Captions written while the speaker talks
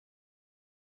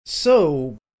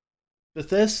So,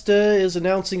 Bethesda is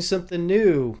announcing something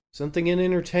new, something in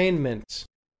entertainment.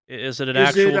 Is it an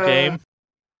Is it, actual game?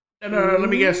 No, let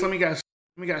me guess.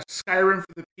 Skyrim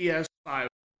for the PS5.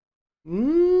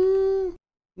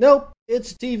 Nope,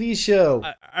 it's a TV show.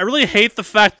 I really hate the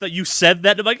fact that you said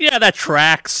that. I'm like, yeah, that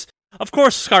tracks. Of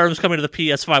course Skyrim's coming to the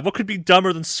PS5. What could be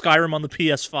dumber than Skyrim on the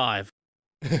PS5?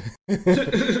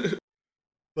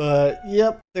 But,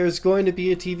 yep, there's going to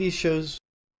be a TV show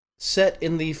set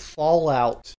in the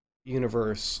Fallout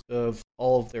universe of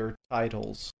all of their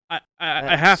titles. I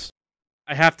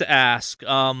have to ask,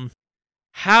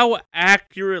 how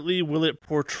accurately will it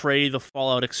portray the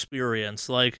Fallout experience?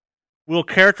 Like, will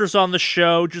characters on the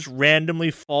show just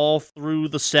randomly fall through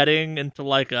the setting into,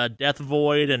 like, a death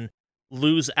void and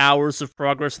lose hours of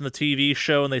progress in the TV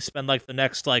show, and they spend, like, the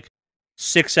next,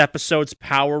 6 episodes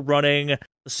power running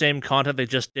the same content they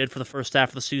just did for the first half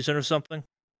of the season or something?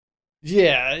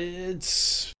 Yeah,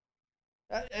 it's...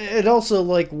 It also,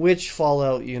 which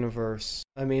Fallout universe?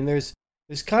 I mean, there's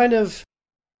kind of...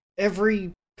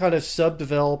 Every kind of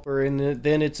sub-developer and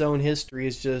then its own history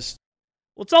is just...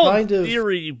 Well, it's all in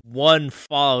theory one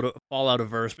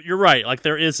Fallout-averse, but you're right. Like,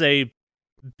 there is a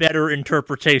better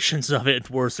interpretations of it and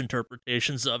worse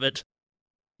interpretations of it.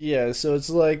 Yeah, so it's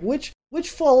like, which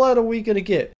Fallout are we gonna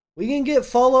get? We can get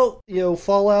Fallout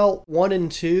 1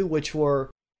 and 2, which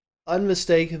were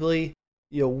unmistakably,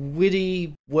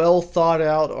 witty, well thought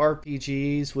out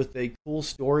RPGs with a cool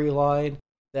storyline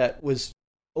that was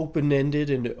open-ended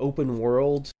and open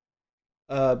world,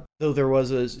 though there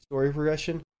was a story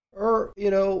progression. Or,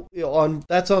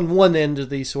 that's on one end of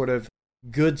the sort of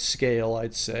good scale,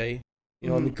 I'd say.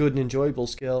 On the good and enjoyable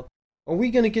scale. Are we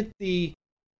gonna get the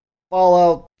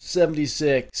Fallout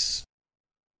 76?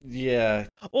 Yeah.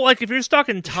 Well, if you're just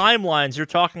talking timelines, you're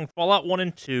talking Fallout 1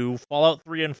 and 2, Fallout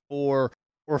 3 and 4,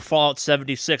 or Fallout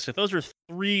 76. Those are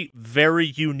 3 very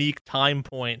unique time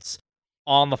points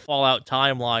on the Fallout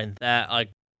timeline that,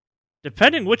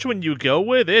 depending which one you go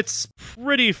with, it's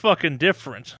pretty fucking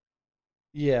different.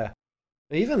 Yeah.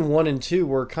 Even 1 and 2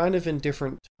 were kind of in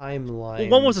different timelines. Well,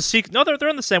 one was a sequel. No, they're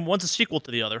in the same. One's a sequel to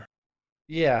the other.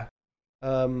 Yeah.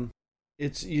 You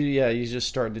just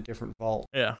start in a different vault.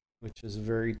 Yeah. Which is a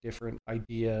very different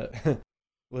idea.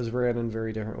 Was ran in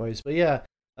very different ways. But yeah.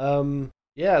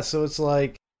 So it's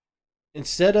like,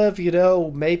 instead of,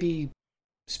 maybe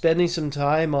spending some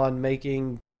time on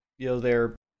making,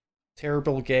 their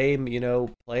terrible game,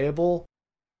 playable,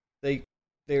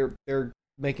 they're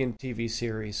making TV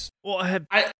series. Well,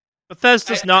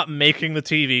 Bethesda's not making the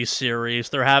TV series.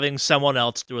 They're having someone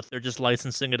else do it. They're just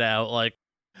licensing it out.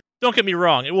 Don't get me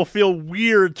wrong. It will feel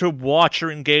weird to watch or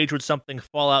engage with something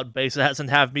Fallout-based that doesn't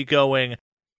have me going,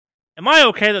 am I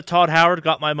okay that Todd Howard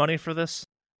got my money for this?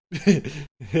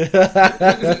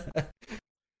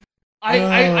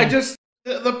 I just...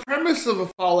 The premise of a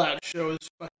Fallout show is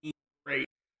fucking great.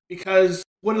 Because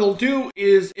what it'll do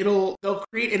is they'll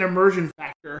create an immersion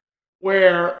factor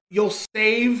where you'll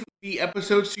save the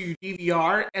episodes to your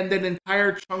DVR, and then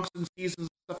entire chunks and seasons of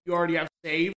stuff you already have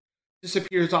saved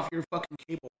disappears off your fucking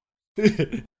cable.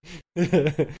 You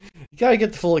gotta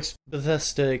get the full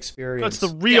Bethesda experience.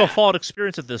 That's the real Fallout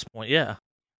experience at this point, yeah.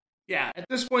 Yeah, at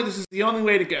this point, this is the only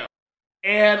way to go.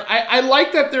 And I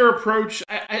like that their approach,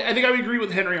 I think I would agree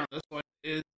with Henry on this one,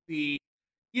 is you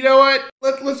know what,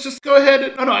 let's just go ahead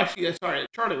and, sorry,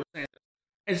 Charlie was saying this.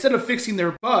 Instead of fixing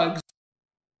their bugs,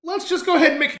 let's just go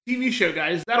ahead and make a TV show,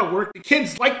 guys. That'll work. The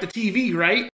kids like the TV,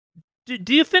 right?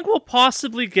 Do you think we'll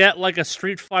possibly get, a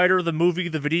Street Fighter, the movie,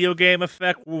 the video game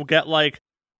effect? We'll get,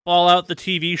 Fallout, the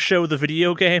TV show, the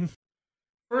video game?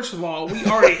 First of all, we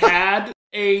already had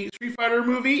a Street Fighter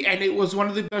movie, and it was one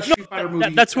of the best Street Fighter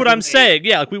movies. That's what I'm saying.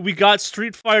 Yeah, we got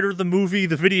Street Fighter, the movie,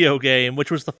 the video game, which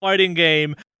was the fighting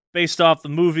game based off the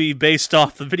movie, based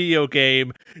off the video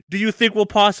game. Do you think we'll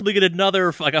possibly get another,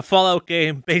 a Fallout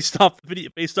game based off the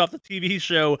TV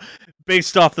show,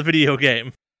 based off the video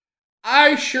game?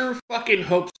 I sure fucking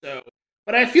hope so.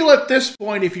 But I feel at this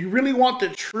point, if you really want the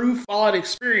true Fallout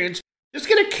experience, just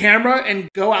get a camera and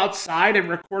go outside and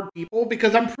record people,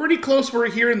 because I'm pretty close we're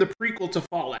hearing the prequel to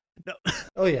Fallout. No.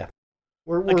 Oh yeah.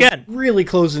 We're again, really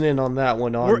closing in on that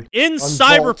one. We're in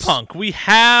Cyberpunk. Vaults. We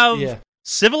have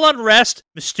civil unrest,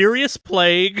 mysterious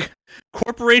plague,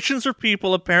 corporations are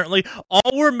people, apparently.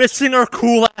 All we're missing are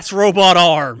cool-ass robot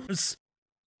arms.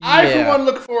 I, for one,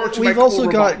 look forward to We've also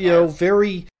got,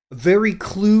 very, very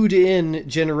clued-in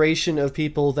generation of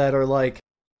people that are,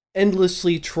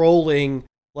 endlessly trolling,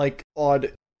 on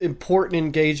important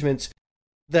engagements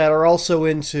that are also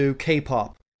into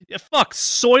K-pop. Yeah, fuck,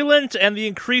 Soylent and the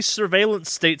increased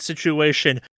surveillance state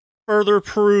situation further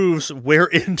proves we're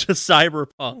into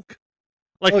cyberpunk.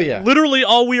 Like, Oh, yeah. literally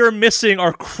all we are missing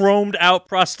are chromed out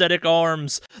prosthetic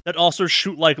arms that also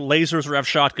shoot like lasers or have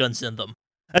shotguns in them.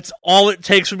 That's all it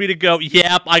takes for me to go,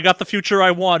 yep, I got the future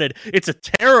I wanted. It's a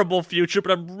terrible future,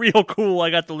 but I'm real cool I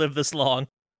got to live this long.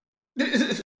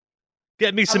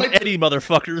 Get me some Eddie,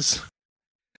 motherfuckers.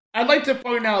 I'd like to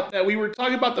point out that we were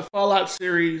talking about the Fallout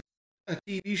series, a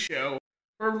TV show,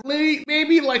 for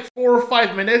maybe like 4 or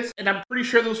 5 minutes, and I'm pretty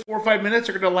sure those 4 or 5 minutes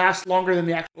are going to last longer than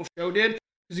the actual show did,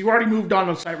 because you already moved on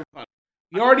Cyberpunk.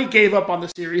 You already gave up on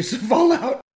the series of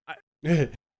Fallout.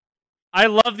 I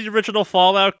love the original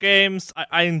Fallout games.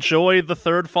 I enjoy the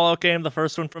third Fallout game, the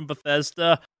first one from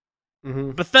Bethesda.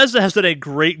 Mm-hmm. Bethesda has done a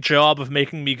great job of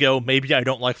making me go, maybe I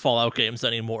don't like Fallout games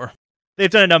anymore. They've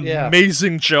done an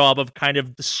amazing job of kind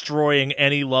of destroying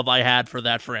any love I had for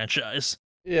that franchise.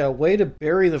 Yeah, way to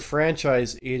bury the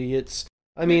franchise, idiots.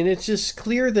 I mean, it's just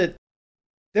clear that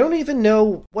they don't even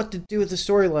know what to do with the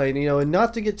storyline, and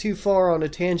not to get too far on a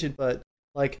tangent, but,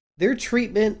 like, their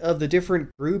treatment of the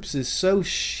different groups is so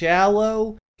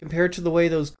shallow compared to the way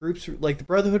those groups, like, the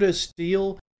Brotherhood of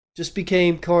Steel just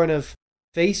became kind of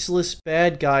faceless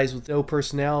bad guys with no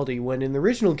personality, when in the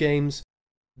original games,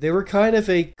 they were kind of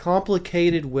a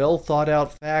complicated,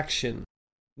 well-thought-out faction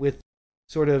with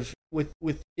sort of with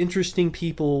interesting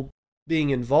people being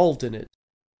involved in it,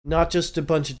 not just a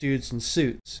bunch of dudes in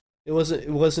suits. It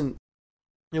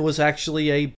was actually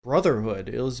a brotherhood.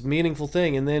 It was a meaningful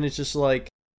thing, and then it's just like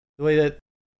the way that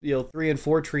 3 and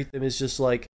 4 treat them is just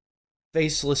like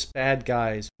faceless bad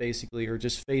guys, basically, or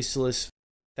just faceless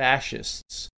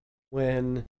fascists.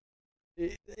 When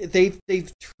they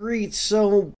treat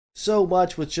so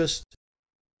much with just,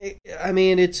 I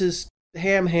mean, it's as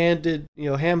ham-handed,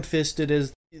 ham-fisted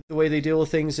as the way they deal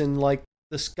with things in, like,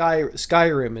 the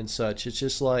Skyrim and such. It's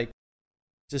just, like,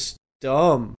 just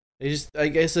dumb. I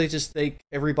guess they just think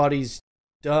everybody's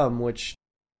dumb, which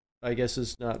I guess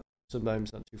is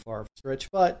sometimes not too far of a stretch,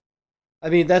 but, I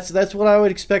mean, that's what I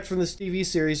would expect from this TV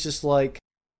series, just, like,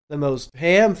 the most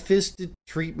ham-fisted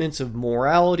treatments of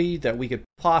morality that we could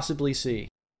possibly see.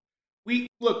 We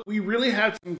really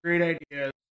had some great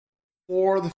ideas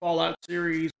for the Fallout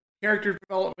series, character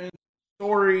development,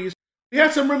 stories. We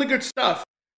had some really good stuff.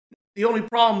 The only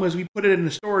problem was we put it in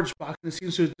a storage box and it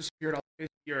seems to have disappeared off the face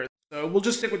of the earth. So we'll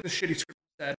just stick with the shitty script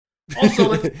instead.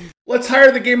 Also, let's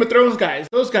hire the Game of Thrones guys.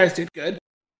 Those guys did good.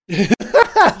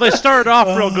 They started off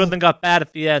real good, then got bad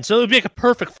at the end. So it would be like a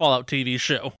perfect Fallout TV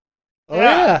show. Oh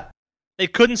yeah. They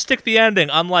couldn't stick the ending,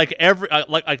 unlike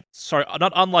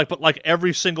not unlike, but like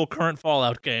every single current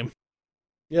Fallout game.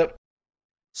 Yep.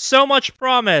 So much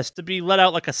promise to be let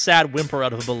out like a sad whimper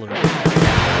out of a balloon.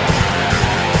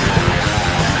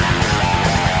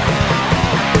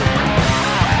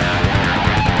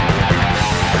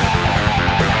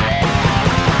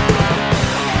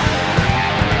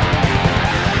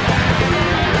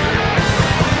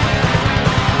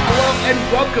 And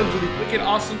welcome to the Wicked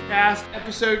Awesomecast,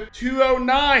 episode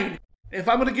 209. If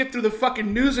I'm going to get through the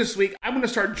fucking news this week, I'm going to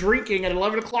start drinking at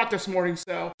 11 o'clock this morning,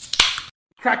 so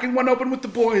cracking one open with the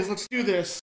boys. Let's do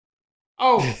this.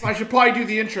 Oh, I should probably do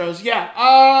the intros. Yeah,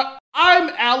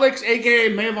 I'm Alex, a.k.a.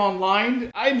 Maeve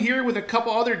Online. I'm here with a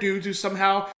couple other dudes who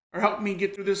somehow are helping me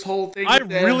get through this whole thing. I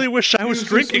really wish I was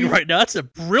drinking right now. That's a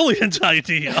brilliant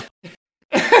idea.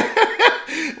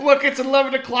 Look, it's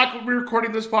 11 o'clock when we're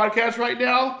recording this podcast right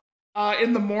now.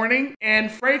 In the morning, and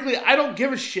frankly, I don't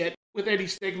give a shit with any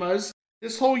stigmas.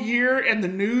 This whole year and the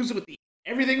news with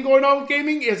everything going on with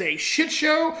gaming is a shit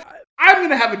show. I'm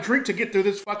gonna have a drink to get through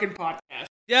this fucking podcast.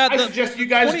 Yeah, I suggest you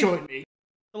guys join me.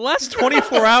 The last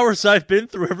 24 hours I've been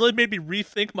through have really made me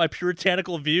rethink my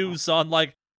puritanical views on,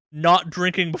 like, not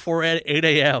drinking before 8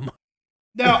 a.m.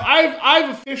 Now, I've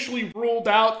officially ruled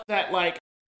out that, like,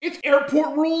 it's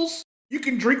airport rules. You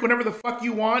can drink whenever the fuck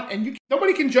you want, and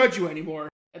nobody can judge you anymore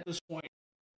at this point.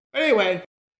 But anyway,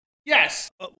 yes.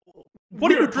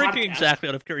 What are you drinking exactly,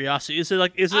 out of curiosity? Is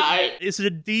it a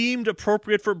deemed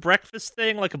appropriate for breakfast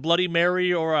thing, like a Bloody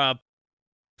Mary or a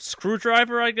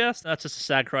screwdriver? I guess that's just a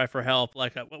sad cry for help.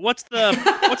 Like, what's the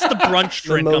brunch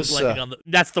drink I'm blanking on?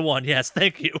 That's the one. Yes,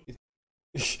 thank you.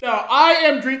 So I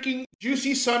am drinking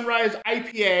Juicy Sunrise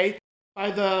IPA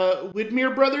by the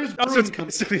Widmer Brothers Brewing Company.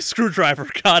 Basically, a screwdriver.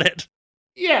 Got it.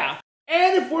 Yeah.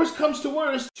 And if worse comes to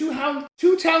worse, Two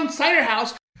Town Cider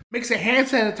House makes a hand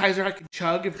sanitizer I can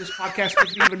chug if this podcast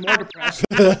makes me even more depressed.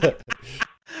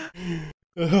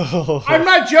 I'm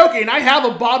not joking. I have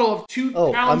a bottle of Two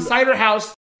Town Cider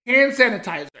House hand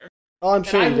sanitizer. Oh, I'm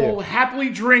sure I will happily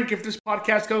drink if this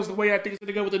podcast goes the way I think it's going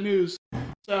to go with the news.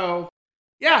 So,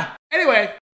 yeah.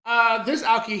 Anyway, this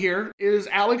Alki here is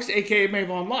Alex, a.k.a. Maeve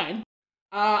Online.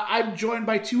 I'm joined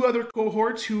by two other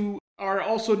cohorts who are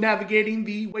also navigating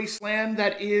the wasteland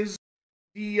that is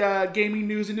the gaming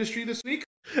news industry this week.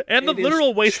 And the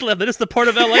literal wasteland that is the part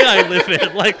of LA I live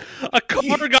in. Like, a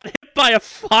car got hit by a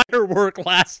firework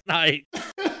last night.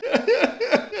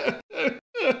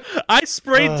 I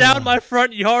sprayed down my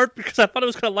front yard because I thought it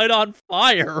was going to light on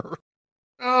fire.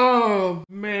 Oh,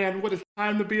 man, what a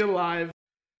time to be alive.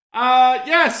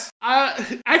 Yes,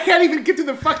 I can't even get to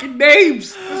the fucking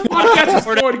names. This podcast is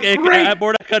going great.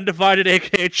 Mordak Undivided,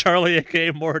 a.k.a. Charlie,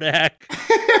 a.k.a. Mordak.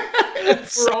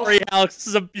 Sorry, Alex, this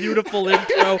is a beautiful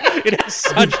intro. It has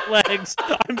such legs.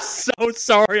 I'm so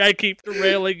sorry I keep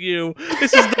derailing you.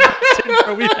 This is the best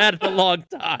intro we've had in a long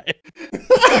time.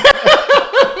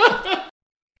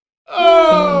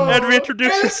 And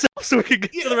reintroduce yourself so we can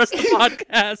get to the rest of the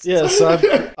podcast. Yes,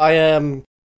 I am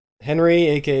Henry,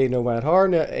 aka Nomad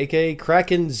Harn, aka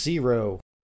Kraken Zero.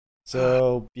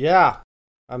 So, yeah,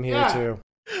 I'm here too.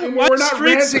 And we're not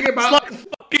ranting about like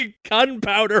fucking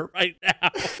gunpowder right now.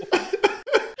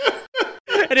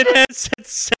 And it has at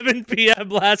 7 p.m.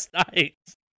 last night.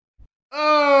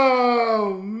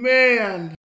 Oh,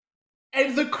 man.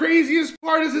 And the craziest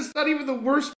part is it's not even the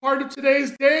worst part of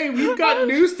today's day. We've got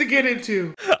news to get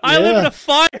into. I live in a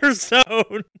fire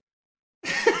zone.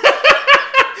 I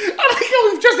like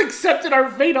how we've just accepted our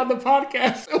fate on the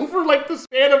podcast over like the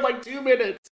span of like 2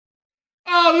 minutes.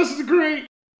 Oh, this is great.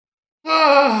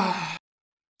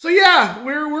 So yeah,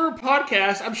 we're a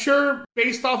podcast. I'm sure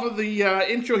based off of the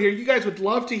intro here, you guys would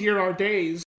love to hear our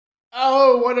days.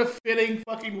 Oh, what a fitting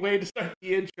fucking way to start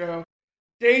the intro.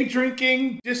 Day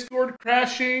drinking, Discord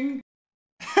crashing.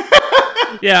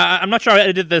 Yeah, I'm not sure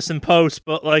I did this in post,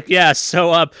 but like, yeah,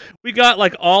 so we got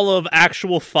like all of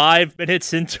actual 5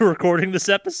 minutes into recording this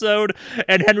episode,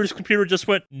 and Henry's computer just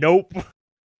went, nope.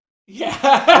 Yeah.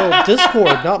 Well,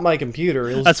 Discord, not my computer.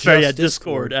 It was That's fair, yeah,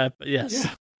 Discord. Yes.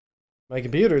 Yeah. My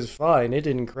computer's fine. It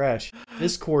didn't crash.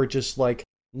 Discord just, like,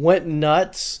 went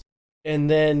nuts, and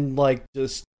then, like,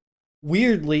 just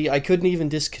weirdly, I couldn't even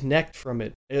disconnect from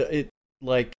it.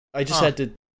 Like, I just had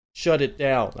to shut it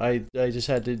down. I just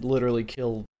had to literally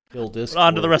kill Discord.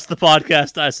 On to the rest of the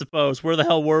podcast, I suppose. Where the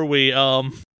hell were we?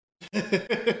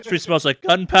 Street smells like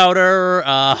gunpowder.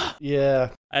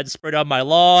 Yeah. I had to spray down my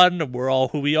lawn. We're all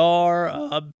who we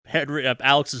are.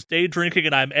 Alex is day drinking,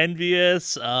 and I'm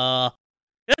envious.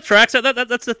 Yeah, tracks.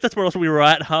 That's where else we were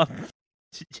at, huh?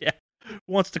 Yeah. Who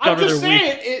wants to cover their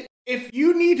week? If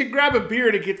you need to grab a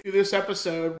beer to get through this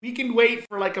episode, we can wait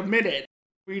for like a minute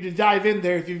for you to dive in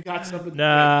there if you've got something.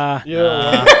 Nah.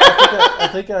 Yeah. I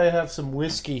think I have some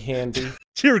whiskey handy.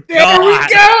 Dear God. There we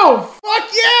go! Fuck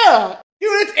yeah!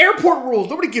 Dude, it's airport rules.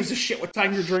 Nobody gives a shit what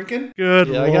time you're drinking. Good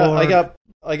Lord.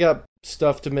 I got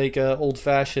stuff to make old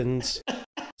fashions.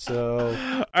 So,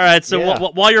 all right. So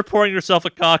while you're pouring yourself a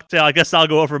cocktail, I guess I'll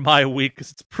go over my week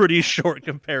because it's pretty short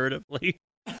comparatively.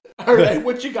 All right,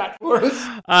 what you got for us?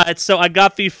 All right. So I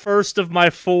got the first of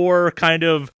my 4 kind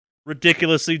of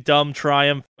ridiculously dumb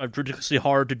ridiculously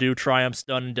hard to do triumphs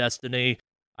done in Destiny.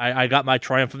 I got my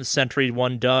Triumphant Century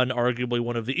one done, arguably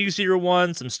one of the easier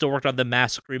ones. I'm still working on the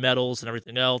Massacre medals and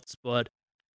everything else, but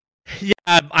yeah,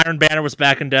 Iron Banner was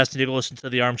back in Destiny. Go listen to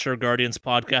the Armchair Guardians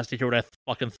podcast to hear what I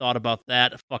fucking thought about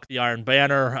that. Fuck the Iron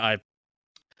Banner.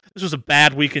 This was a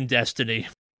bad week in Destiny,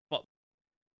 but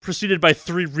preceded by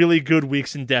 3 really good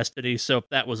weeks in Destiny, so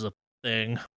that was a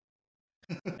thing.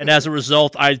 And as a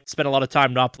result, I spent a lot of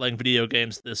time not playing video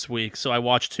games this week, so I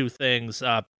watched 2 things.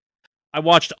 I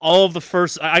watched all of the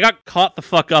first... I got caught the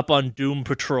fuck up on Doom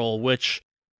Patrol, which...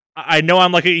 I know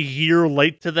I'm like a year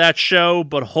late to that show,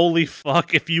 but holy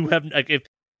fuck, if you have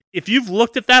if you've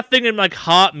looked at that thing and like,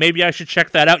 maybe I should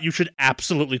check that out, you should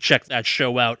absolutely check that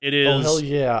show out. It is... Oh, hell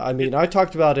yeah. I mean, I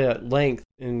talked about it at length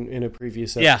in a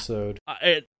previous episode.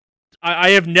 I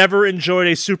have never enjoyed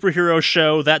a superhero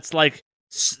show that's like,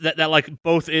 that like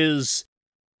both is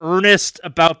earnest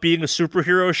about being a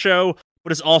superhero show,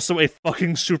 but is also a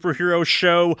fucking superhero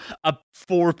show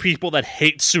for people that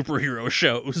hate superhero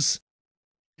shows.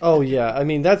 Oh, yeah. I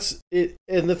mean, that's it.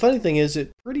 And the funny thing is,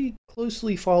 it pretty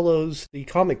closely follows the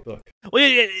comic book. Well,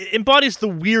 it embodies the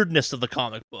weirdness of the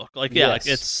comic book. Like, yeah, yes. like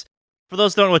it's... For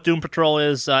those who don't know what Doom Patrol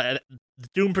is,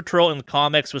 Doom Patrol in the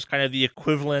comics was kind of the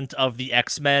equivalent of the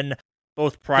X-Men.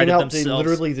 Both prided themselves...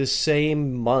 literally the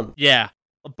same month. Yeah.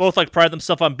 Both, like, prided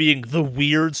themselves on being the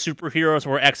weird superheroes,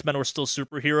 where X-Men were still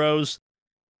superheroes.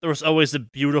 There was always a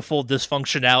beautiful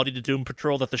dysfunctionality to Doom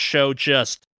Patrol that the show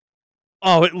just...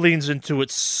 Oh, it leans into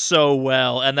it so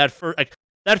well, and that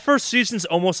first season's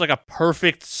almost like a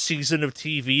perfect season of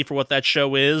TV for what that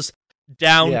show is.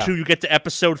 Down to you get to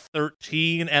episode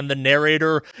 13, and the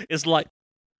narrator is like,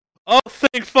 Oh,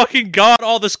 thank fucking God,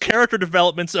 all this character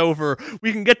development's over.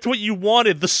 We can get to what you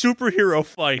wanted, the superhero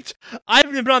fight. I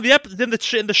haven't even been on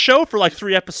in the show for like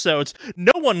 3 episodes.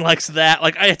 No one likes that.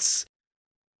 Like,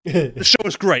 the show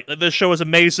is great. The show is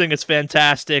amazing. It's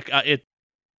fantastic. It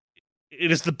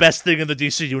is the best thing in the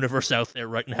DC universe out there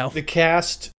right now. The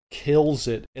cast kills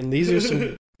it, and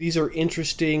these are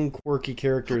interesting, quirky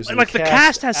characters. And like the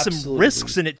cast has some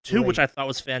risks in it too, great. Which I thought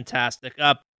was fantastic.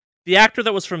 The actor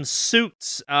that was from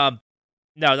Suits, no,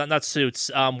 not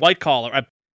Suits, White Collar, a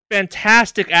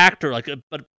fantastic actor, like a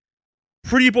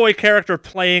pretty boy character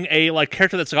playing a like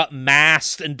character that's got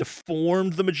masked and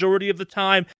deformed the majority of the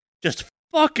time, just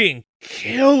fucking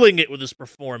killing it with his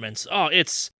performance. Oh,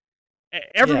 it's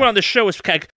everyone on the show is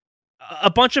like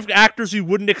a bunch of actors you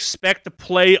wouldn't expect to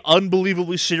play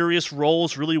unbelievably serious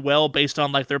roles really well based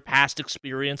on like their past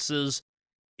experiences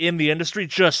in the industry,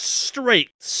 just straight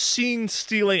scene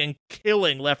stealing and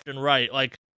killing left and right.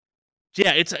 Like,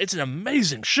 yeah, it's an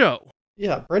amazing show.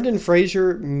 Yeah, Brendan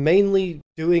Fraser, mainly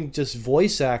doing just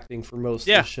voice acting for most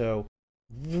of the show,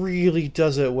 really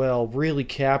does it well, really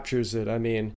captures it. I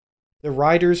mean, the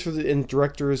writers and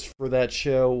directors for that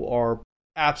show are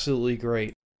absolutely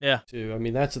great. Yeah. Too. I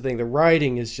mean, that's the thing. The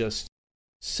writing is just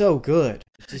so good.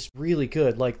 It's just really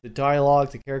good. Like, the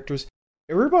dialogue, the characters,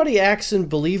 everybody acts in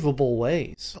believable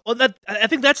ways. Well, I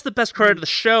think that's the best credit of the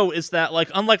show, is that, like,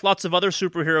 unlike lots of other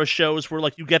superhero shows where,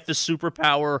 like, you get this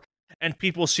superpower and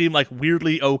people seem, like,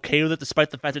 weirdly okay with it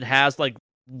despite the fact it has, like,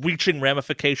 reaching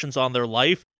ramifications on their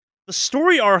life, the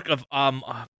story arc of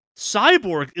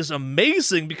Cyborg is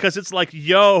amazing because it's like,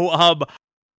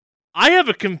 I have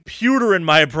a computer in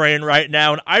my brain right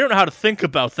now, and I don't know how to think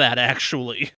about that,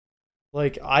 actually.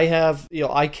 Like,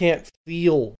 I can't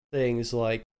feel things,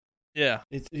 like... Yeah.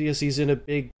 It's because he's in a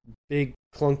big,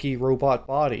 clunky robot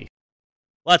body.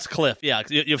 Well, that's Cliff, yeah.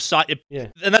 You have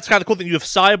and that's kind of the cool thing. You have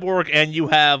Cyborg, and you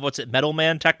have, Metal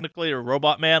Man, technically, or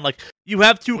Robot Man. Like, you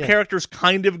have two characters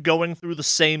kind of going through the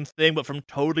same thing, but from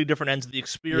totally different ends of the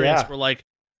experience, where, like,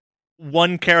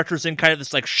 one character's in kind of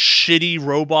this, like, shitty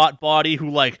robot body who,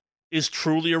 like, is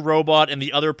truly a robot, and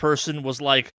the other person was,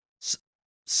 like,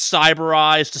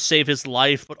 cyberized to save his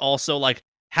life, but also, like,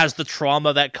 has the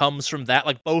trauma that comes from that.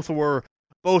 Like, both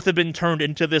have been turned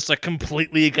into this, like,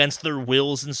 completely against their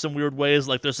wills in some weird ways.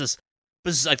 Like, there's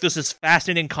this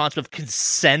fascinating concept of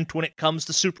consent when it comes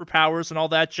to superpowers and all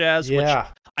that jazz. Yeah.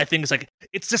 Which I think is, like,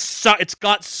 it's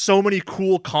got so many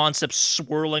cool concepts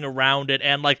swirling around it,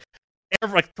 and, like,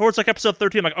 towards, like, episode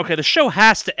 13, I'm like, okay, the show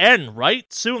has to end, right?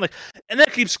 Soon, like, and then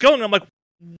it keeps going, and I'm like,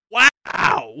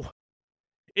 wow!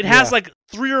 It has, like,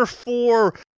 3 or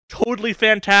 4 totally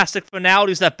fantastic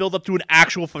finales that build up to an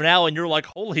actual finale, and you're like,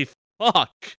 holy fuck.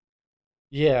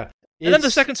 Yeah. And then the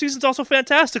second season's also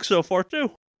fantastic so far,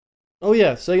 too. Oh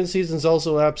yeah, second season's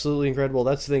also absolutely incredible.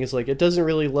 That's the thing, it's like, it doesn't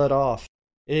really let off.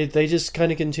 They just kind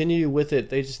of continue with it.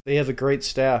 They have a great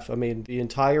staff. I mean, the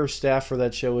entire staff for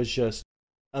that show is just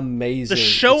amazing. The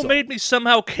show made me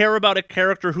somehow care about a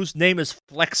character whose name is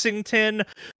Flexington,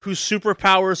 whose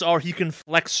superpowers are he can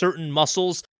flex certain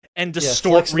muscles and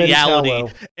distort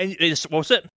reality. And what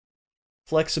was it?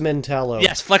 Flexmentalo.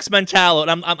 Yes, Flexmentalo.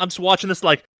 And I'm just watching this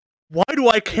like, why do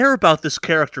I care about this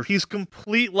character? He's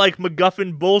complete, like,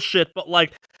 MacGuffin bullshit, but,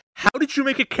 like, how did you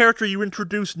make a character you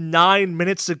introduced 9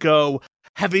 minutes ago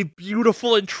have a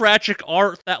beautiful and tragic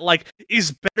art that, like,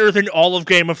 is better than all of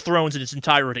Game of Thrones in its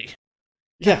entirety?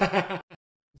 Yeah.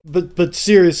 but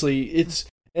seriously,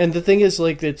 and the thing is,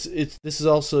 like, this is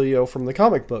also, from the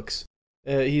comic books.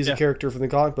 He's a character from the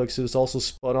comic books who's also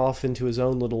spun off into his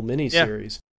own little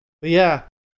mini-series. But yeah,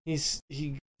 he's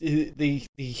the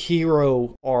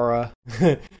hero aura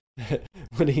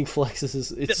when he flexes his...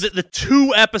 The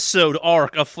 2-episode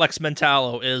arc of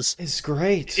Flexmentalo is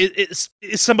great. It's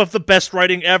some of the best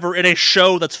writing ever in a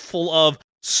show that's full of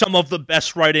some of the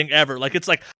best writing ever. Like, it's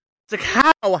like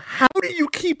how do you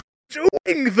keep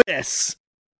doing this?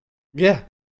 Yeah.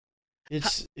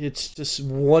 It's just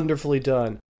wonderfully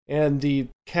done. And the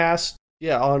cast,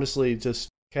 honestly, just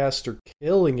cast are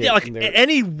killing it. Yeah, like,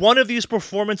 any one of these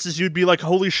performances, you'd be like,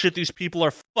 holy shit, these people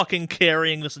are fucking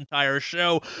carrying this entire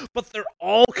show. But they're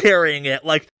all carrying it.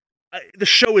 Like, the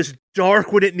show is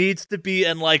dark when it needs to be,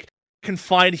 and, like, can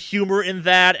find humor in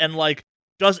that, and, like,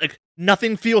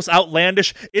 nothing feels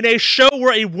outlandish. In a show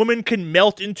where a woman can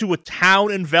melt into a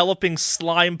town-enveloping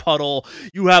slime puddle,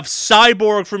 you have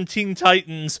Cyborg from Teen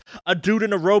Titans, a dude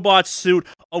in a robot suit,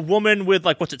 a woman with,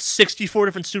 64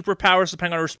 different superpowers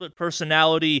depending on her split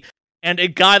personality, and a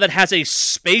guy that has a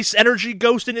space energy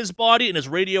ghost in his body and is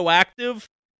radioactive.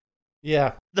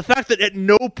 Yeah. The fact that at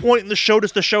no point in the show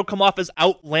does the show come off as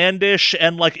outlandish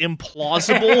and like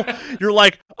implausible, you're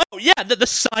like, oh yeah, the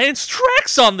science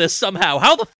tracks on this somehow.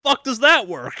 How the fuck does that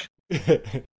work?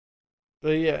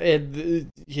 But yeah,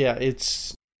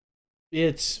 it's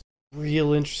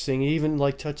real interesting. It even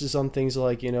like touches on things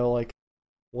like, like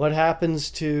what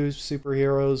happens to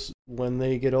superheroes when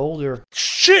they get older.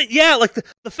 Shit, yeah, like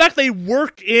the fact they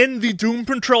worked in the Doom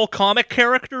Patrol comic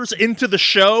characters into the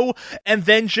show and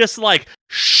then just like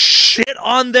shit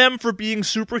on them for being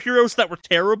superheroes that were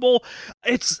terrible.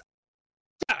 It's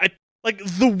like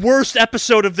the worst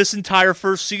episode of this entire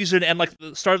first season and like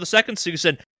the start of the second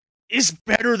season is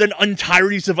better than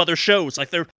entireties of other shows.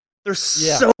 Like they're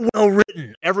so well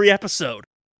written every episode.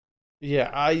 Yeah,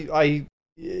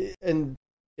 and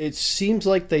it seems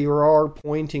like they are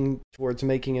pointing towards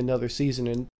making another season.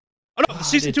 And oh no,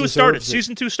 season 2 has started.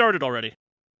 Season 2 started already.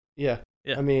 Yeah.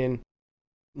 Yeah. I mean,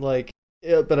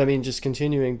 just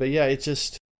continuing. But yeah, it's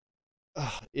just,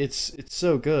 it's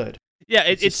so good. Yeah,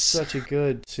 it's such a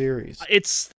good series.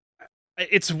 It's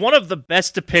one of the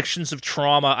best depictions of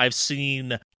trauma I've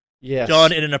seen. Yes.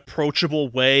 Done in an approachable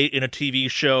way in a TV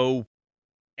show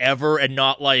ever, and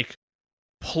not like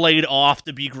played off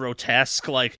to be grotesque.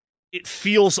 Like it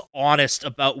feels honest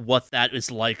about what that is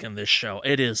like in this show.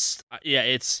 It is,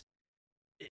 it's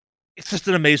just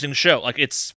an amazing show. Like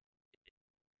it's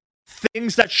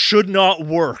things that should not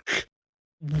work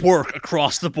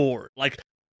across the board. Like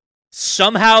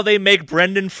somehow they make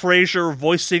Brendan Fraser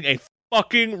voicing a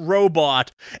fucking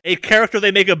robot, a character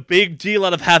they make a big deal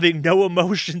out of having no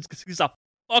emotions because he's a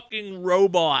fucking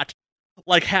robot,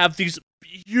 like have these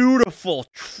beautiful,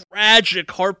 tragic,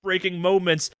 heartbreaking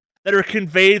moments that are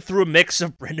conveyed through a mix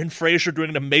of Brendan Fraser doing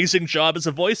an amazing job as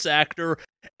a voice actor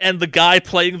and the guy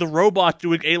playing the robot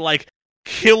doing a like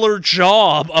killer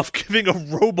job of giving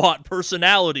a robot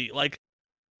personality. Like,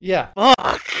 yeah,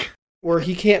 fuck. Where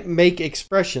he can't make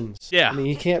expressions. Yeah. I mean,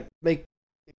 he can't make...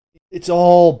 It's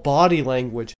all body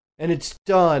language, and it's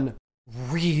done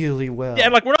really well. Yeah,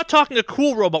 and like, we're not talking a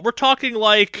cool robot. We're talking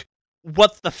like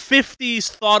what the 50s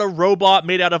thought a robot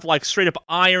made out of like straight up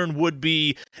iron would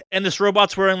be, and this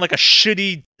robot's wearing like a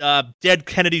shitty Dead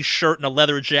Kennedy shirt and a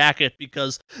leather jacket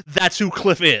because that's who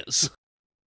Cliff is.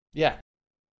 Yeah.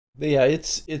 But yeah,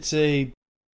 it's a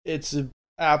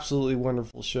absolutely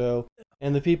wonderful show,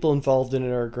 and the people involved in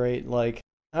it are great. Like,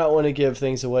 I don't want to give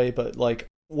things away, but like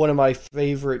one of my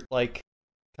favorite like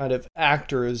kind of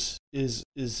actors is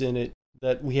in it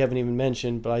that we haven't even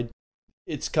mentioned, but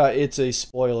it's a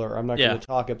spoiler. I'm not going to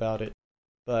talk about it,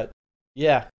 but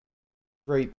yeah,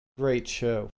 great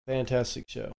show, fantastic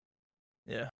show.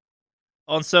 Yeah.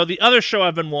 And so the other show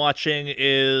I've been watching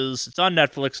it's on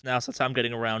Netflix now, so that's how I'm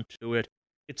getting around to it.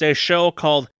 It's a show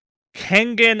called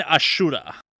Kengan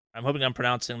Ashura. I'm hoping I'm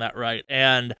pronouncing that right.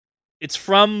 And it's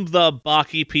from the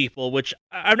Baki people, which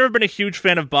I've never been a huge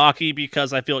fan of Baki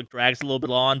because I feel it drags a little bit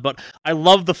on, but I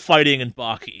love the fighting in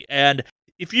Baki. And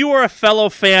if you are a fellow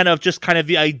fan of just kind of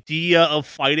the idea of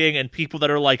fighting and people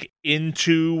that are like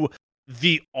into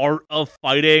the art of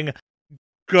fighting,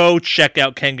 go check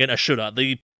out Kengan Ashura.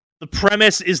 The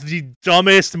premise is the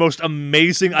dumbest, most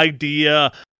amazing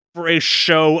idea for a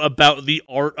show about the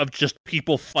art of just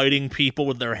people fighting people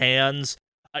with their hands.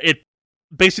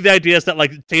 Basically, the idea is that,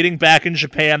 like, dating back in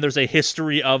Japan, there's a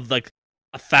history of, like,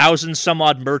 1,000 some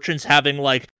odd merchants having,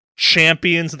 like,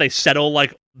 champions that they settle,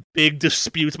 like, big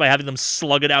disputes by having them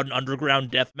slug it out in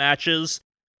underground death matches.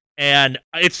 And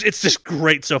it's just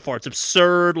great so far. It's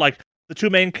absurd. Like, the two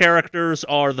main characters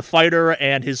are the fighter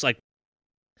and his, like,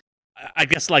 I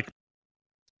guess, like,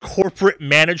 corporate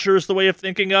manager is the way of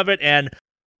thinking of it. And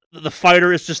the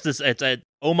fighter is just this,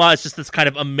 Oma is just this kind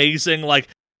of amazing, like,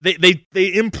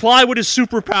 They imply what his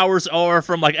superpowers are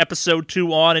from, like, episode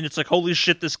 2 on, and it's like, holy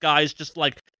shit, this guy's just,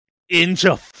 like,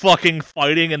 into fucking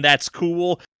fighting, and that's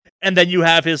cool. And then you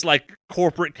have his, like,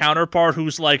 corporate counterpart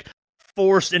who's, like,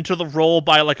 forced into the role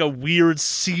by, like, a weird,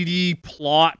 seedy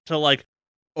plot to, like,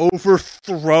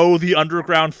 overthrow the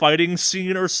underground fighting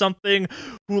scene or something,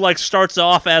 who, like, starts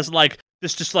off as, like,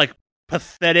 this just, like,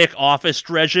 pathetic office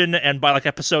dredgen, and by, like,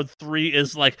 episode 3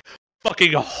 is, like,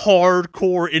 fucking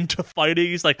hardcore into fighting.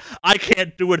 He's like, I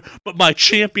can't do it, but my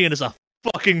champion is a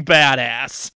fucking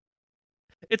badass.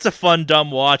 It's a fun,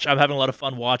 dumb watch. I'm having a lot of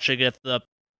fun watching it. The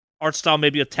art style may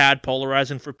be a tad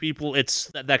polarizing for people.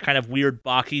 It's that kind of weird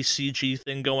Baki CG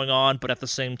thing going on, but at the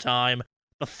same time,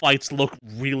 the fights look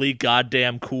really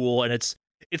goddamn cool, and it's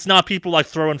not people like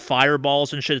throwing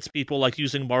fireballs and shit. It's people like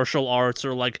using martial arts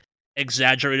or like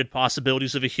exaggerated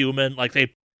possibilities of a human. Like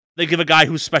they give a guy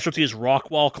whose specialty is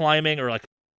rock wall climbing or like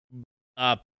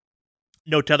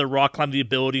no tether rock climb the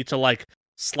ability to like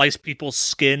slice people's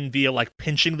skin via like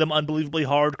pinching them unbelievably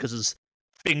hard because his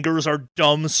fingers are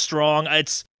dumb strong.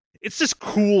 It's just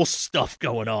cool stuff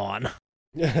going on.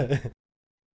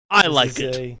 I like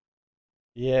it.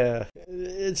 Yeah,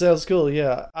 it sounds cool.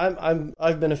 Yeah,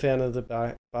 I've been a fan of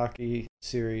the Baki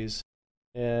series,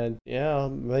 and yeah, I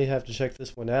may have to check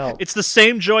this one out. It's the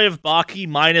same joy of Baki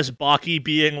minus Baki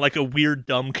being like a weird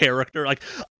dumb character. Like,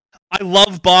 I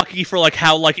love Baki for like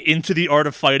how like into the art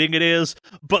of fighting it is,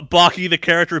 but Baki the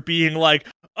character being like,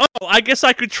 oh, I guess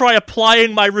I could try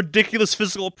applying my ridiculous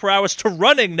physical prowess to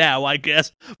running now, I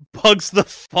guess, bugs the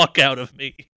fuck out of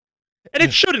me. And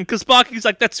it shouldn't, because Baki's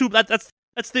like, that's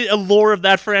the allure of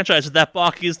that franchise, that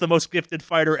Baki is the most gifted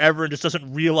fighter ever and just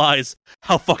doesn't realize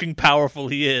how fucking powerful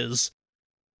he is.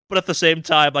 But at the same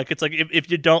time, like, it's like,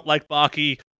 if you don't like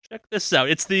Baki, check this out.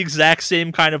 It's the exact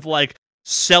same kind of, like,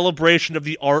 celebration of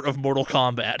the art of Mortal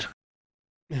Kombat.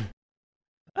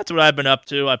 That's what I've been up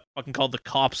to. I fucking called the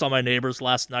cops on my neighbors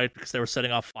last night because they were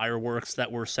setting off fireworks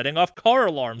that were setting off car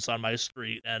alarms on my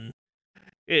street, and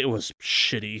it was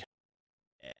shitty.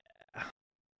 Yeah.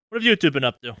 What have you two been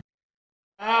up to?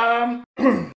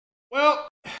 Well,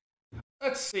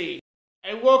 let's see.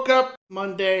 I woke up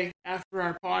Monday after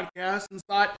our podcast and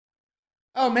thought,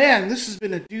 oh man, this has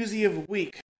been a doozy of a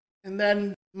week. And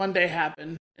then Monday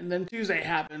happened, and then Tuesday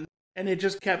happened, and it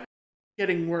just kept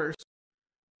getting worse.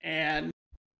 And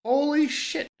holy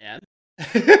shit, man.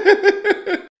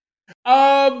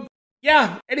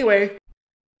 Yeah, anyway,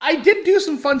 I did do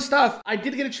some fun stuff. I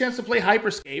did get a chance to play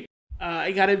Hyperscape.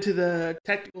 I got into the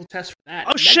technical test for that.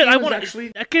 Oh shit,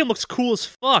 that game looks cool as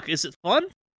fuck. Is it fun?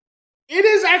 It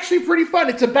is actually pretty fun.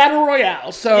 It's a battle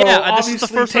royale, so yeah, this is the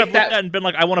first time I've looked at and been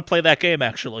like, I want to play that game,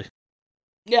 actually.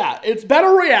 Yeah, it's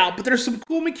battle royale, but there's some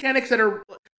cool mechanics that are...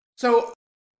 So,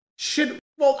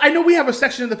 well, I know we have a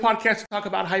section of the podcast to talk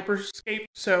about Hyperscape,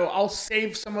 so I'll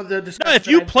save some of the discussion. No, if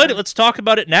you played it, let's talk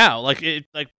about it now.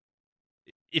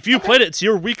 If you played it, it's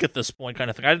your week at this point, kind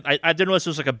of thing. I didn't realize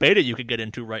there was like a beta you could get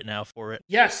into right now for it.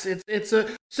 Yes, it's a...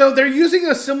 So they're using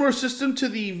a similar system to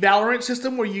the Valorant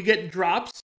system where you get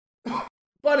drops,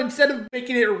 but instead of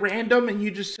making it random and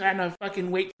you just kind of fucking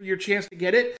wait for your chance to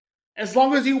get it, as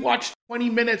long as you watch 20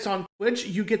 minutes on Twitch,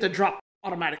 you get the drop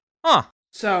automatically. Huh.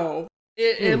 So,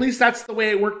 at least that's the way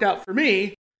it worked out for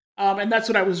me. And that's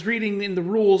what I was reading in the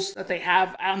rules that they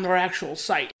have on their actual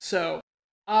site. So,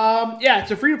 yeah,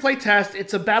 it's a free-to-play test.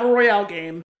 It's a battle royale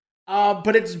game.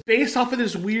 But it's based off of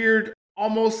this weird,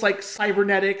 almost like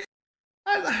cybernetic,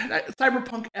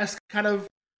 cyberpunk-esque kind of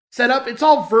setup. It's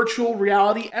all virtual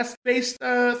reality-esque based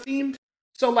themed.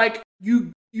 So, like,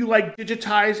 you like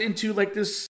digitize into like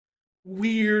this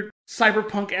weird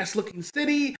cyberpunk-esque looking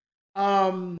city.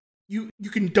 You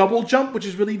can double jump, which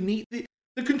is really neat.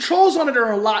 The controls on it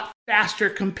are a lot faster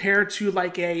compared to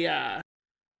like a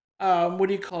what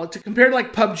do you call it? Compared to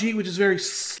like PUBG, which is very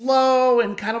slow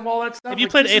and kind of all that stuff. Have you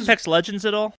played Apex Legends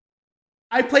at all?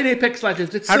 I played Apex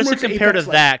Legends. It's How does it compare to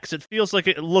that? Because it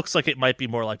looks like it might be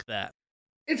more like that.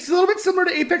 It's a little bit similar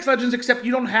to Apex Legends, except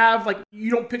you don't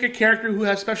pick a character who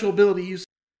has special abilities.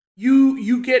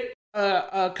 You get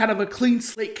a kind of a clean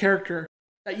slate character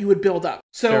that you would build up.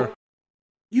 So sure.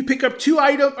 You pick up two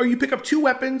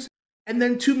weapons and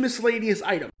then 2 miscellaneous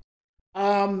items.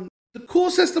 The cool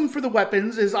system for the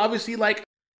weapons is obviously like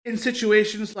in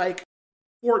situations like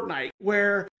Fortnite,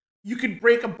 where you could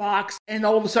break a box and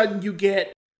all of a sudden you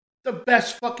get the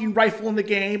best fucking rifle in the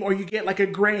game, or you get like a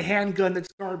gray handgun that's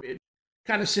garbage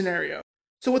kind of scenario.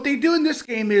 So what they do in this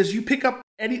game is you pick up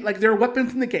there are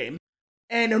weapons in the game,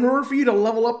 and in order for you to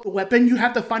level up the weapon, you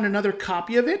have to find another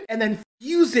copy of it and then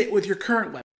fuse it with your current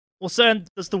weapon. Well, so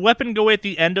does the weapon go at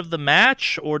the end of the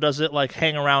match, or does it like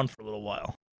hang around for a little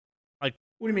while? Like,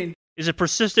 what do you mean? Is it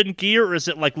persistent gear, or is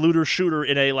it like looter shooter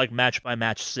in a like match by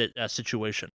match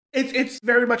situation? It's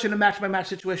very much in a match by match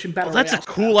situation. Battle that's a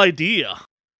cool idea.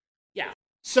 Yeah.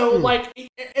 So like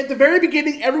at the very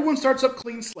beginning, everyone starts up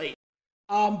clean slate.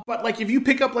 But like if you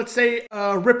pick up, let's say,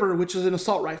 Ripper, which is an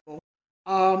assault rifle,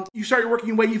 you start working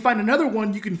your way. You find another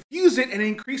one, you can fuse it, and it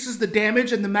increases the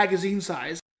damage and the magazine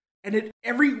size. And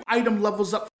every item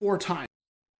levels up 4 times.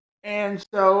 And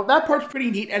so that part's pretty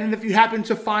neat. And then if you happen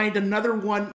to find another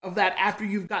one of that after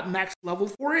you've got max level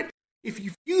for it, if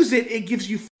you fuse it, it gives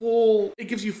you full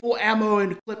ammo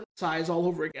and clip size all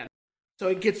over again. So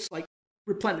it gets like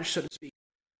replenished, so to speak.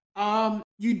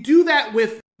 You do that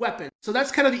with weapons. So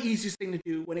that's kind of the easiest thing to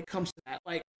do when it comes to that.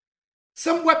 Like,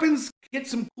 some weapons get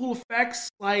some cool effects,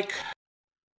 like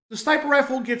the sniper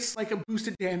rifle gets like a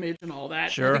boosted damage and all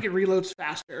that. Sure. I think it reloads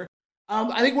faster.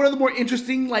 I think one of the more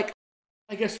interesting, like,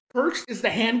 I guess, perks is the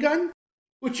handgun,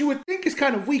 which you would think is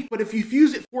kind of weak, but if you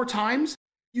fuse it 4 times,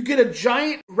 you get a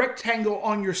giant rectangle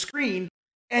on your screen,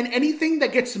 and anything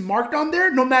that gets marked on there,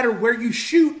 no matter where you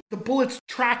shoot, the bullets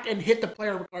track and hit the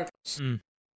player regardless.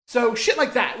 So shit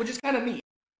like that, which is kind of neat.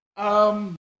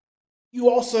 You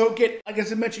also get, like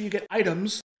as I mentioned, you get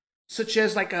items such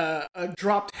as like a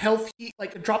dropped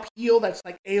like a drop heal that's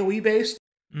like AoE based.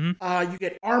 You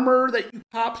get armor that you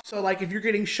pop. So like if you're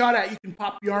getting shot at, you can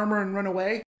pop the armor and run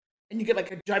away, and you get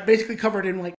like basically covered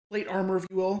in like plate armor, if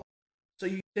you will. So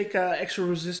you take extra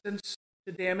resistance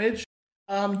to damage.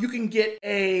 You can get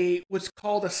what's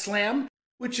called a slam,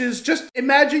 which is just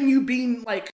imagine you being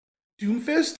like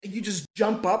Doomfist, and you just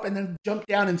jump up and then jump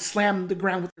down and slam the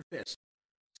ground with your fist.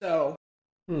 So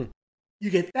you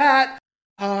get that.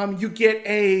 You get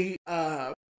the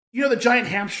giant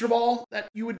hamster ball that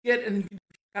you would get, and you can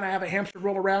kind of have a hamster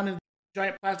roll around in a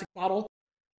giant plastic bottle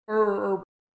or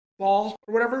ball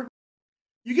or whatever.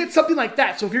 You get something like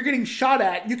that. So if you're getting shot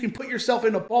at, you can put yourself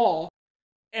in a ball,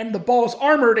 and the ball is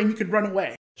armored, and you can run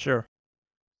away. Sure.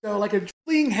 So like a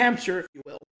fleeing hamster, if you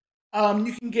will.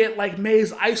 You can get like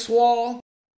May's ice wall,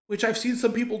 which I've seen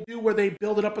some people do where they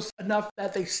build it up enough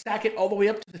that they stack it all the way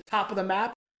up to the top of the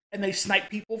map, and they snipe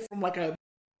people from like a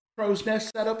crow's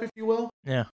nest setup, if you will.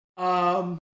 Yeah.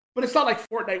 But it's not like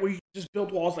Fortnite where you just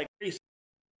build walls like crazy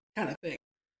kind of thing.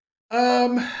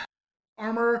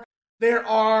 Armor.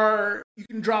 You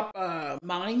can drop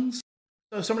mines.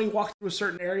 So if somebody walks through a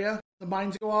certain area, the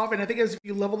mines go off. And I think as if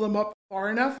you level them up far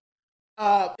enough,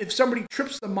 if somebody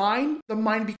trips the mine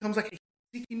becomes like a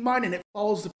seeking mine, and it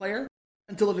follows the player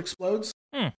until it explodes.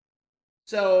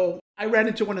 So I ran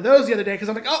into one of those the other day because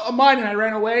I'm like, oh, a mine, and I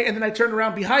ran away, and then I turned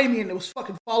around behind me, and it was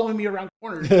fucking following me around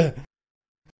corners.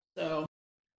 So,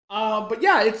 but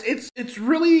yeah, it's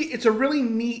a really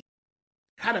neat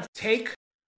kind of take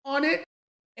on it.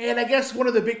 And I guess one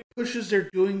of the big pushes they're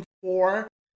doing for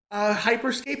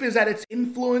Hyperscape is that it's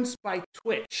influenced by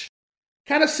Twitch.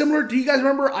 Kind of similar. Do you guys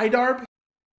remember iDarb?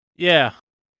 Yeah.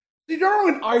 Do you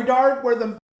remember in iDarb where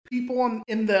the people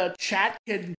in the chat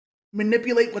can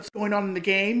manipulate what's going on in the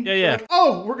game? Yeah. Like,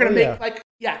 oh, we're going to make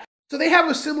So they have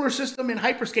a similar system in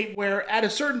Hyperscape where at a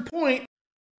certain point,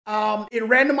 it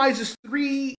randomizes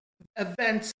 3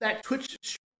 events that Twitch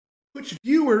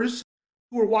viewers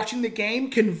who are watching the game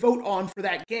can vote on for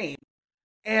that game.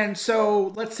 And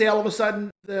so let's say all of a sudden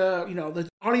the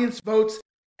audience votes,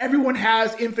 everyone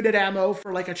has infinite ammo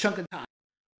for like a chunk of time.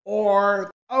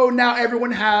 Or, oh, now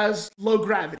everyone has low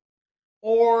gravity.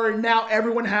 Or now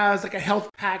everyone has like a health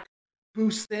pack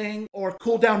boost thing or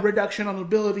cooldown reduction on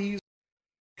abilities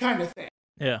kind of thing.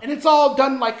 Yeah. And it's all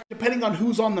done like depending on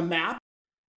who's on the map.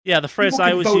 Yeah, the phrase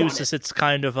I always use is it's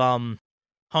kind of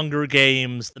Hunger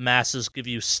Games, the masses give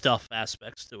you stuff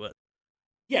aspects to it.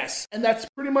 Yes, and that's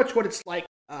pretty much what it's like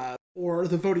for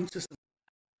the voting system,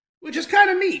 which is kind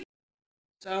of neat.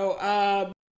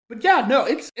 So, but yeah, no,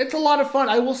 it's a lot of fun.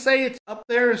 I will say it's up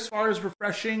there as far as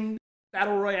refreshing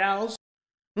battle royales.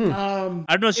 I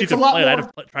don't know if you could play it. I'd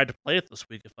have tried to play it this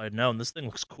week if I'd known. This thing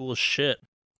looks cool as shit.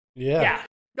 Yeah.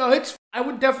 No, I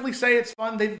would definitely say it's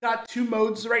fun. They've got 2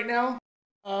 modes right now.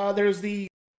 There's the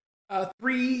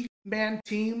 3-man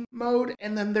team mode,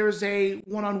 and then there's a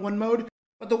one-on-one mode.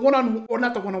 But the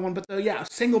not the one-on-one, but the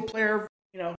single player,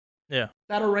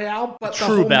 battle royale. But the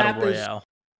whole battle royale.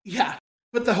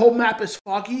 But the whole map is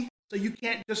foggy, so you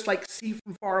can't just like see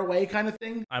from far away, kind of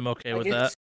thing. I'm okay with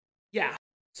that. Yeah,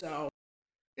 so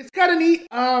it's kind of neat.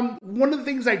 One of the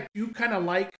things I do kind of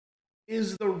like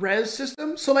is the res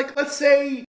system. So like, let's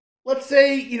say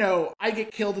I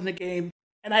get killed in the game,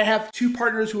 and I have 2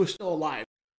 partners who are still alive.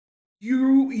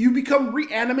 You become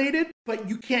reanimated, but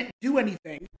you can't do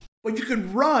anything. But you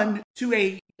can run to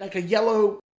a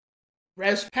yellow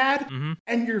res pad,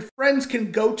 and your friends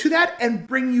can go to that and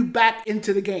bring you back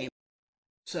into the game.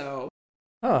 So,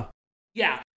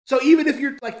 yeah. So even if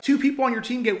you're like 2 people on your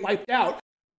team get wiped out,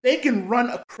 they can run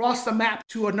across the map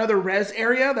to another res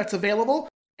area that's available.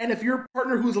 And if your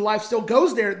partner who's alive still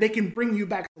goes there, they can bring you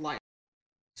back to life.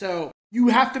 So you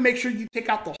have to make sure you take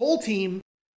out the whole team.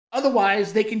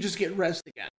 Otherwise, they can just get rezzed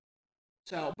again.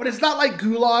 So, but it's not like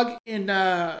Gulag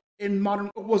in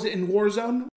modern. Was it in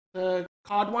Warzone, the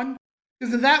COD one?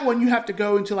 Because in that one, you have to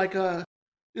go into like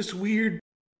this weird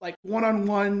like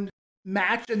one-on-one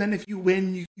match, and then if you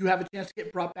win, you have a chance to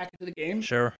get brought back into the game.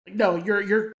 Sure. Like, no,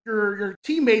 your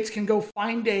teammates can go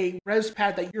find a res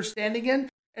pad that you're standing in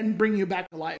and bring you back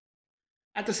to life.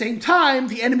 At the same time,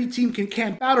 the enemy team can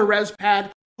camp out a res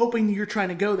pad, hoping you're trying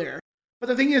to go there. But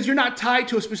the thing is, you're not tied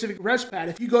to a specific res pad.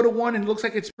 If you go to one and it looks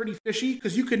like it's pretty fishy,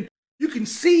 because you can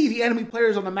see the enemy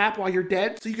players on the map while you're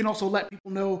dead, so you can also let people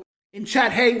know in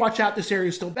chat, hey, watch out, this area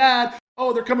is still bad.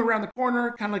 Oh, they're coming around the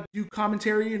corner, kind of like do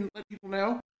commentary and let people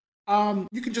know.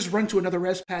 you can just run to another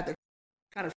res pad that's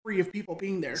kind of free of people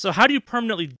being there. So how do you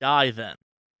permanently die then?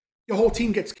 Your whole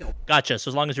team gets killed. Gotcha. So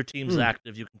as long as your team's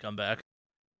active, you can come back.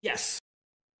 Yes.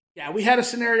 Yeah, we had a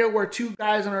scenario where 2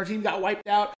 guys on our team got wiped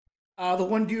out. The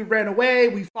one dude ran away.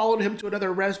 We followed him to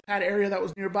another res pad area that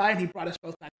was nearby, and he brought us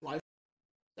both back to life.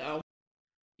 So,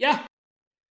 yeah.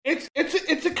 It's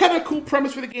a kind of cool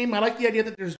premise for the game. I like the idea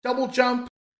that there's double jump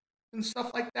and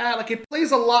stuff like that. Like, it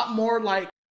plays a lot more like...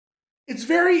 It's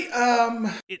very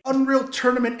Unreal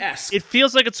Tournament-esque. It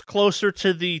feels like it's closer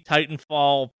to the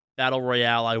Titanfall Battle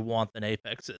Royale I want than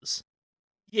Apex is.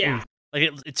 Yeah.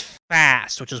 Like, it's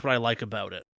fast, which is what I like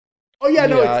about it. Oh, yeah,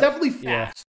 no, Yeah, it's definitely fast.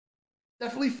 yeah.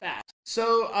 Definitely fast.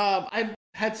 So, I've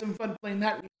had some fun playing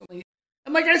that recently.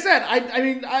 And like I said, I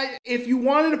mean, if you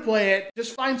wanted to play it,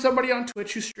 just find somebody on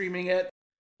Twitch who's streaming it.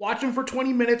 Watch them for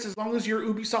 20 minutes as long as your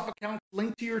Ubisoft account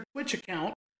linked to your Twitch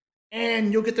account.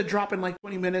 And you'll get the drop in like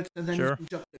 20 minutes, and then you can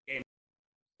jump the game.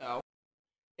 So,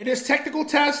 it is technical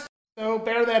test, so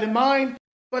bear that in mind.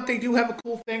 But they do have a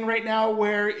cool thing right now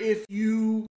where if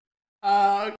you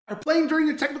are playing during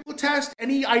the technical test,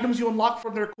 any items you unlock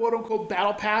from their quote-unquote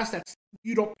battle pass, that's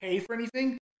you don't pay for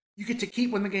anything, you get to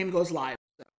keep when the game goes live.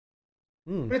 So.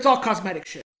 But it's all cosmetic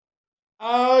shit.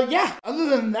 Yeah, other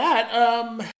than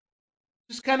that,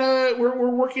 just kind of, we're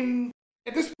working,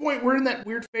 at this point, we're in that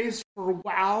weird phase for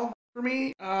WoW for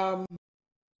me.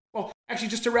 Well, actually,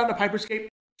 just to round up Hyperscape,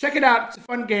 check it out. It's a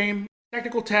fun game.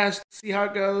 Technical test, see how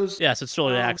it goes. Yes, it's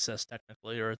early access,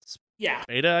 technically, or it's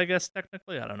beta, I guess,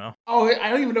 technically. I don't know. Oh, I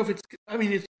don't even know if it's, I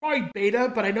mean, it's probably beta,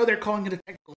 but I know they're calling it a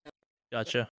technical test.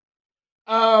 Gotcha.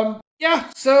 Yeah,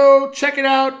 so check it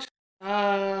out.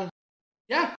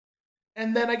 Yeah.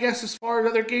 And then I guess as far as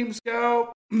other games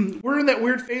go, we're in that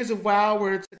weird phase of WoW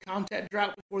where it's the content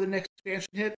drought before the next expansion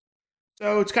hits.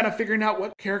 So it's kind of figuring out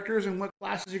what characters and what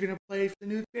classes you're going to play for the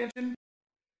new expansion.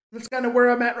 That's kind of where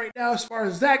I'm at right now as far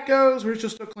as that goes. We're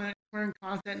just still clearing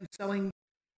content and selling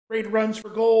raid runs for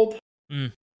gold.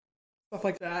 Stuff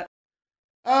like that.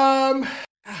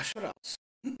 Gosh, what else?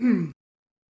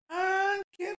 I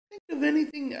can't think of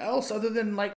anything else other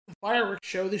than like the fireworks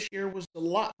show this year was a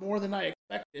lot more than I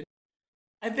expected.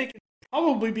 I think it's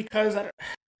probably because I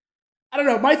don't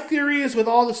know. My theory is with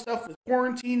all the stuff with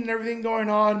quarantine and everything going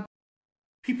on,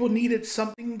 people needed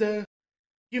something to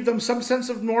give them some sense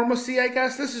of normalcy, I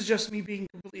guess. This is just me being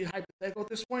completely hypothetical at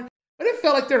this point. But it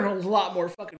felt like there were a lot more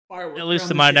fucking fireworks. At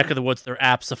least in my neck of the woods, there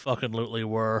absolutely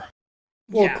were.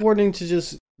 Well, according to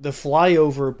just the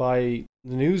flyover by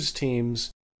the news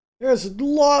teams, there's a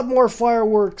lot more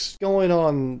fireworks going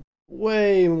on.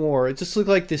 Way more. It just looked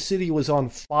like the city was on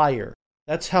fire.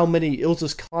 That's how many, it was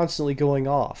just constantly going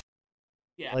off.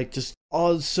 Yeah. Like, just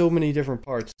so many different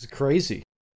parts. It's crazy.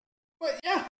 But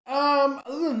yeah,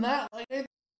 other than that, like,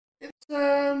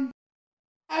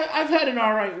 I've had an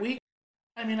alright week.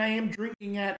 I mean, I am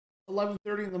drinking at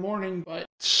 11:30 in the morning, but,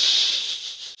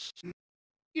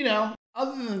 you know,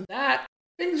 other than that,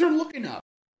 things are looking up.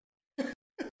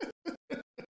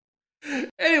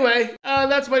 Anyway,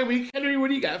 that's my week. Henry, what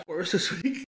do you got for us this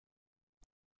week?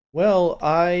 Well,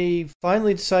 I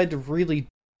finally decided to really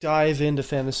dive into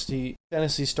Phantasy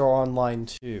Star Online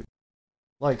 2.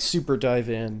 Like, super dive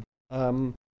in.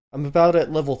 I'm about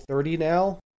at level 30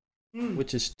 now,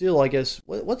 which is still, I guess,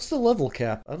 what's the level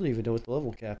cap? I don't even know what the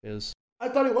level cap is. I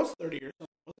thought it was 30 or something,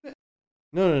 wasn't it?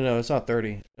 No, it's not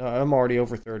 30. I'm already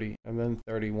over 30. I'm in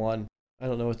 31. I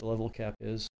don't know what the level cap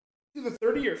is. Either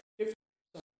 30 or 50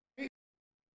 or something,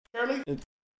 right?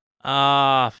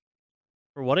 Charlie?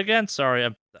 For what again? Sorry,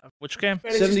 which game?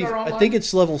 70. I think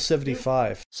it's level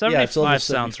 75. 75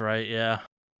 sounds right, yeah.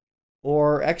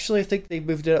 Or actually, I think they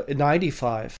moved it up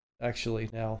 95, actually,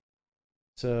 now.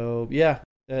 So, yeah.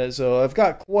 So I've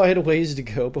got quite a ways to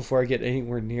go before I get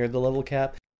anywhere near the level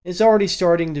cap. It's already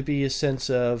starting to be a sense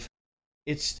of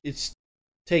it's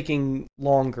taking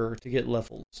longer to get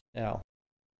levels now.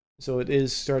 So it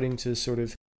is starting to sort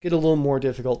of get a little more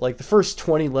difficult. Like, the first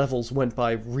 20 levels went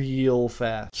by real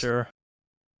fast. Sure.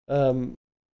 I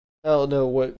don't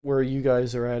know where you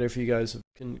guys are at, if you guys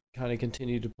can kind of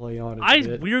continue to play on it.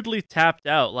 I weirdly tapped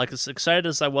out. Like, as excited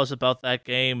as I was about that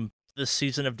game, this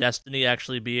season of Destiny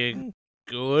actually being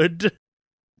good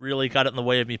really got it in the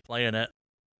way of me playing it.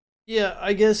 Yeah,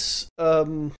 I guess, I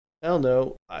don't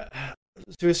know.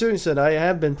 To a certain extent, I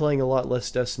have been playing a lot less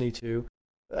Destiny 2.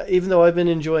 Even though I've been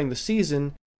enjoying the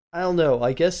season, I don't know.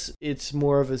 I guess it's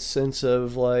more of a sense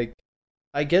of, like,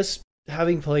 I guess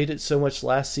having played it so much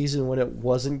last season when it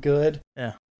wasn't good,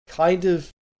 kind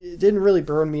of, it didn't really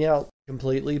burn me out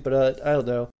completely, but I don't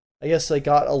know. I guess I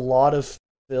got a lot of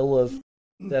fill of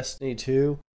Destiny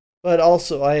 2, but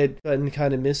also I had been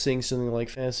kind of missing something like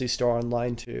Phantasy Star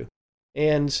Online 2.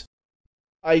 And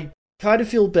I kind of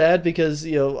feel bad because,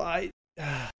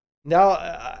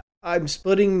 I'm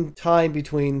splitting time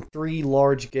between 3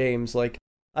 large games. Like,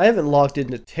 I haven't logged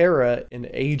into Terra in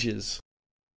ages.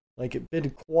 Like, it's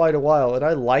been quite a while, and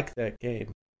I like that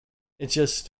game. It's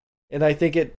just, and I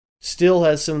think it still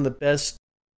has some of the best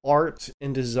art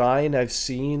and design I've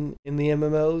seen in the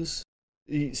MMOs.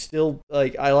 Still,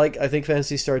 I think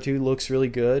Phantasy Star 2 looks really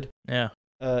good. Yeah.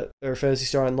 Or Phantasy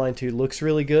Star Online 2 looks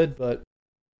really good, but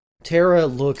Terra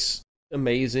looks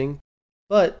amazing.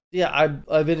 But yeah,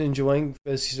 I've been enjoying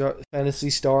Phantasy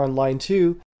Star Online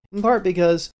 2, in part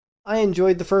because I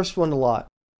enjoyed the first one a lot.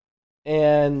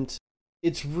 And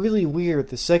it's really weird.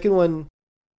 The second one,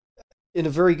 in a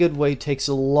very good way, takes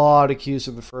a lot of cues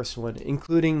from the first one,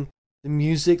 including the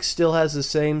music still has the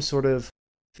same sort of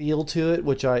feel to it,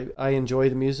 which I enjoy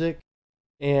the music.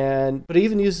 But it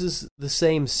even uses the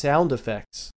same sound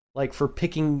effects, like for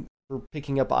picking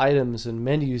up items and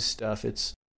menu stuff.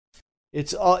 It's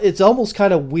almost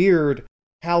kind of weird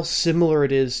how similar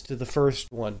it is to the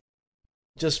first one,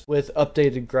 just with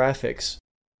updated graphics.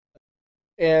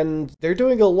 And they're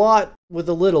doing a lot with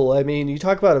a little. I mean, you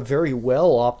talk about a very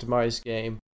well optimized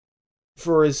game.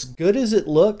 For as good as it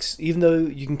looks, even though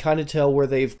you can kind of tell where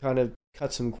they've kind of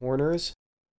cut some corners,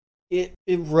 it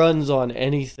runs on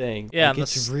anything. Yeah, like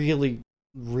it's really,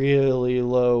 really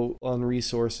low on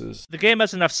resources. The game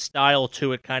has enough style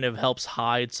to it, kind of helps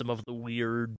hide some of the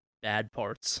weird, bad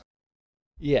parts.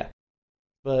 Yeah.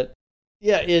 But,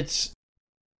 yeah, it's...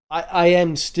 I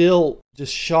am still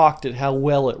just shocked at how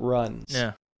well it runs.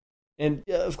 Yeah. And,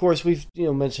 of course, we've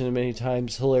mentioned it many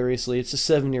times, hilariously, it's a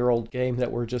 7-year-old game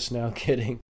that we're just now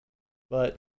getting.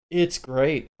 But it's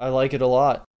great. I like it a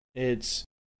lot.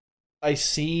 I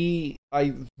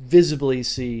visibly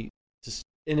see, just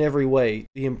in every way,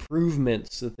 the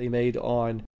improvements that they made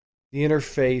on the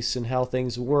interface and how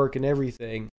things work and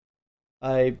everything.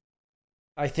 I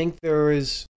think there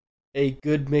is a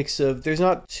good mix of, there's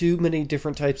not too many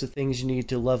different types of things you need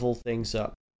to level things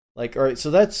up. Like, alright,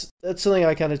 so that's something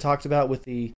I kind of talked about with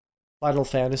the Final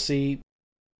Fantasy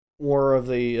War of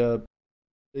the,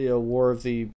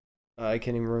 I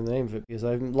can't even remember the name of it because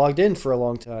I haven't logged in for a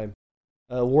long time.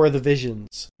 War of the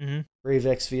Visions. Mm-hmm. Brave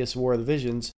Exvius War of the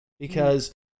Visions.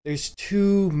 Because there's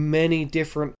too many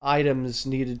different items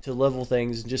needed to level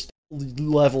things, and just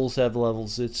levels have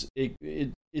levels. It's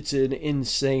an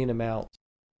insane amount.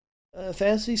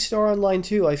 Phantasy Star Online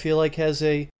 2, I feel like has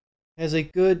a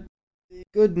good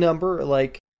number.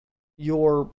 Like,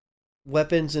 your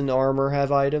weapons and armor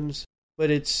have items,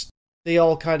 but they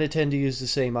all kind of tend to use the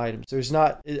same items.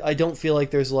 I don't feel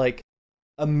like there's like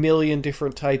a million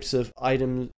different types of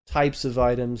items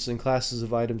and classes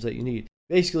of items that you need.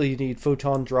 Basically, you need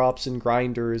photon drops and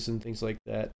grinders and things like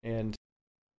that, and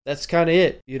that's kind of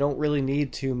it. You don't really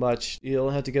need too much. You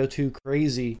don't have to go too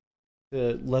crazy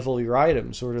to level your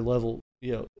items or to level,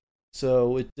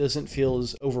 so it doesn't feel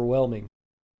as overwhelming.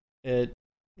 It's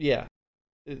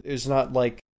not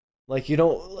like you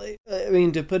don't, like, I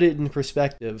mean, to put it in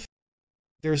perspective,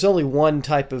 there's only one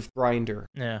type of grinder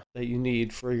that you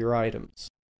need for your items.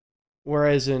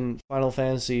 Whereas in Final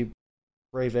Fantasy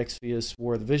Brave Exvius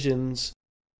War of the Visions,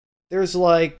 there's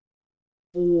like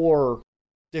 4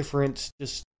 different,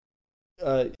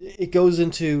 it goes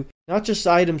into not just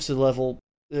items to level,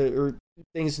 or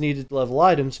things needed to level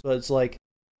items, but it's like,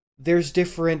 there's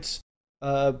different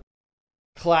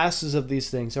classes of these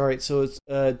things. Alright, so it's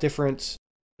different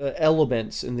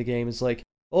elements in the game. It's like,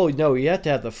 oh no, you have to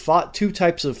have the 2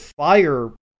 types of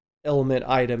fire element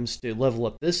items to level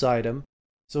up this item.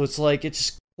 So it's like, it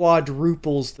just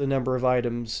quadruples the number of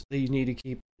items that you need to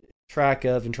keep track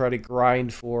of and try to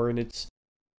grind for, and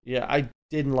I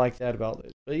didn't like that about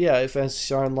it. But yeah, if Phantasy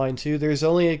Star Online 2, there's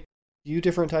only a few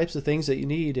different types of things that you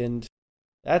need, and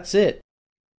that's it.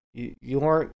 You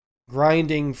aren't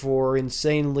grinding for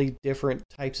insanely different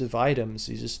types of items.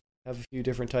 You just have a few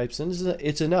different types, and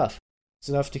it's enough. It's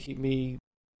enough to keep me,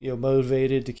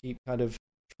 motivated to keep kind of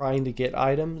trying to get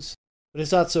items, but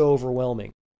it's not so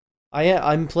overwhelming.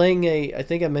 I'm playing I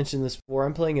think I mentioned this before,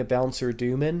 I'm playing a Bouncer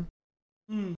Dooman.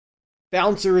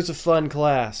 Bouncer is a fun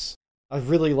class. I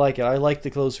really like it. I like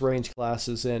the close range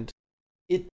classes, and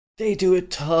they do a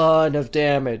ton of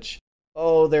damage.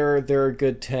 Oh, they're a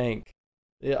good tank.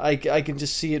 I can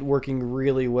just see it working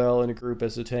really well in a group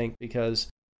as a tank, because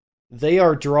they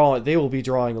will be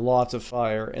drawing lots of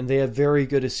fire, and they have very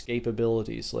good escape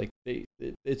abilities. Like,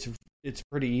 it's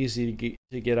pretty easy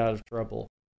to get out of trouble.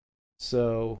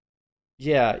 So,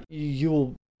 yeah,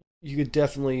 you could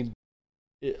definitely,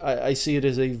 I see it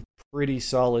as a pretty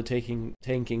solid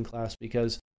tanking class,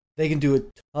 because they can do a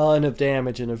ton of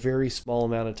damage in a very small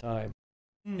amount of time,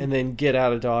 and then get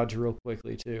out of dodge real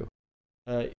quickly too.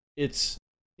 It's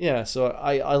yeah, so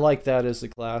I like that as a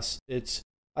class.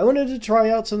 I wanted to try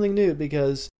out something new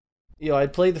because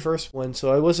I'd played the first one,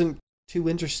 so I wasn't too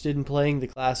interested in playing the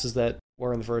classes that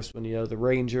were in the first one. The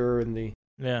ranger and the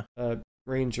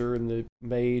ranger and the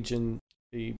mage and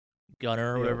the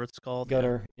gunner or whatever it's called.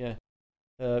 Gunner, yeah.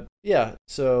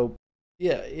 So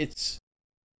yeah,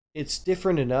 it's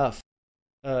different enough.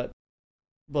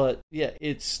 But yeah,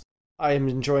 I am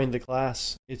enjoying the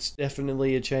class. It's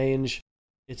definitely a change.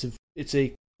 It's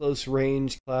a close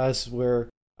range class where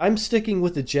I'm sticking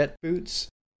with the jet boots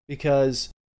because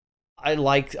I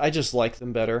just like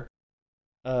them better.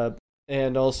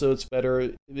 And also it's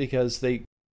better because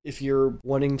if you're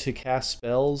wanting to cast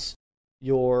spells,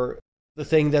 the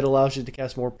thing that allows you to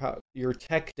cast more power, your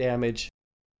tech damage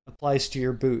applies to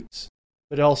your boots,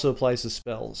 but it also applies to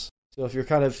spells. So if you're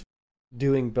kind of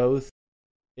doing both,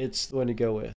 it's the one to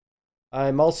go with.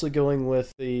 I'm also going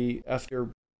with after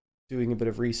doing a bit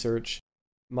of research,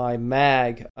 my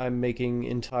mag I'm making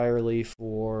entirely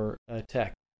for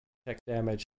tech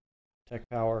damage, tech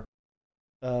power,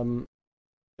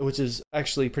 which is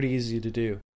actually pretty easy to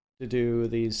do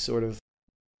these sort of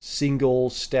single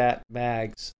stat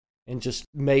mags and just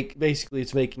basically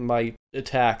it's making my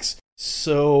attacks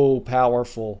so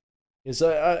powerful. It's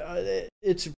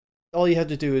all you have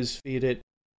to do is feed it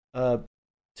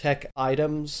tech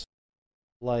items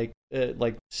like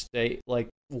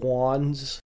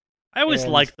wands. I always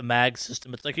like the mag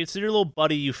system. It's your little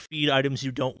buddy you feed items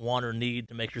you don't want or need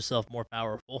to make yourself more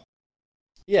powerful.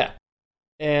 Yeah,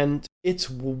 and it's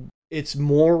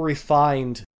more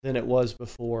refined than it was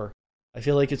before. I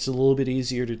feel like it's a little bit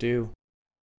easier to do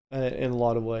in a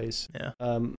lot of ways. Yeah.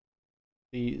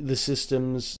 The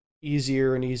system's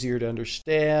easier and easier to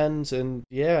understand, and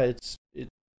yeah,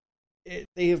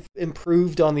 they've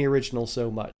improved on the original so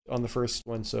much, on the first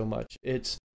one so much.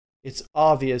 It's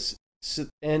obvious,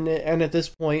 and at this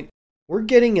point, we're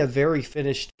getting a very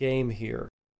finished game here.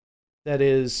 That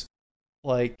is,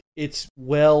 it's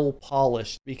well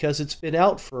polished because it's been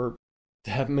out for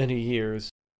that many years.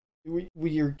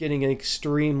 We are getting an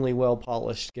extremely well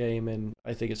polished game, and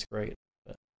I think it's great.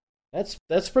 But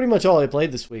that's pretty much all I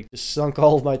played this week. Just sunk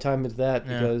all of my time into that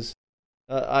because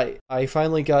I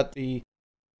finally got the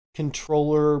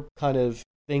controller kind of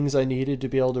things I needed to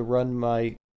be able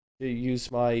to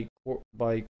use my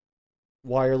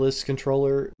wireless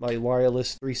controller, my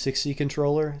wireless 360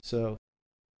 controller. So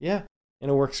yeah,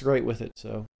 and it works great with it.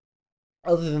 So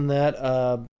other than that,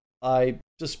 I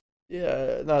just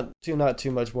not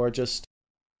too much more. Just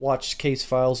watched Case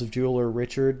Files of Jeweler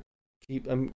Richard.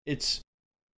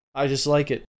 I just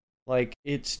like it.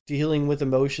 It's dealing with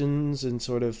emotions and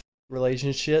sort of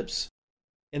relationships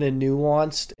in a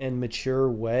nuanced and mature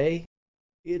way.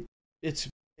 It's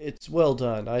well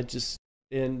done.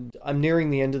 And I'm nearing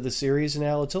the end of the series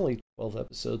now. It's only 12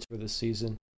 episodes for this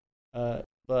season.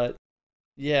 But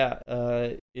yeah,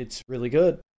 it's really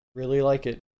good. Really like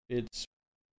it.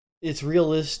 It's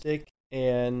realistic,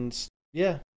 and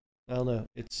yeah, I don't know.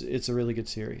 It's a really good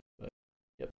series. But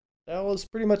yep, that was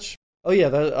pretty much. Oh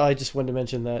yeah, I just wanted to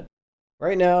mention that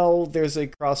right now there's a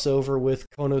crossover with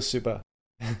Konosuba,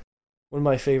 one of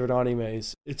my favorite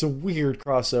animes. It's a weird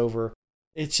crossover.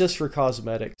 It's just for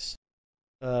cosmetics,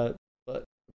 but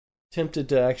tempted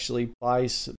to actually buy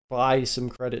some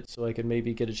credits so I can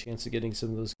maybe get a chance of getting some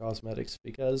of those cosmetics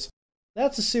because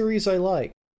that's a series I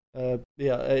like.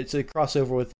 Yeah, it's a crossover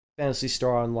with Phantasy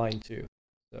Star Online too.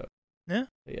 So yeah.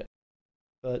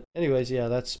 But anyways, yeah,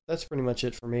 that's pretty much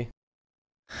it for me.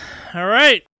 All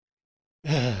right.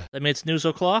 That means it's news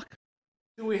o'clock.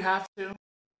 Do we have to?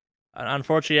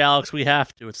 Unfortunately, Alex, we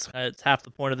have to. It's half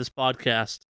the point of this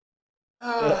podcast.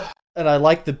 And I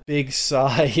like the big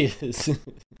sighs. Let's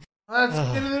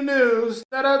get into the news.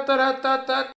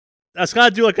 Da-da-da-da-da-da. That's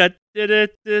gotta do like a.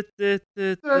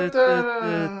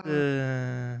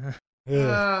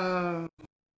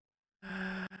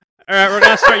 All right, we're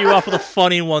gonna start you off with a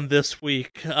funny one this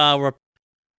week. Where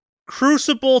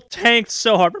Crucible tanked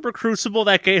so hard. Remember Crucible,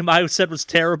 that game I said was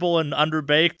terrible and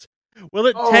underbaked? Well,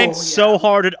 it tanked so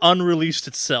hard it unreleased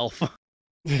itself.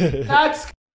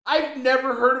 I've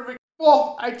never heard of it.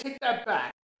 Well, I take that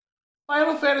back.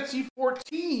 Final Fantasy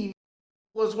XIV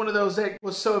was one of those that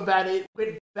was so bad it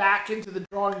went back into the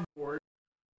drawing board.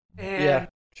 And yeah,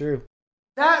 true.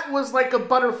 That was like a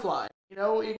butterfly.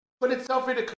 It put itself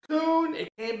in a cocoon, it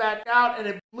came back out, and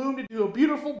it bloomed into a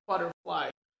beautiful butterfly.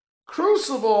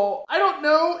 Crucible, I don't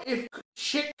know if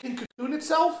shit can cocoon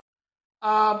itself.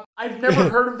 I've never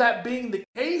heard of that being the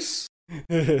case.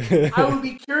 I would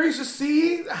be curious to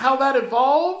see how that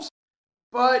evolves.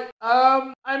 But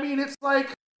I mean, it's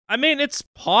like. I mean, it's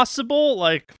possible.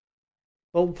 Like,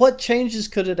 But what changes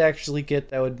could it actually get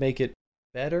that would make it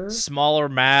better? smaller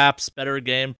maps, better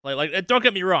gameplay. Like, don't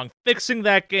get me wrong, fixing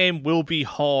that game will be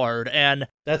hard, and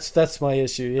That's my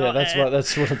issue. Yeah,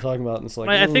 that's what I'm talking about. And it's like,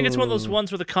 I think it's one of those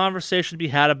ones where the conversation to be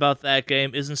had about that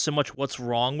game isn't so much what's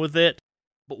wrong with it,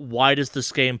 but why does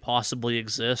this game possibly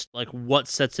exist? Like, what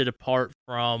sets it apart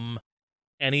from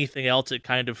anything else it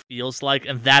kind of feels like,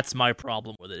 and that's my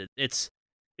problem with it. It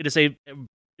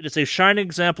is a shining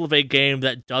example of a game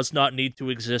that does not need to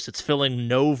exist. It's filling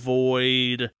no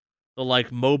void. The like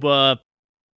MOBA,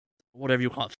 whatever you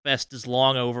call it, fest is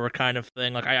long over kind of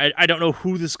thing. Like I don't know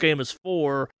who this game is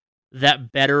for.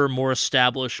 That better, more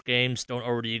established games don't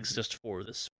already exist for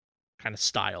this kind of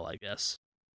style, I guess.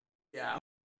 Yeah.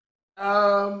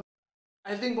 I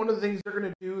think one of the things they're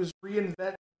going to do is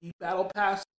reinvent the battle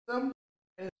pass system,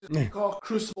 and it's just going to call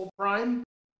Crucible Prime.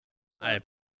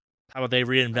 How would they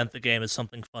reinvent the game is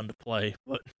something fun to play,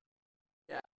 but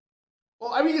yeah.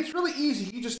 Well, I mean, it's really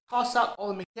easy. You just toss out all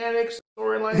the mechanics, the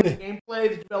storyline, the gameplay,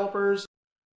 the developers,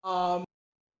 the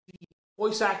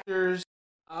voice actors,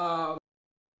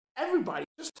 everybody.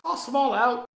 Just toss them all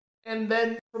out, and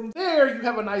then from there you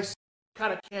have a nice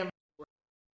kind of canvas.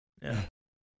 Yeah.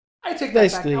 I take that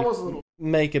basically back. That was a little.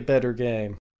 Make a better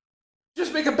game.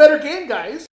 Just make a better game,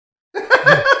 guys.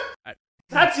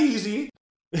 That's easy.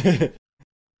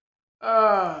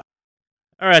 All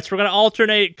right, so we're gonna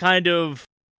alternate kind of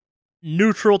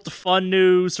neutral to fun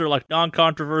news, or like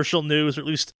non-controversial news, or at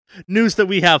least news that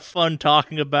we have fun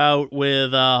talking about,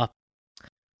 with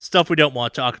stuff we don't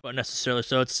want to talk about necessarily.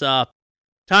 So it's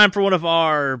time for one of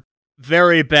our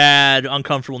very bad,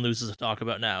 uncomfortable news to talk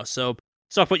about now. So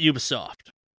let's talk about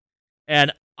Ubisoft.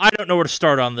 And I don't know where to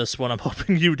start on this one. I'm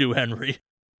hoping you do, Henry.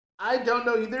 I don't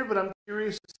know either, but I'm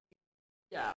curious to see.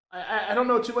 Yeah, I don't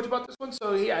know too much about this one,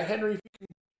 so yeah, Henry, if you can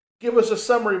give us a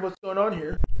summary of what's going on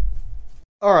here.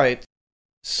 All right,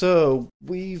 so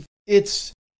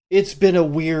it's been a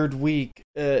weird week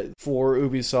for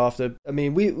Ubisoft. I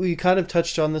mean, we kind of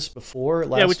touched on this before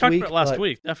last week. Yeah, we talked about it last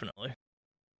week, definitely.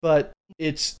 But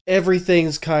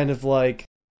everything's kind of like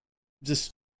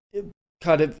just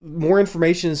kind of more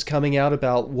information is coming out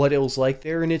about what it was like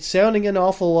there, and it's sounding an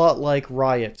awful lot like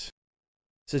Riot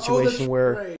situation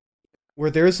where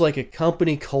there's like a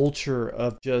company culture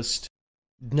of just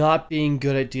not being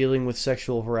good at dealing with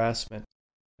sexual harassment.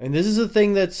 And this is a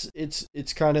thing that's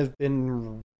it's kind of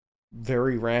been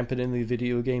very rampant in the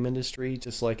video game industry,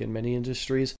 just like in many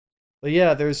industries. But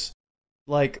yeah, there's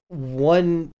like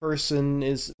one person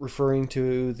is referring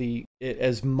to it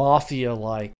as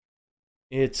mafia-like.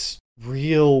 It's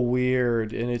real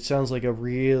weird, and it sounds like a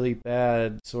really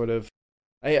bad sort of.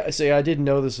 I didn't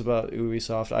know this about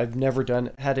Ubisoft. I've never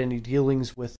had any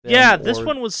dealings with them. Yeah, this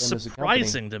one was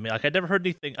surprising to me. Like, I'd never heard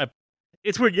anything.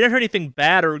 It's weird. You never heard anything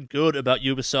bad or good about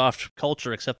Ubisoft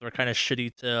culture, except they're kind of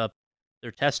shitty to their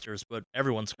testers. But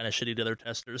everyone's kind of shitty to their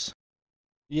testers.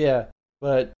 Yeah,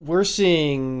 but we're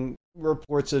seeing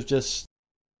reports of just,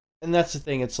 and that's the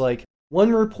thing. It's like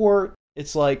one report.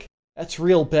 It's like that's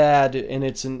real bad,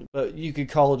 and but you could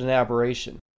call it an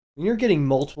aberration. When you're getting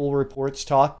multiple reports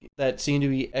that seem to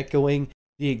be echoing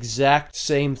the exact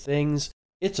same things,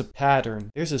 it's a pattern.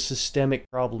 There's a systemic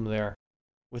problem there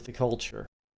with the culture,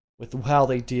 with how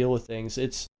they deal with things.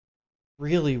 It's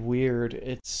really weird.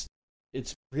 It's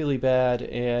really bad,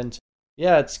 and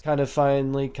yeah, it's kind of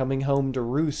finally coming home to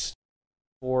roost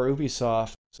for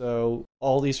Ubisoft. So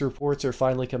all these reports are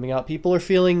finally coming out. People are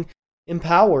feeling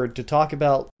empowered to talk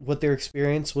about what their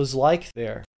experience was like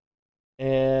there.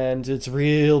 And it's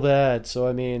real bad. So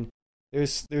I mean,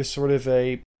 there's sort of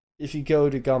if you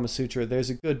go to Gamasutra, there's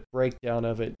a good breakdown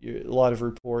of it. A lot of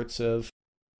reports of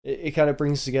it kind of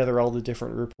brings together all the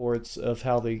different reports of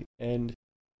how and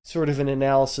sort of an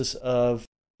analysis of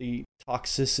the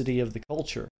toxicity of the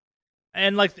culture.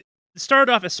 And like, it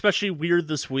started off especially weird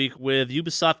this week with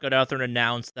Ubisoft got out there and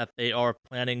announced that they are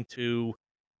planning to.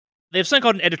 They have something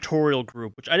called an editorial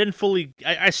group, which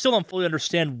I still don't fully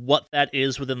understand what that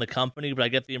is within the company, but I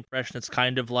get the impression it's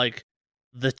kind of like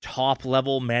the top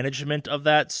level management of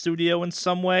that studio in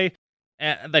some way.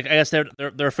 And like, I guess they're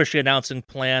officially announcing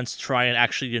plans to try and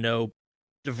actually,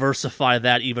 diversify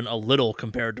that even a little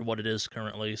compared to what it is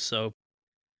currently. So,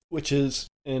 which is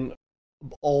in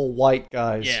all white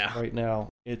guys right now.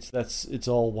 It's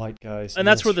all white guys, and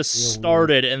that's where this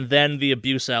started. Weird. And then the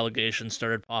abuse allegations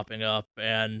started popping up,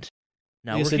 and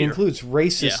now yes, it includes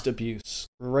racist abuse.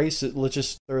 Let's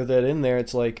just throw that in there.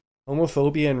 It's like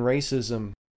homophobia and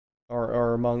racism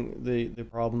are among the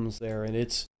problems there, and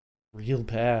it's real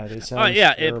bad. It sounds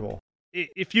Yeah, terrible.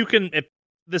 If you can, if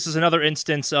this is another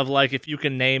instance of like, if you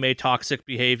can name a toxic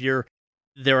behavior,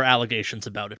 there are allegations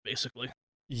about it, basically.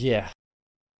 Yeah.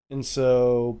 And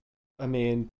so, I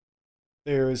mean,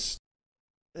 there's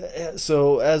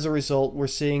so as a result, we're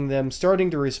seeing them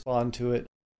starting to respond to it.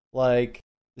 Like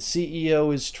the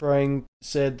CEO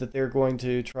said that they're going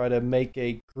to try to make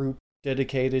a group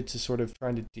dedicated to sort of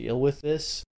trying to deal with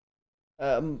this,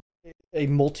 a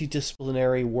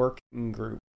multidisciplinary working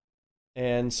group,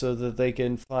 and so that they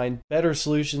can find better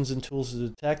solutions and tools to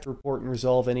detect, report, and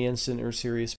resolve any incident or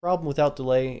serious problem without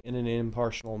delay in an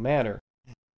impartial manner.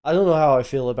 I don't know how I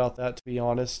feel about that, to be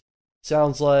honest.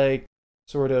 Sounds like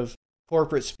sort of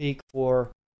corporate speak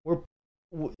for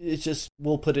it's just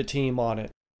we'll put a team on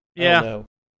it. Yeah. I don't know.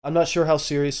 I'm not sure how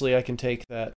seriously I can take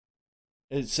that.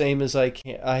 It's same as I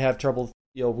have trouble,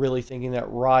 really thinking that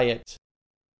Riot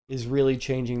is really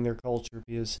changing their culture,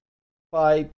 because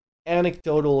by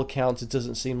anecdotal accounts, it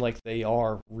doesn't seem like they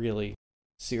are really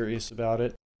serious about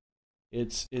it.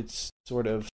 It's sort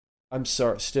of I'm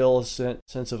sorry, still a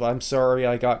sense of I'm sorry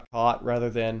I got caught, rather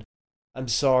than I'm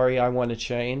sorry I want to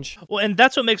change. Well, and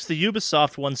that's what makes the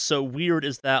Ubisoft one so weird,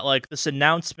 is that like this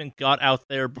announcement got out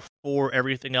there before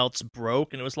everything else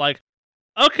broke, and it was like,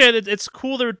 okay, it's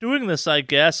cool they're doing this, I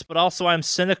guess, but also I'm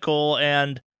cynical,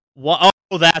 and oh,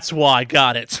 that's why,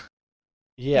 got it.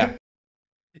 Yeah.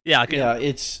 Yeah, okay. Yeah,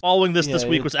 it's following this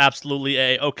week was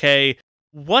absolutely okay,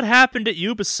 what happened at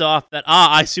Ubisoft that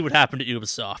I see what happened at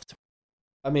Ubisoft.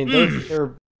 I mean,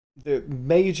 they're the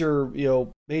major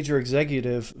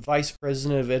executive, vice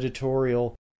president of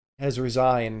editorial, has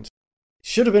resigned.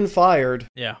 Should have been fired.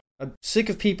 Yeah. I'm sick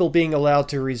of people being allowed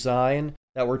to resign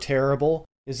that were terrible,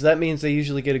 because that means they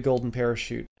usually get a golden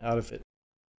parachute out of it.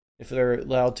 If they're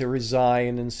allowed to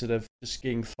resign instead of just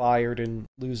getting fired and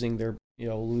losing their,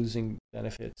 losing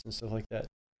benefits and stuff like that.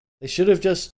 They should have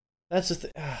just, that's the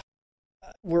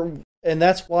thing. And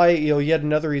that's why, yet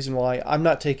another reason why I'm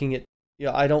not taking it,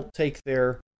 I don't take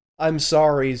their I'm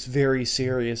sorry's very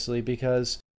seriously,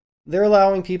 because they're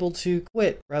allowing people to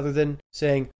quit rather than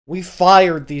saying, we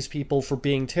fired these people for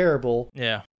being terrible.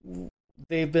 Yeah.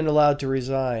 They've been allowed to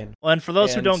resign. Well, and for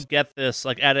those who don't get this,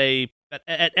 like at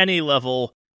any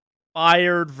level,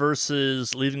 fired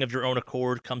versus leaving of your own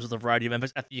accord comes with a variety of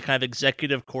benefits. At the kind of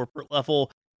executive corporate level,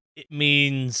 it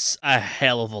means a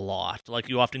hell of a lot. Like,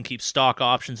 you often keep stock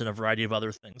options and a variety of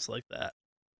other things like that.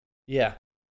 Yeah.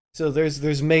 So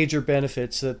there's major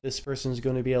benefits that this person is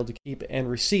going to be able to keep and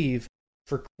receive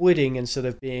for quitting instead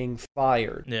of being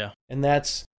fired. Yeah. And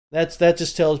that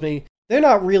just tells me they're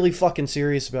not really fucking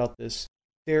serious about this.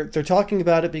 They're talking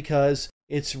about it because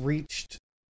it's reached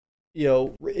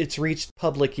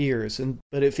public ears,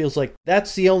 but it feels like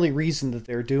that's the only reason that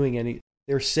they're doing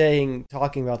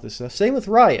talking about this stuff. Same with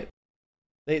Riot.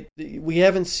 We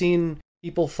haven't seen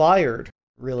people fired,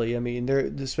 really. I mean,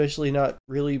 they're especially not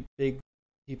really big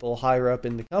people higher up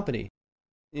in the company.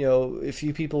 A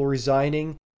few people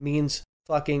resigning means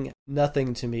fucking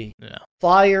nothing to me. Yeah.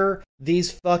 Fire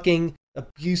these fucking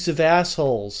abusive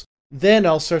assholes. Then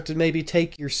I'll start to maybe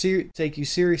take you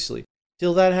seriously.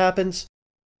 Till that happens,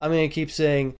 I'm going to keep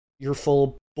saying you're full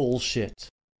of bullshit.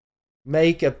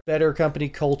 Make a better company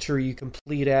culture, you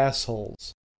complete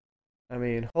assholes. I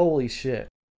mean, holy shit.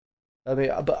 I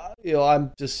mean, but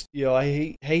I'm just,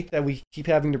 I hate that we keep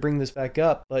having to bring this back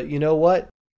up, but you know what?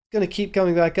 It's going to keep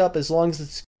coming back up as long as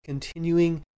it's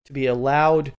continuing to be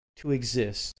allowed to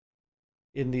exist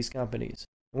in these companies.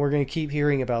 And we're going to keep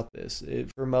hearing about this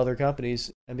from other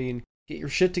companies. I mean, get your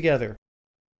shit together.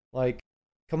 Like,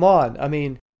 come on. I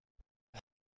mean,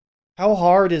 how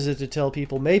hard is it to tell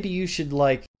people maybe you should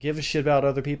give a shit about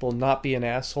other people and not be an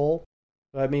asshole?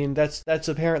 I mean, that's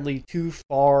apparently too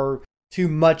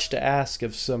much to ask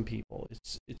of some people.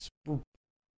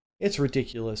 It's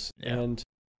ridiculous. Yeah. And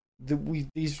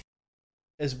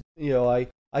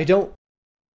I don't.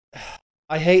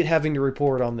 I hate having to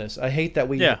report on this. I hate that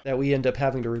we end up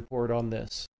having to report on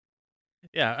this.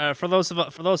 Yeah, for those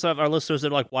of our listeners that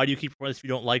are like, why do you keep reporting this if you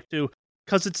don't like to?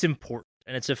 Because it's important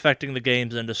and it's affecting the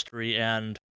games industry,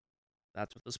 and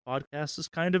that's what this podcast is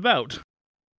kind of about.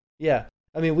 Yeah,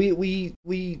 I mean, we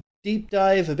deep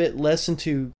dive a bit less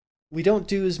into. We don't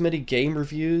do as many game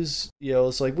reviews.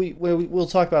 It's like we'll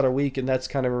talk about our week, and that's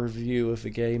kind of a review of the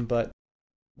game. But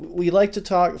we like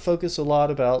to focus a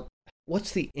lot about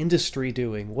what's the industry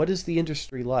doing. What is the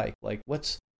industry like? Like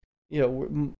what's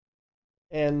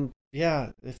and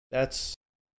yeah, if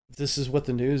this is what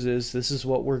the news is, this is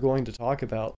what we're going to talk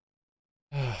about.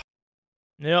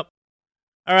 Yep.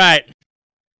 All right.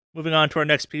 Moving on to our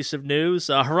next piece of news.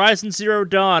 Horizon Zero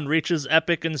Dawn reaches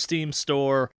Epic and Steam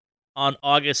Store on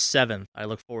August 7th. I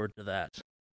look forward to that.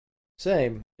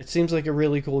 Same. It seems like a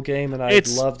really cool game, and I'd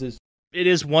love to. It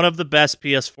is one of the best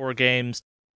PS4 games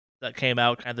that came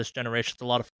out kind of this generation. It's a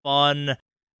lot of fun.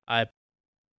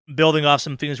 Building off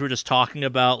some things we were just talking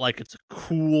about, like it's a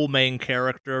cool main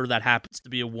character that happens to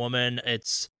be a woman.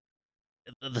 It's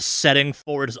the setting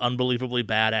for it is unbelievably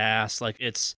badass. Like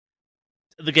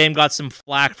the game got some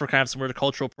flack for kind of some weird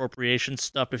cultural appropriation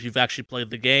stuff. If you've actually played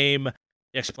the game,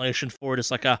 the explanation for it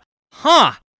is like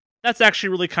that's actually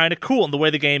really kind of cool. And the way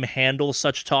the game handles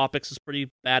such topics is pretty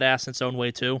badass in its own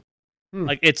way too.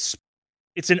 Like it's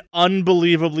an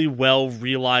unbelievably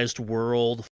well-realized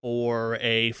world for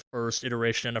a first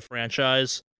iteration in a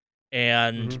franchise,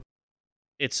 and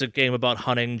it's a game about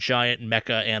hunting giant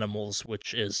mecha animals,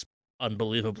 which is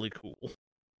unbelievably cool.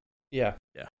 Yeah.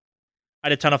 I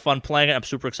had a ton of fun playing it. I'm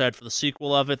super excited for the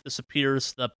sequel of it. This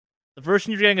appears, the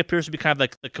version you're getting appears to be kind of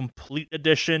like the complete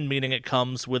edition, meaning it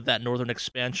comes with that northern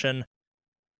expansion.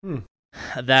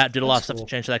 That did a lot of stuff to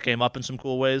change that game up in some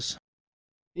cool ways.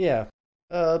 Yeah.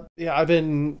 I'm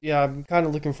kind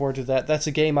of looking forward to that. That's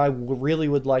a game I really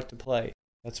would like to play.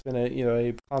 That's been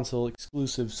a console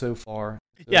exclusive so far.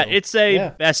 So, yeah, it's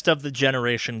a best of the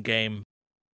generation game,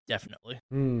 definitely.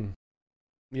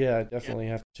 Yeah, I definitely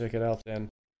have to check it out then.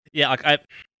 Yeah, like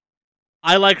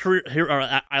I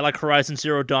like Horizon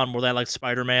Zero Dawn more than I like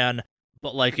Spider-Man,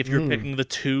 but like if you're picking the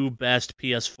two best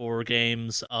PS4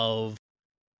 games of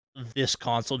this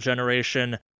console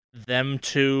generation, them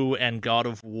two and God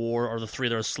of War are the three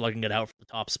that are slugging it out for the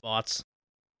top spots.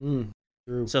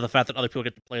 True. So the fact that other people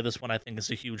get to play this one, I think,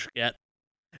 is a huge get.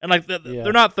 And like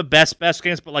they're not the best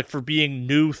games, but like for being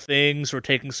new things or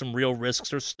taking some real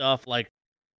risks or stuff, like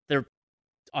they're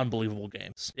unbelievable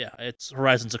games. Yeah,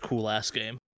 Horizon's a cool ass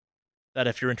game that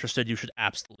if you're interested, you should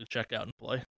absolutely check out and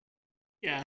play.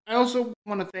 Yeah. I also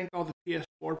want to thank all the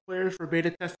PS4 players for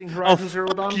beta testing Horizon Zero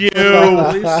Dawn.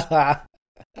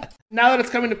 Now that it's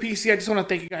coming to PC, I just want to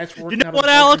thank you guys for working. You know what,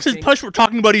 Alex? It's push. We're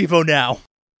talking about Evo now.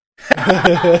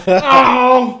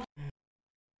 Oh,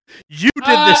 you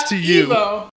did this to you.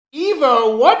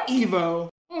 Evo? What Evo?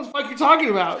 What the fuck are you talking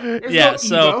about? There's no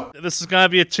so Evo. This is gonna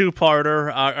be a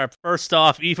two-parter. First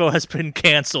off, Evo has been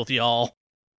canceled, y'all.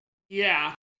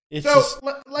 Yeah. It's so just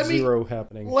let me zero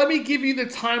happening. Let me give you the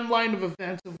timeline of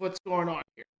events of what's going on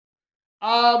here.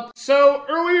 So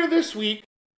earlier this week,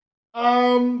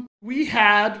 we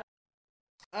had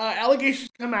allegations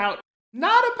come out.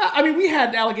 We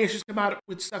had allegations come out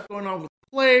with stuff going on with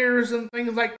players and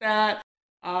things like that.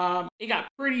 It got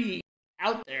pretty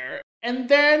out there, and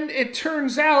then it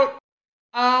turns out,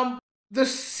 the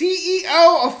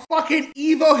CEO of fucking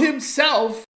Evo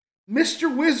himself,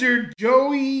 Mr. Wizard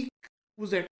Joey,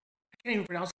 I can't even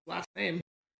pronounce his last name. I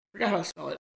forgot how to spell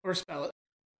it.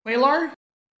 Quaylar?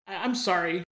 I'm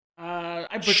sorry.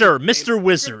 Sure, Mr.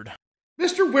 Wizard.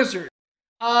 Mr. Wizard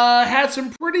had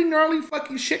some pretty gnarly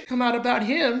fucking shit come out about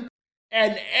him,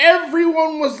 and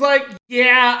everyone was like,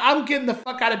 yeah, I'm getting the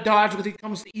fuck out of Dodge when it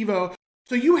comes to Evo.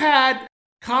 So you had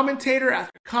commentator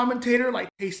after commentator like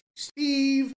Tasty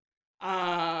Steve,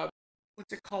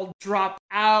 drop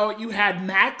out. You had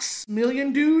Max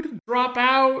Million Dude drop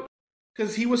out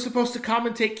because he was supposed to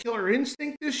commentate Killer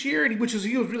Instinct this year, he was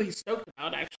really stoked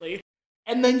about, actually.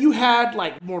 And then you had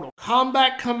like Mortal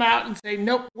Kombat come out and say,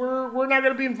 nope, we're not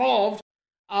going to be involved.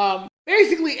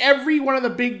 Basically, every one of the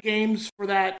big games for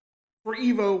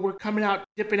Evo were coming out,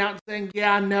 dipping out, and saying,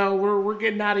 yeah, no, we're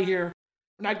getting out of here.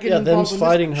 We're not getting involved. Them's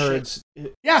fighting herds.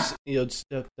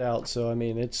 Stepped out. So I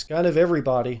mean, it's kind of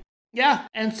everybody. Yeah,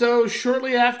 and so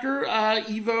shortly after,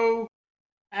 Evo,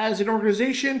 as an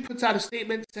organization, puts out a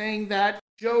statement saying that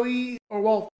Mr.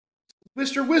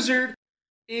 Wizard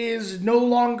is no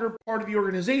longer part of the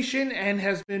organization and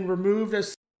has been removed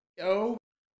as CEO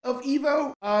of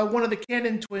Evo. One of the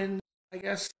Cannon twins, I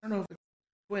guess, I don't know if it's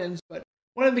twins, but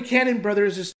one of the Cannon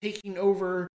brothers is taking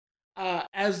over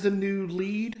as the new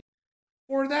lead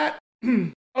for that.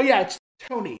 It's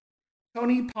Tony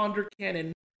Ponder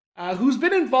Cannon, who's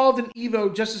been involved in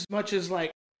Evo just as much as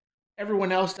like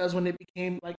everyone else does when it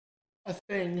became like a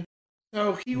thing.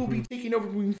 So he will be taking over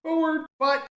moving forward,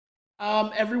 but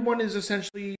everyone is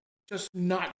essentially just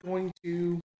not going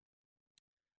to.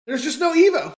 There's just no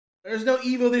Evo. There's no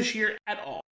Evo this year at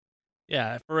all.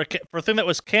 Yeah, for a thing that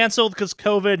was canceled because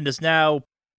COVID and is now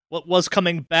what was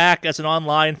coming back as an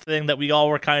online thing that we all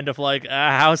were kind of like,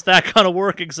 how's that gonna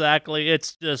work exactly?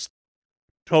 It's just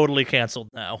totally canceled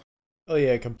now. Oh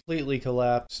yeah, completely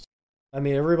collapsed. I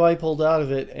mean, everybody pulled out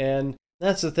of it, and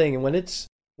that's the thing. And when it's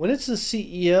the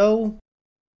CEO,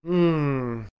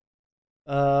 and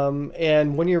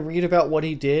when you read about what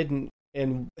he did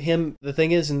and him, the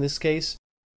thing is, in this case,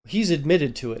 he's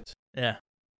admitted to it. Yeah.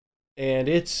 And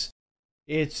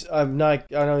I'm not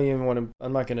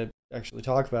gonna actually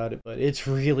talk about it, but it's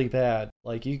really bad.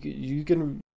 Like you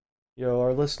can,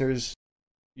 our listeners,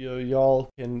 y'all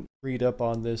can read up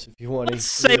on this if you want to. Let's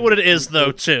say what it is,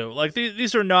 though, too. Like,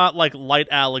 these are not, like, light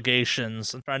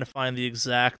allegations. I'm trying to find the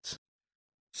exact...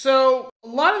 So, a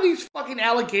lot of these fucking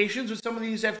allegations with some of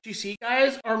these FGC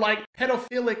guys are, like,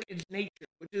 pedophilic in nature,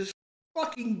 which is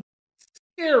fucking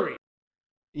scary.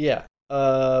 Yeah.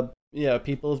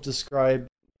 People have described...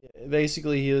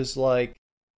 Basically, he was like...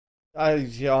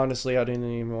 honestly, I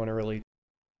didn't even want to really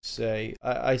say...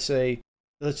 I say...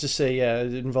 Let's just say, yeah,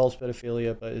 it involves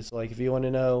pedophilia, but it's like, if you want to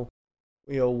know,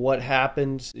 what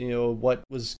happened, what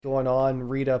was going on,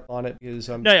 read up on it, because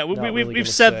we've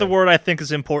said the word I think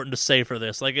is important to say for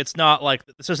this. Like, it's not like,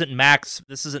 this isn't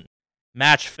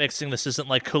match fixing, this isn't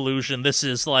like collusion, this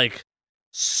is like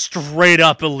straight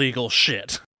up illegal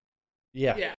shit.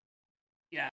 Yeah.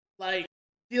 Like,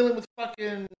 dealing with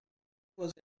fucking,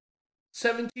 was it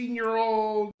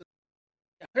 17-year-old?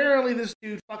 Apparently this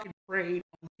dude fucking preyed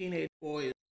on teenage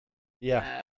boys.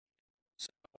 Yeah. So,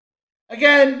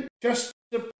 again, just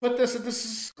to put this in this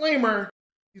disclaimer,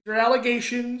 these are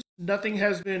allegations. Nothing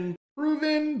has been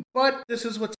proven, but this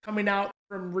is what's coming out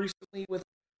from recently with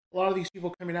a lot of these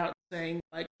people coming out saying,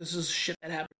 like, this is shit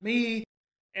that happened to me.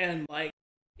 And, like,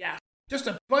 yeah, just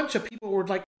a bunch of people were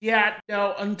like, yeah,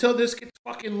 no, until this gets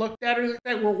fucking looked at or like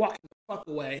that, we're walking the fuck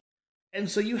away. And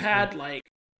so you had, like,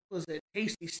 was it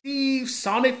Tasty Steve,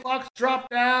 Sonic Fox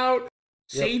dropped out,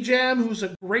 Sajam, who's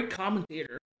a great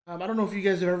commentator. I don't know if you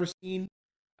guys have ever seen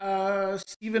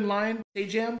Steven Lyon,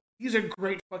 Sajam. He's a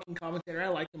great fucking commentator. I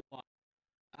like him a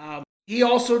lot. He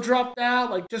also dropped out.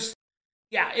 Like, just,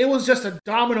 yeah, it was just a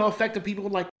domino effect of people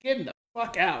like getting the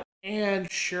fuck out.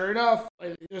 And sure enough,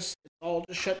 it's all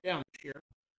just shut down this year.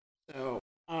 So,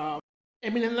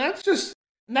 and that's just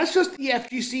the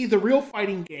FGC, the real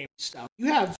fighting game stuff. You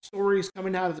have stories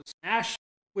coming out of the Smash,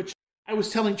 which I was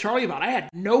telling Charlie about. I had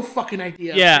no fucking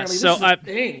idea. Yeah, apparently. so this is a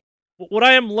thing. What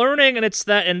I am learning, and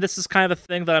this is kind of a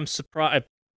thing that I'm surprised.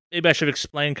 Maybe I should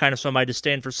explain kind of some of my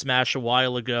disdain for Smash a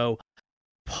while ago.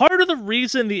 Part of the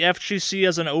reason the FGC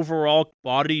as an overall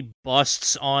body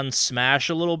busts on Smash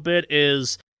a little bit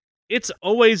is it's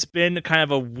always been kind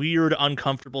of a weird,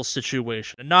 uncomfortable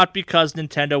situation. And not because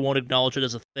Nintendo won't acknowledge it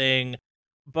as a thing,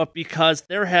 but because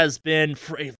there has been,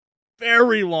 for a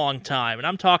very long time, and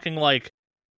I'm talking like,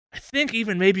 I think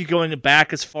even maybe going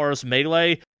back as far as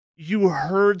Melee, you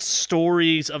heard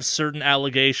stories of certain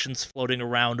allegations floating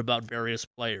around about various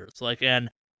players. Like, and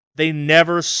they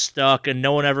never stuck, and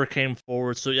no one ever came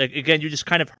forward. So, like, again, you just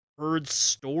kind of heard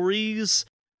stories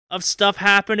of stuff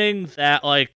happening that,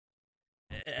 like,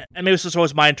 and maybe this is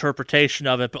always my interpretation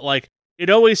of it, but, like, it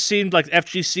always seemed like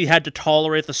FGC had to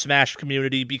tolerate the Smash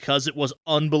community because it was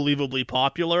unbelievably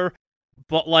popular,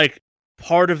 but, like,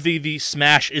 part of the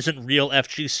Smash isn't real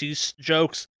FGC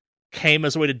jokes came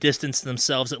as a way to distance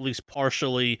themselves, at least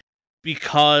partially,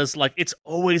 because, like, it's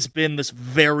always been this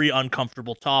very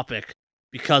uncomfortable topic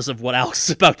because of what Alex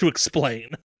is about to explain.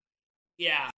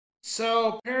 Yeah.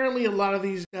 So apparently a lot of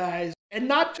these guys, and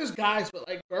not just guys, but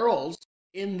like girls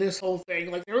in this whole thing,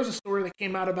 like there was a story that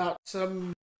came out about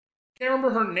some, I can't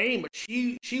remember her name, but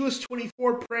she was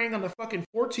 24 preying on a fucking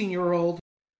 14-year-old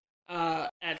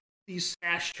at these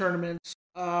Smash tournaments.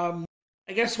 I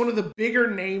guess one of the bigger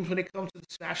names when it comes to the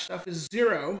Smash stuff is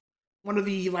Zero, one of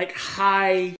the like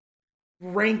high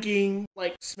ranking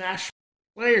like Smash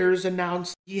players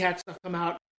announced he had stuff come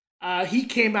out. He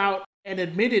came out and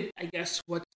admitted, I guess,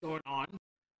 what's going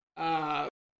on.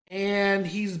 And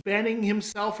he's banning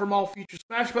himself from all future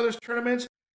Smash Brothers tournaments,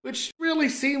 which really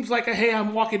seems like a, hey,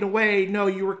 I'm walking away. No,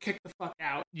 you were kicked the fuck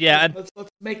out. Yeah.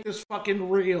 Let's make this fucking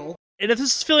real. And if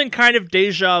this is feeling kind of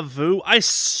deja vu, I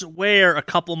swear a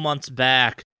couple months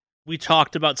back, we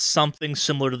talked about something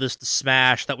similar to this to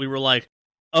Smash, that we were like,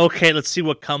 okay, let's see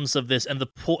what comes of this. And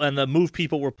the move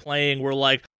people were playing were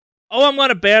like, oh, I'm going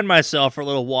to ban myself for a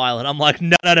little while. And I'm like,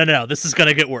 no, this is going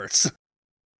to get worse.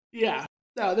 Yeah.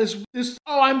 No, this,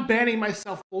 oh, I'm banning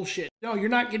myself bullshit. No, you're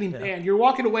not getting banned. You're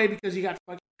walking away because you got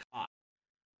fucking caught.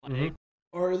 Like,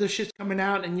 or this shit's coming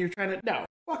out and you're trying to, no,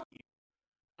 fuck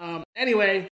you.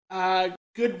 Anyway,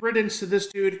 good riddance to this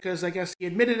dude, because I guess he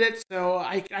admitted it, so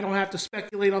I don't have to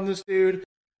speculate on this dude.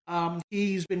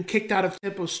 He's been kicked out of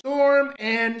Tempo Storm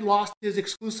and lost his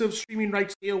exclusive streaming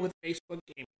rights deal with Facebook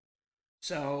Gaming.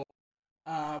 So,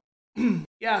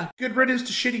 yeah, good riddance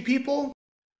to shitty people.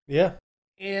 Yeah.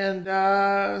 And,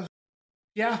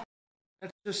 yeah,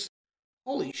 that's just,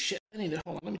 holy shit. I need to,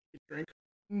 hold on, let me take a drink.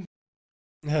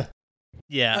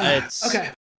 Yeah, it's... Okay.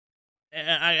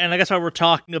 and I guess while we're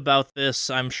talking about this,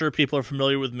 I'm sure people are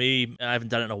familiar with me. I haven't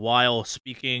done it in a while,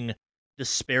 speaking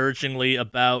disparagingly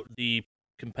about the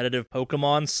competitive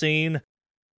Pokemon scene.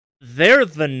 They're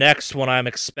the next one I'm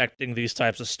expecting these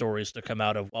types of stories to come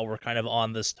out of while we're kind of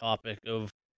on this topic of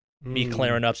me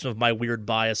clearing up some of my weird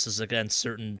biases against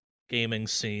certain gaming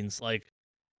scenes. Like,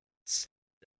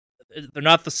 they're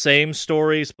not the same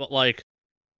stories, but like,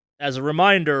 as a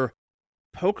reminder,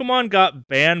 Pokemon got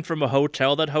banned from a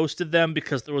hotel that hosted them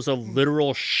because there was a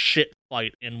literal shit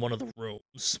fight in one of the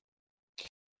rooms.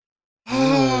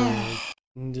 Oh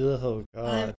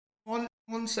god.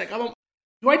 One sec.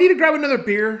 Do I need to grab another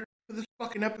beer for this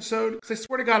fucking episode? Because I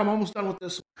swear to God, I'm almost done with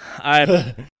this.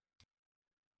 I'd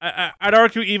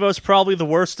argue Evo's probably the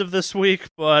worst of this week,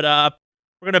 but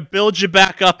we're gonna build you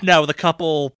back up now with a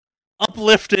couple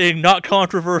uplifting, not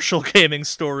controversial gaming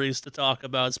stories to talk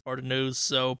about as part of news.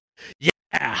 So,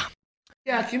 yeah.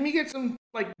 Yeah, can we get some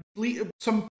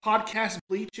some podcast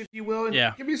bleach, if you will?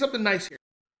 And give me something nice here.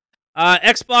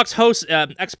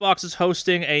 Xbox is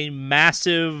hosting a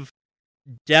massive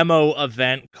demo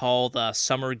event called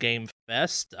Summer Game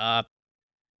Fest. They're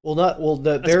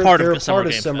part of Summer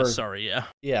Game Fest. Sorry,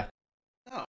 yeah.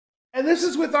 Oh, and this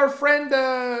is with our friend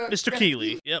Mr.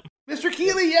 Keeley. Yep, Mr.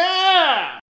 Keeley.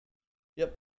 Yeah.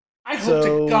 Yep. I hope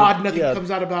to God nothing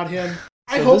comes out about him.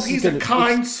 I hope he's a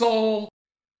kind soul.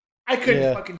 I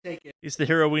couldn't fucking take it. He's the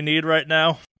hero we need right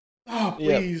now. Oh,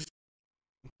 please.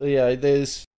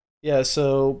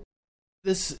 So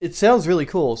it sounds really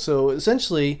cool. So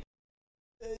essentially,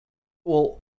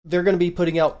 they're going to be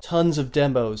putting out tons of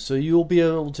demos, so you'll be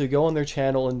able to go on their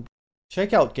channel and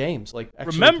check out games. Like,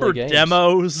 actually remember play games.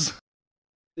 Demos?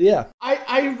 Yeah.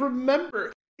 I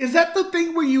remember. Is that the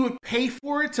thing where you would pay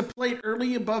for it to play it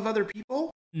early above other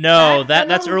people? No,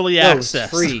 that's early access.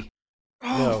 It's free.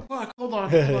 Oh, fuck. Hold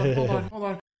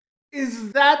on.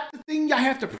 Is that the thing I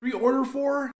have to pre-order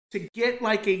for to get,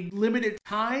 like, a limited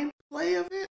time play of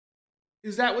it?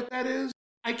 Is that what that is?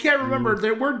 I can't remember.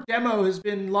 The word demo has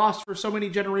been lost for so many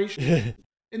generations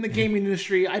in the gaming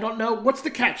industry. I don't know. What's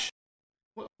the catch?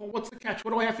 What's the catch?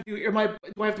 What do I have to do? Do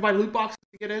I have to buy loot boxes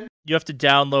to get in? You have to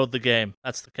download the game.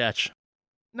 That's the catch.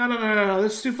 No.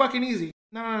 This is too fucking easy.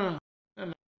 No.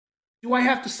 Do I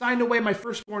have to sign away my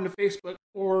firstborn to Facebook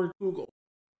or Google?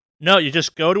 No, you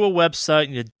just go to a website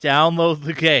and you download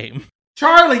the game.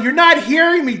 Charlie, you're not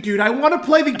hearing me, dude. I want to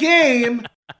play the game.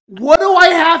 What do I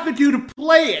have to do to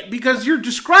play it? Because you're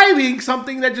describing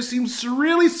something that just seems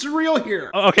really surreal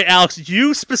here. Okay, Alex,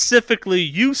 you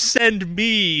send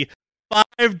me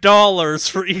 $5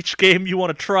 for each game you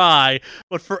want to try,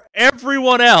 but for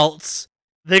everyone else,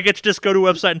 they get to just go to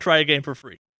a website and try a game for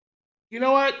free. You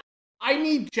know what? I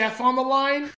need Jeff on the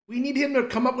line. We need him to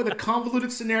come up with a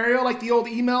convoluted scenario like the old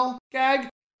email gag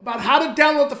about how to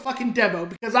download the fucking demo,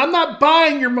 because I'm not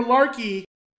buying your malarkey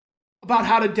about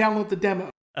how to download the demo.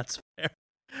 That's fair.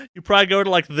 You probably go to,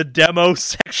 like, the demo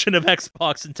section of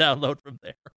Xbox and download from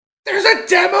there. There's a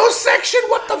demo section?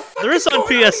 What the fuck? There is on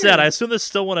PSN. I assume there's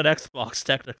still one at Xbox,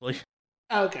 technically.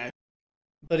 Okay.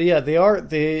 But yeah,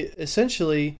 they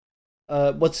essentially,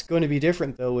 what's going to be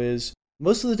different, though, is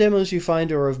most of the demos you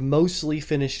find are of mostly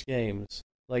finished games.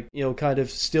 Like, kind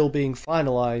of still being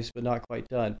finalized, but not quite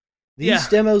done. These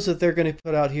demos that they're going to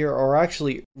put out here are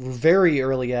actually very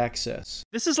early access.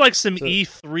 This is like some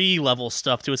E3 level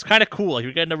stuff, too. It's kind of cool. Like,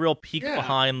 you're getting a real peek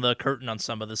behind the curtain on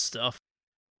some of this stuff.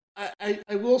 I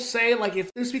will say, like,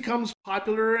 if this becomes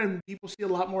popular and people see a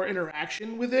lot more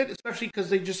interaction with it, especially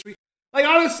because they just...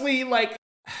 honestly, like,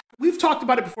 we've talked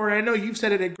about it before, and I know you've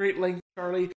said it at great length,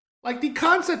 Charlie. Like, the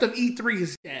concept of E3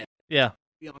 is dead. Yeah. To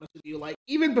be honest with you. Like,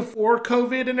 even before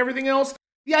COVID and everything else,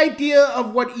 the idea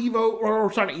of what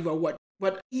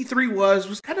what E3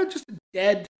 was kind of just a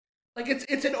dead... Like,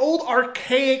 it's an old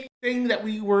archaic thing that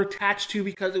we were attached to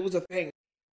because it was a thing.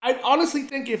 I honestly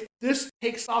think if this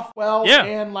takes off well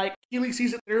and, like, Keeley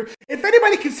sees it through, if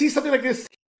anybody can see something like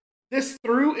this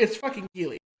through, it's fucking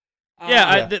Keeley.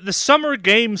 The Summer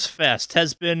Games Fest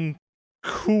has been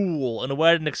cool in a way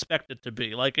I didn't expect it to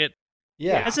be. Like, it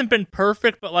hasn't been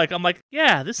perfect, but, like, I'm like,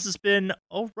 yeah, this has been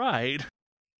alright.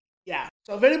 Yeah,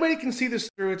 so if anybody can see this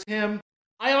through, it's him.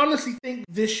 I honestly think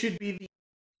this should be the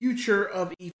future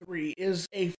of E3, is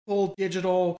a full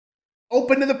digital,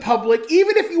 open to the public.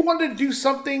 Even if you wanted to do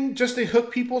something just to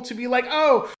hook people to be like,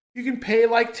 oh, you can pay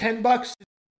like $10 to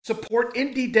support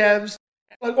indie devs.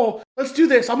 Like, oh, let's do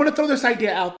this. I'm going to throw this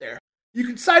idea out there. You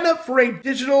can sign up for a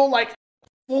digital, like,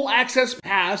 full access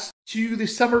pass to the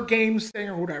Summer Games thing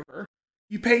or whatever.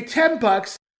 You pay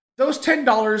 $10. Those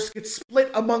 $10 get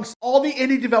split amongst all the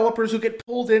indie developers who get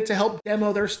pulled in to help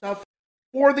demo their stuff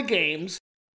for the games.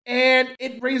 and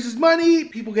it raises money.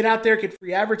 People get out there, get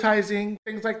free advertising,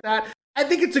 things like that. I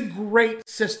think it's a great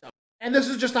system. And this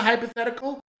is just a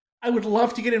hypothetical. I would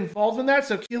love to get involved in that.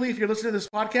 So, Keely, if you're listening to this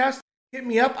podcast, hit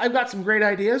me up. I've got some great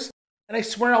ideas, and I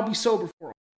swear I'll be sober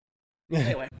for them.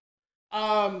 Anyway,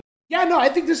 yeah, no, I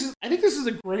think this is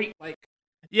a great like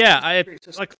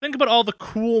think about all the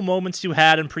cool moments you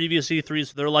had in previous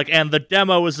E3s. They're like, and the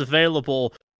demo is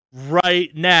available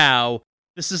right now.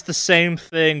 This is the same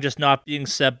thing, just not being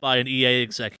said by an EA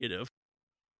executive.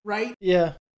 Right?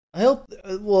 Yeah. I hope,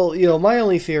 well, my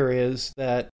only fear is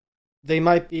that they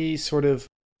might be sort of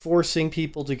forcing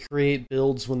people to create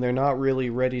builds when they're not really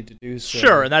ready to do so.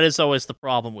 Sure, and that is always the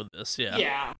problem with this, yeah.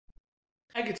 Yeah.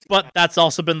 I could see But that. that's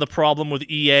also been the problem with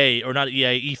EA, or not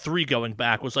EA, E3 going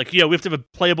back. Was like, we have to have a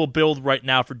playable build right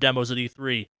now for demos at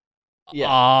E3.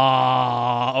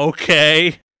 Yeah.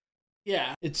 Okay.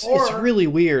 Yeah. It's really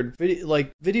weird.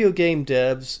 Video game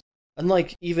devs,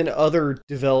 unlike even other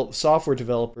software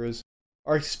developers,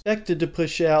 are expected to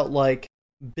push out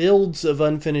builds of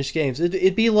unfinished games.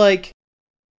 It'd be like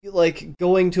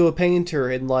going to a painter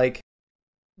and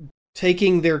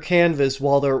taking their canvas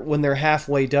when they're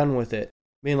halfway done with it,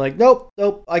 being like, nope,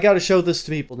 I got to show this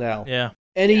to people now. Yeah.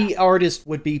 Any artist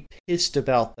would be pissed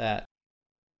about that.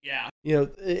 Yeah.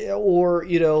 Or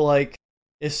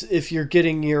if you're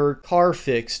getting your car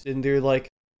fixed and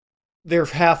they're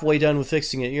halfway done with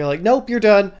fixing it, and you're like, nope, you're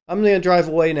done. I'm gonna drive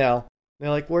away now. And they're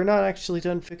like, we're not actually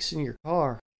done fixing your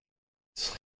car.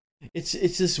 It's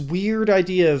this weird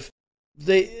idea of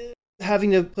they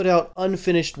having to put out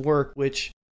unfinished work,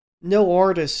 which no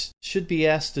artist should be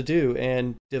asked to do,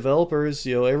 and developers,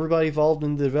 everybody involved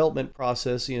in the development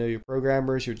process, your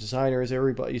programmers, your designers,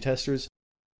 everybody, your testers,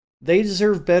 they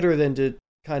deserve better than to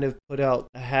kind of put out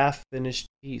a half-finished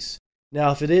piece.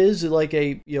 Now, if it is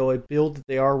a build that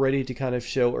they are ready to kind of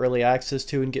show early access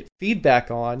to and get feedback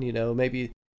on,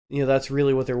 maybe that's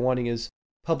really what they're wanting is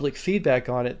public feedback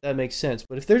on it, that makes sense.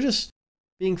 But if they're just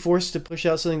being forced to push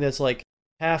out something that's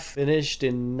half finished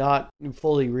and not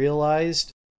fully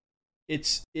realized,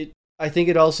 I think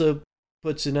it also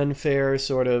puts an unfair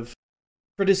sort of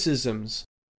criticisms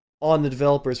on the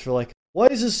developers for why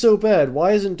is this so bad?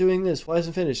 Why isn't doing this? Why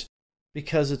isn't finished?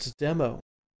 Because it's a demo.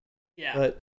 Yeah.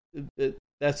 But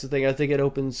that's the thing. I think it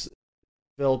opens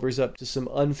developers up to some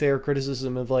unfair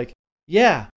criticism of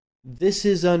yeah, this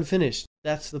is unfinished.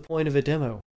 That's the point of a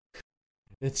demo.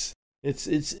 It's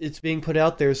being put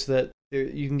out there so that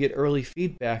you can get early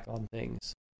feedback on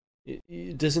things.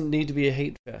 It doesn't need to be a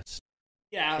hate fest.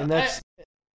 Yeah.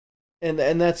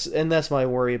 And that's my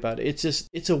worry about it.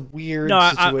 It's a weird No,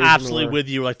 situation. I'm absolutely with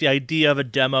you. The idea of a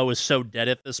demo is so dead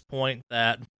at this point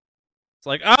that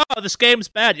it's oh, this game's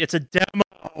bad. It's a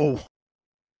demo.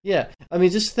 Yeah, I mean,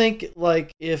 just think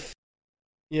if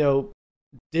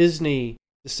Disney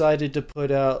decided to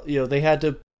put out, they had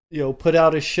to put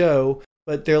out a show,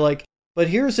 but they're but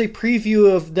here's a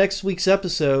preview of next week's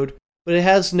episode, but it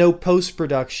has no post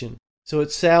production, so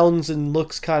it sounds and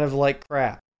looks kind of like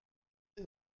crap.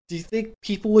 Do you think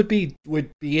people would be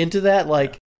into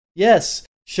that? Yes,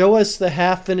 show us the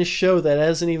half-finished show that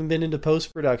hasn't even been into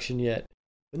post-production yet.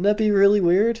 Wouldn't that be really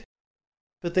weird?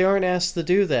 But they aren't asked to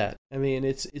do that. I mean,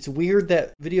 it's weird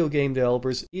that video game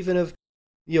developers, even if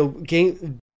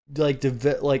game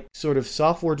sort of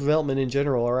software development in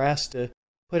general, are asked to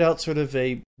put out sort of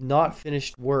a not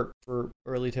finished work for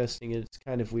early testing. It's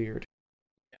kind of weird.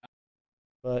 Yeah.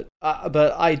 But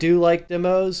I do like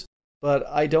demos. But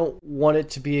I don't want it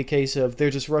to be a case of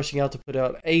they're just rushing out to put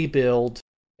out a build,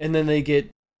 and then they get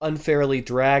unfairly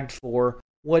dragged for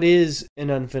what is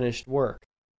an unfinished work.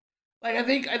 I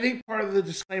think part of the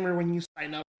disclaimer when you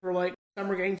sign up for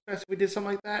Summer Games Fest, if we did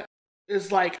something like that,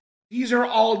 is these are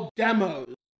all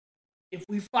demos. If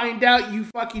we find out you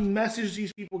fucking message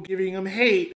these people giving them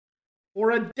hate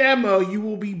for a demo, you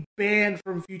will be banned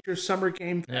from future Summer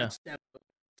Game Fest demos.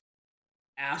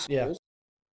 Assholes.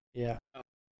 Yeah.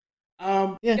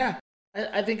 Yeah.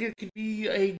 I think it could be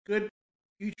a good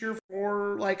future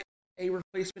for a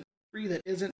replacement free that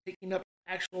isn't taking up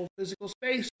actual physical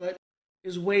space, but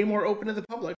is way more open to the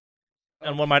public.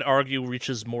 And one might argue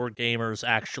reaches more gamers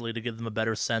actually to give them a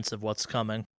better sense of what's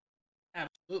coming.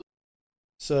 Absolutely.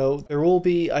 So there will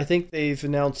be, I think they've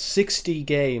announced 60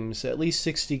 games, at least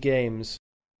 60 games,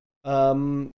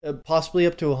 possibly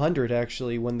up to 100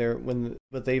 actually.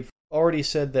 But they've already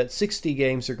said that 60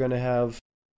 games are going to have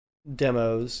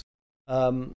demos.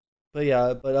 But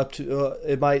up to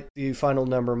the final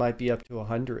number might be up to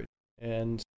 100,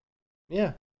 and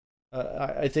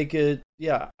I think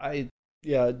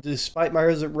despite my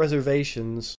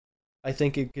reservations, I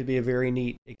think it could be a very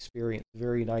neat experience, a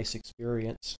very nice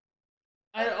experience.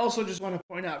 I also just want to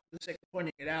point out, for the sake of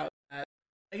pointing it out, that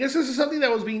I guess this is something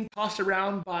that was being tossed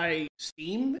around by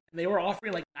Steam, and they were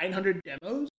offering like 900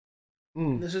 demos.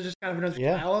 And this is just kind of another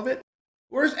style of it.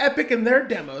 Where's Epic and their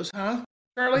demos, huh,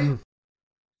 Charlie?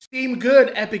 Steam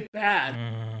good, Epic bad.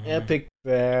 Epic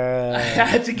bad. I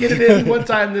had to get it in one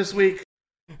time this week.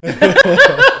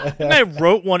 I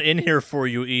wrote one in here for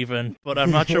you, even, but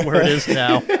I'm not sure where it is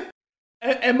now.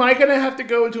 Am I gonna have to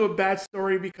go into a bad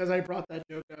story because I brought that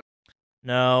joke up?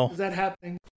 No. Is that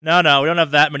happening? No, we don't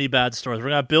have that many bad stories. We're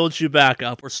gonna build you back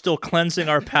up. We're still cleansing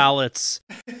our palates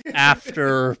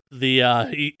after the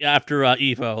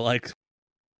Evo. Like,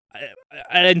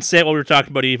 I didn't say it while we were talking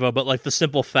about Evo, but like the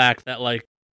simple fact that like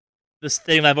this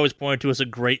thing that I've always pointed to as a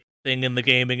great thing in the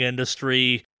gaming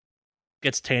industry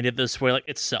gets tainted this way. Like,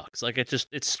 it sucks. Like,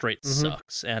 it straight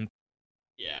sucks. And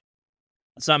yeah,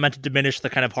 it's not meant to diminish the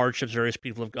kind of hardships various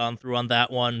people have gone through on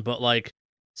that one, but like,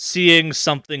 seeing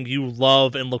something you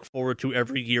love and look forward to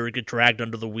every year get dragged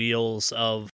under the wheels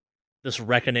of this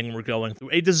reckoning we're going through.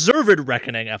 A deserved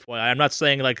reckoning, FYI. I'm not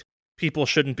saying, like, people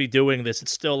shouldn't be doing this.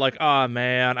 It's still like, oh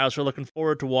man, I was really looking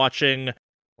forward to watching,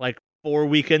 like, 4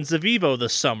 weekends of Evo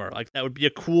this summer. Like, that would be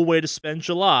a cool way to spend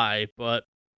July, but...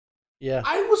 Yeah.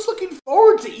 I was looking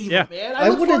forward to Evo, man.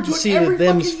 I wanted to see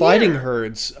them's fighting year.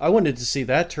 herds. I wanted to see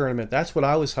that tournament. That's what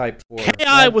I was hyped for.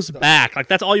 KI was back. Like,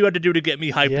 that's all you had to do to get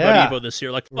me hyped about Evo this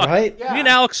year. Like, fuck. Right? Me and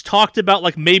Alex talked about,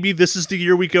 like, maybe this is the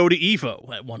year we go to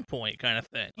Evo at one point, kind of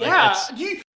thing.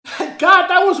 Like, God,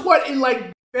 that was what, in,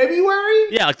 like, February?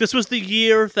 Yeah, like, this was the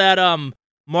year that,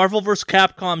 Marvel vs.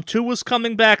 Capcom 2 was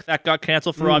coming back. That got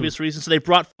canceled for obvious reasons. So they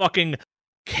brought fucking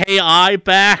KI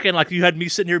back, and like you had me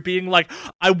sitting here being like,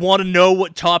 I want to know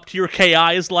what top tier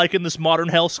KI is like in this modern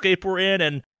hellscape we're in,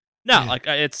 and no, like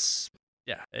it's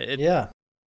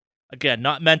again,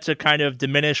 not meant to kind of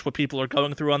diminish what people are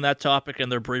going through on that topic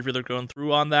and their bravery they're going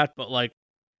through on that, but like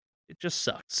it just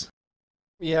sucks.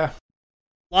 Yeah,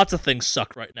 lots of things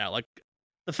suck right now. Like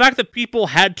the fact that people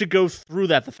had to go through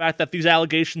that, the fact that these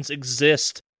allegations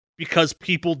exist because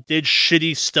people did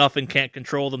shitty stuff and can't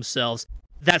control themselves.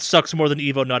 That sucks more than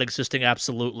Evo not existing,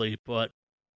 absolutely, but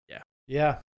yeah.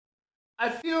 Yeah. I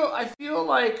feel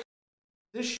like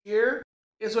this year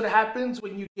is what happens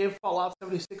when you give Fallout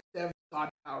 76 devs God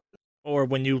powers. Or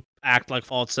when you act like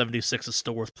Fallout 76 is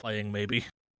still worth playing, maybe.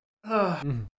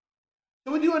 Can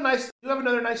we do do you have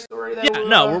another nice story?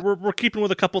 We're keeping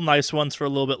with a couple nice ones for a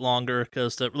little bit longer,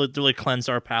 because to really cleanse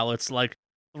our palates. Like,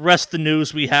 the rest of the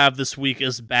news we have this week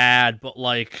is bad, but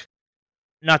like,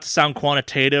 not to sound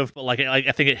quantitative, but like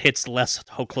I think it hits less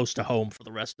close to home for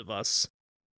the rest of us.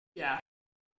 Yeah.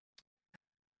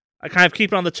 I kind of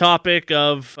keep on the topic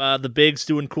of the bigs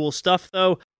doing cool stuff,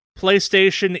 though.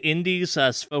 PlayStation Indies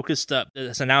has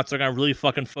announced they're going to really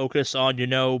fucking focus on,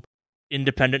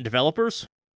 independent developers.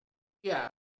 Yeah,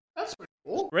 that's pretty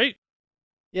cool. Great.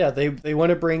 Yeah, they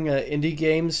want to bring indie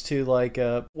games to, like,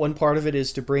 one part of it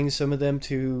is to bring some of them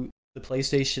to the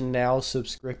PlayStation Now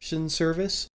subscription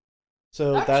service.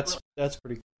 So that's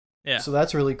pretty. Yeah. So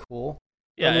that's really cool.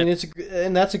 Yeah, I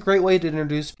mean, that's a great way to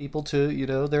introduce people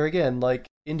to, there again, like,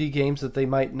 indie games that they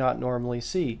might not normally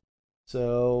see.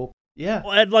 So yeah.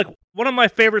 Well, and like, one of my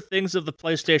favorite things of the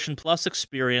PlayStation Plus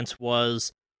experience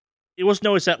was, it wasn't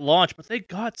always at launch, but they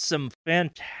got some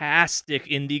fantastic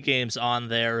indie games on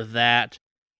there that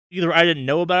either I didn't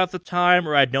know about at the time,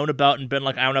 or I'd known about and been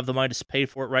like, I don't have the money to pay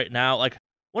for it right now. Like,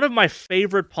 one of my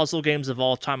favorite puzzle games of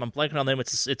all time, I'm blanking on the name,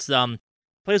 it's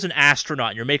play as an astronaut,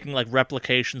 and you're making, like,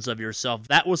 replications of yourself.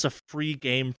 That was a free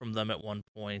game from them at one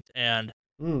point, and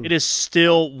it is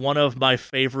still one of my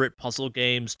favorite puzzle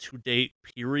games to date,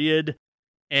 period.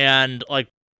 And, like,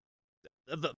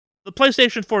 the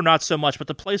PlayStation 4, not so much, but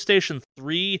the PlayStation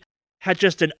 3 had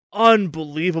just an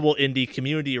unbelievable indie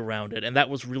community around it, and that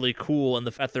was really cool, and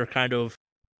the fact they're kind of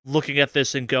looking at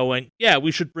this and going, yeah,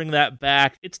 we should bring that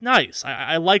back. It's nice.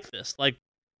 I like this. Like,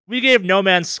 we gave No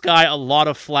Man's Sky a lot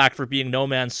of flack for being No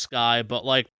Man's Sky, but,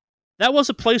 like, that was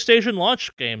a PlayStation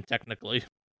launch game, technically.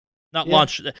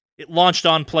 It launched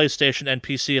on PlayStation and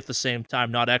PC at the same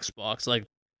time, not Xbox. Like,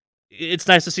 it's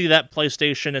nice to see that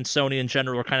PlayStation and Sony in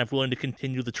general are kind of willing to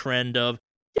continue the trend of,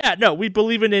 yeah, no, we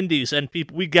believe in indies, and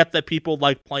we get that people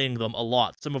like playing them a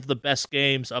lot. Some of the best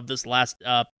games of this last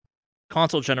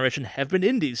console generation have been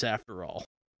indies, after all.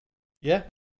 Yeah.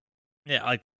 Yeah,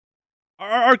 like,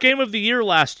 our game of the year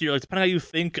last year, like, depending on how you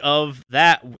think of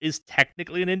that, is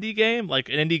technically an indie game. Like,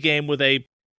 an indie game with a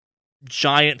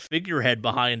giant figurehead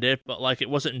behind it, but, like, it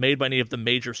wasn't made by any of the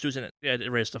major studios, and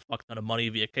it raised a fuck ton of money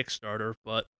via Kickstarter,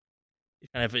 but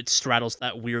it straddles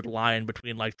that weird line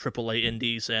between, like, AAA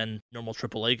indies and normal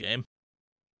AAA game.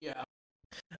 Yeah.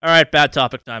 Alright, bad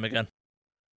topic time again.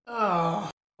 Oh,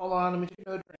 hold on, let me take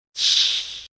another drink.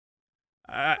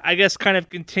 I guess kind of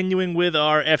continuing with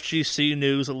our FGC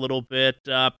news a little bit.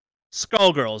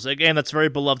 Skullgirls, a game that's very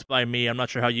beloved by me. I'm not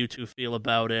sure how you two feel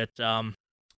about it. It's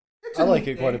I a like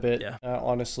neat it quite a game. bit, Yeah.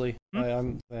 honestly. Hmm?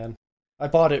 I'm a fan. I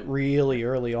bought it really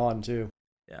early on, too.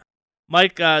 Yeah.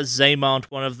 Mike Zaymont,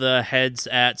 one of the heads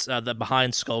at the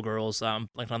behind Skullgirls, I'm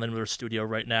blanking on the name of their studio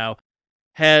right now,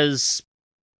 is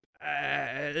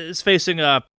facing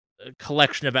a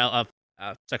collection of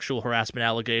sexual harassment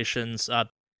allegations.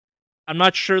 I'm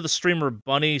not sure the streamer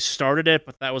Bunny started it,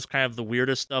 but that was kind of the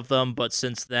weirdest of them. But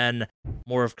since then,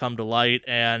 more have come to light,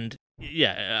 and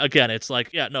yeah, again, it's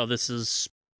like, yeah, no, there's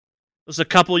a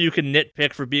couple you can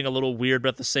nitpick for being a little weird, but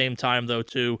at the same time, though,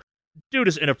 too, dude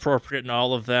is inappropriate in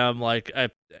all of them. Like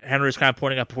Henry's kind of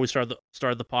pointing out before we started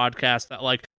the podcast that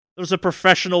like there's a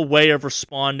professional way of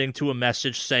responding to a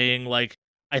message saying like,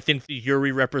 I think the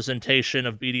Yuri representation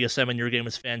of BDSM in your game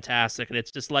is fantastic, and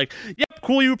it's just like, yep,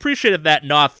 cool, you appreciated that,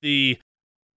 not the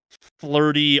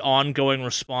flirty ongoing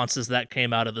responses that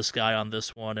came out of this guy on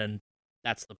this one, and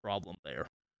that's the problem there.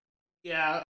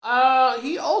 Yeah.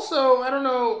 He also, I don't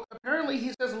know, apparently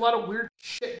he says a lot of weird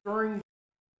shit during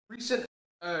recent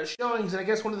showings, and I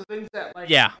guess one of the things that like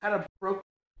Yeah. kind of broke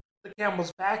the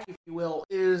camel's back, if you will,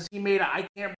 is he made a I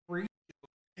Can't Breathe.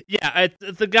 Yeah,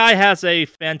 the guy has a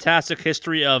fantastic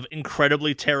history of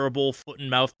incredibly terrible foot and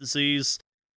mouth disease.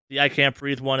 The I Can't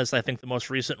Breathe one is, I think, the most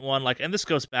recent one. Like, and this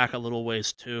goes back a little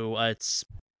ways too. I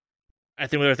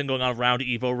think with everything going on around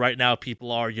Evo right now,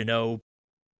 people are,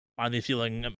 finally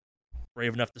feeling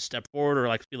brave enough to step forward, or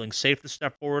like feeling safe to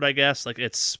step forward. I guess like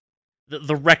it's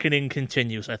the reckoning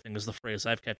continues. I think is the phrase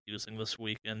I've kept using this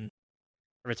week, and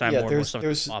every time more and more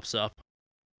stuff pops up.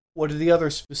 One of the other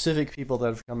specific people that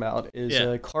have come out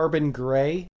is Carbon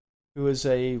Gray, who is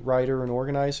a writer and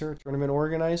organizer, tournament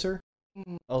organizer,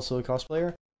 also a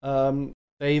cosplayer.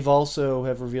 They've also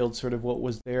have revealed sort of what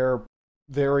was their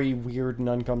very weird and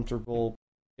uncomfortable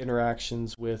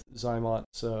interactions with Zymont.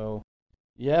 So,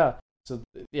 yeah.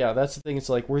 That's the thing. It's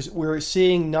like we're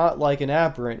seeing not like an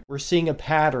aberrant, we're seeing a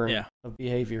pattern of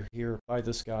behavior here by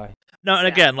this guy. No, and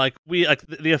again, like we like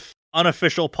the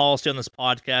unofficial policy on this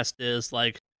podcast is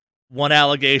like one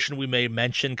allegation we may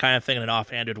mention kind of thing in an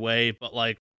offhanded way, but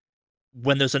like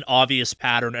when there's an obvious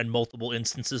pattern and multiple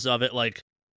instances of it, like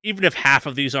even if half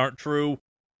of these aren't true,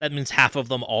 that means half of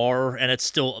them are, and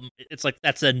it's like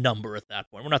that's a number at that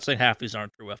point. We're not saying half these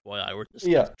aren't true, FYI. We're just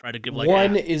trying to give like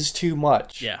one is too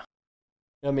much. Yeah.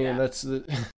 I mean, that's the.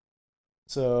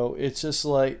 So it's just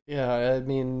like, now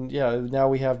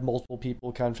we have multiple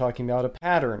people kind of talking about a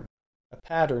pattern,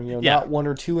 not one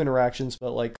or two interactions,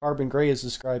 but like Carbon Gray is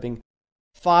describing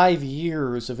 5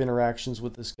 years of interactions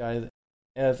with this guy,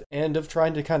 and of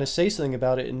trying to kind of say something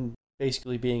about it and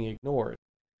basically being ignored.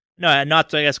 No, and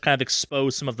not to, I guess, kind of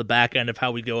expose some of the back end of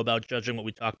how we go about judging what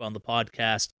we talk about on the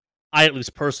podcast. I, at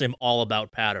least personally, am all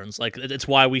about patterns. Like, it's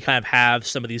why we kind of have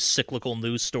some of these cyclical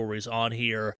news stories on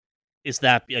here, is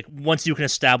that, like, once you can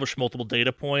establish multiple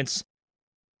data points,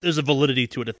 there's a validity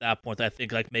to it at that point that I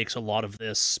think, like, makes a lot of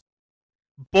this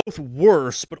both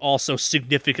worse, but also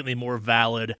significantly more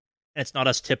valid, and it's not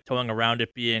us tiptoeing around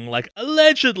it being, like,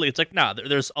 allegedly. It's like, nah,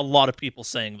 there's a lot of people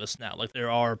saying this now. Like,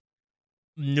 there are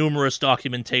numerous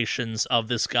documentations of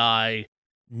this guy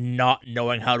not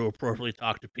knowing how to appropriately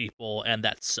talk to people, and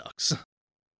that sucks.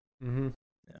 Mm-hmm.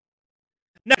 Yeah.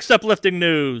 Next uplifting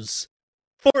news.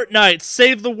 Fortnite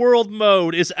Save the World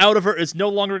mode is no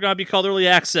longer going to be called Early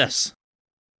Access.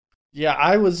 Yeah,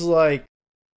 I was like,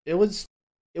 it was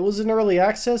in Early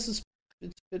Access.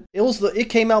 It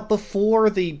came out before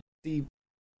the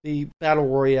Battle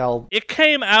Royale. It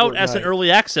came out Fortnite as an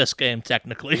Early Access game,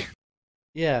 technically.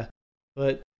 Yeah,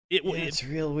 but it's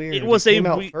real weird. It came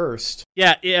out first.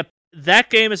 Yeah, that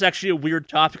game is actually a weird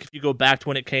topic if you go back to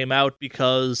when it came out,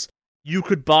 because you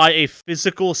could buy a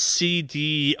physical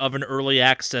CD of an Early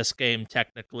Access game,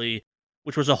 technically,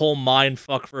 which was a whole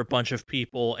mindfuck for a bunch of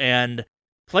people, and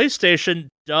PlayStation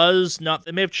does not...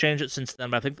 They may have changed it since then,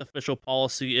 but I think the official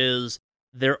policy is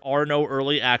there are no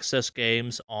Early Access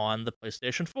games on the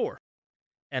PlayStation 4.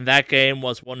 And that game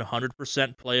was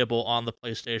 100% playable on the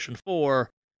PlayStation 4,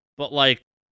 but like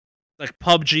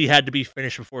PUBG had to be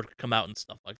finished before it could come out and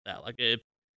stuff like that. Like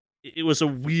it was a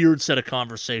weird set of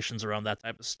conversations around that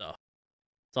type of stuff.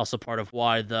 It's also part of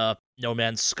why the No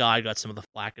Man's Sky got some of the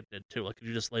flack it did too. Like if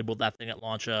you just labeled that thing at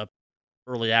launch a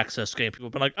Early Access game, people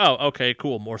have been like, "Oh, okay,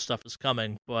 cool, more stuff is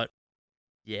coming." But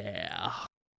yeah.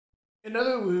 In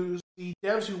other news, the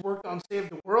devs who worked on Save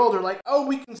the World are like, "Oh,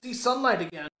 we can see sunlight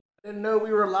again. I didn't know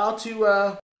we were allowed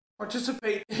to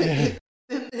participate in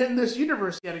this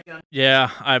universe yet again."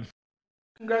 Yeah,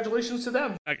 Congratulations to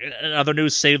them. In other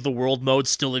news, Save the World mode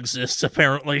still exists,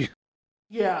 apparently.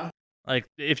 Yeah. Like,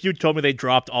 if you told me they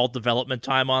dropped all development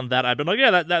time on that, I'd been like,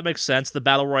 yeah, that makes sense. The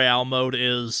Battle Royale mode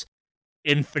is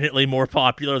infinitely more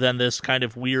popular than this kind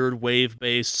of weird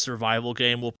wave-based survival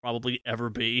game will probably ever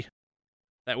be.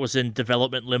 That was in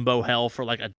development limbo hell for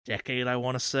like a decade, I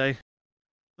want to say.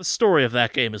 The story of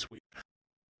that game is weird.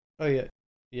 Oh yeah,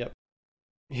 yep,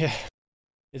 yeah.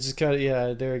 It's just kind of,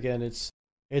 yeah. There again, it's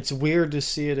weird to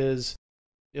see it as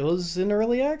it was in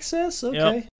early access. Okay,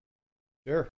 Yep.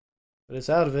 Sure, but it's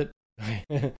out of it.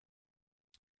 All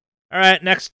right,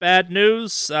 next bad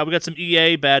news. We got some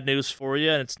EA bad news for you,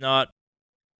 and it's not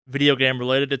video game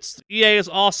related. It's EA is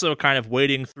also kind of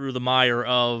wading through the mire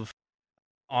of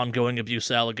ongoing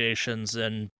abuse allegations,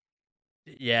 and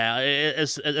yeah,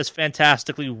 as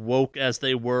fantastically woke as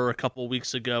they were a couple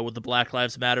weeks ago with the Black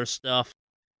Lives Matter stuff,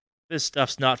 this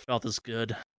stuff's not felt as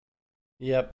good.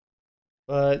 Yep.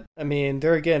 But I mean,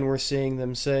 there again, we're seeing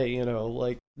them say,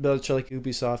 like much like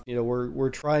Ubisoft, we're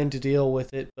trying to deal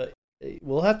with it, but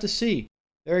we'll have to see.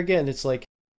 There again, it's like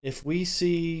if we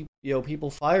see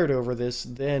people fired over this,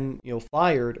 then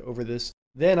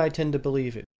then I tend to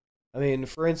believe it. I mean,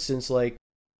 for instance, like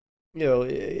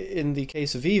in the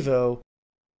case of Evo,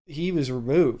 he was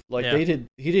removed. Like Yeah.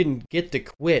 he didn't get to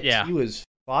quit. Yeah. He was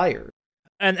fired.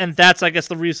 And that's, I guess,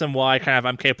 the reason why kind of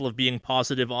I'm capable of being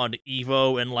positive on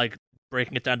Evo and like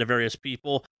breaking it down to various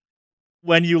people.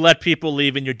 When you let people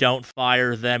leave and you don't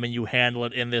fire them and you handle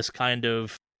it in this kind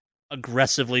of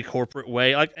aggressively corporate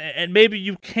way, like, and maybe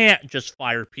you can't just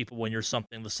fire people when you're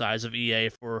something the size of EA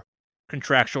for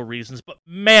contractual reasons, but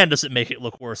man, does it make it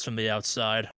look worse from the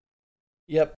outside.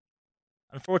 Yep.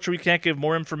 Unfortunately, we can't give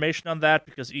more information on that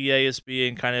because EA is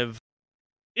being kind of...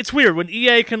 It's weird. When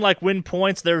EA can, like, win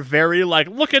points, they're very, like,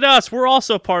 look at us, we're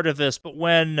also part of this. But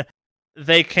when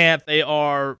they can't, they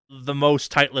are the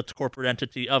most tight-lipped corporate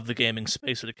entity of the gaming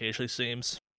space, it occasionally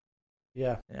seems.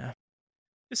 Yeah. Yeah.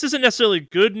 This isn't necessarily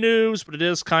good news, but it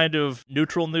is kind of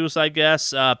neutral news, I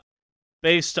guess.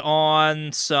 Based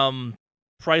on some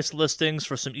price listings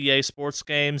for some EA Sports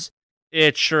games,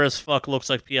 it sure as fuck looks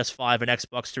like PS5 and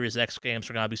Xbox Series X games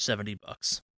are gonna be $70.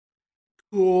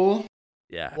 Cool.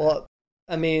 Yeah. Well,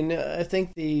 I mean, I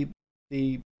think it's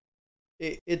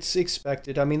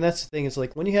expected. I mean, that's the thing. Is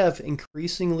like when you have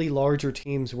increasingly larger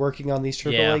teams working on these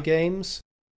AAA games,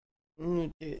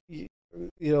 might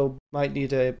need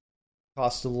to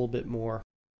cost a little bit more.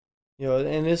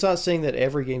 And it's not saying that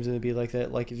every game's going to be like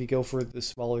that. Like if you go for the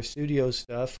smaller studio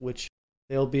stuff, which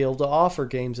they'll be able to offer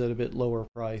games at a bit lower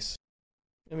price.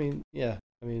 I mean, yeah.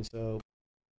 I mean, so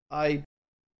let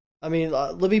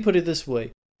me put it this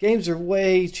way. Games are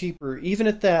way cheaper, even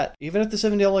at the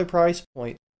 $70 price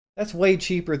point. That's way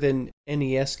cheaper than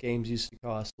NES games used to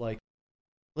cost. Like,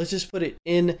 let's just put it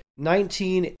in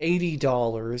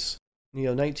 $1980,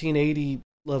 1980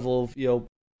 level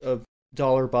of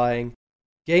dollar buying.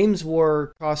 Games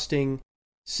were costing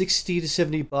 $60 to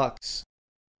 $70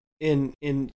 in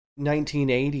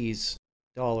 1980s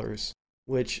dollars,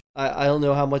 which I don't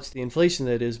know how much the inflation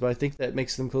that is, but I think that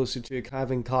makes them closer to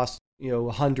having cost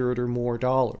 $100 or more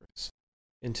dollars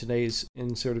in today's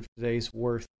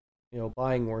worth,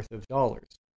 buying worth of dollars.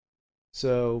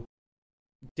 So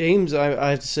games, I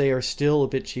have to say, are still a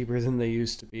bit cheaper than they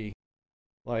used to be,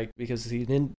 like because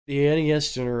the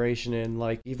NES generation and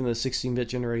like even the 16-bit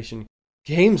generation,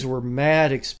 games were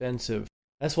mad expensive.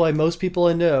 That's why most people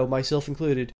I know, myself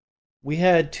included, we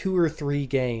had 2 or 3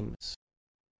 games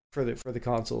for the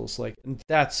consoles, like, and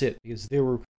that's it because they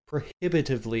were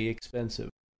prohibitively expensive.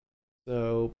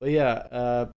 So, but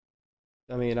yeah,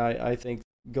 I mean, I think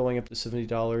going up to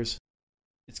 $70,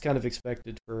 it's kind of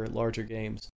expected for larger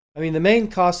games. I mean, the main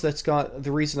cost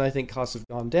the reason I think costs have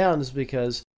gone down is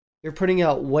because they're putting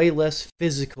out way less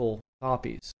physical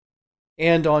copies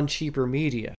and on cheaper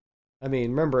media. I mean,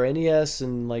 remember NES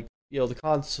and like the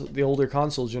older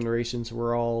console generations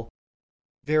were all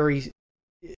very.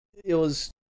 It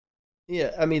was,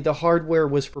 yeah. I mean, the hardware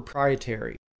was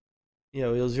proprietary. It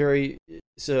was very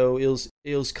so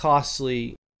it was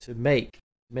costly to make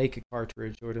a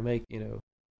cartridge or to make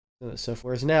that stuff.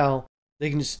 Whereas now they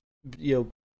can just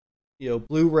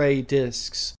Blu-ray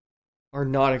discs are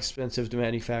not expensive to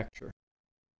manufacture.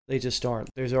 They just aren't.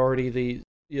 There's already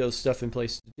the stuff in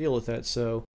place to deal with that.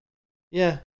 So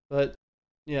yeah, but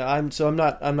yeah, I'm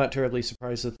not terribly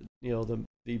surprised that the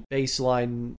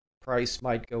baseline price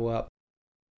might go up.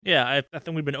 Yeah, I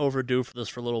think we've been overdue for this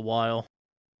for a little while.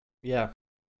 Yeah.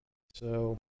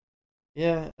 So,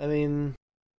 yeah, I mean,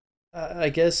 I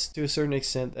guess to a certain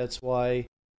extent that's why.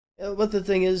 But the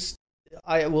thing is,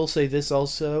 I will say this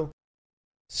also.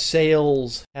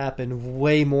 sales happen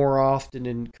way more often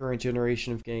in current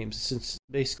generation of games since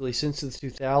the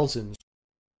 2000s.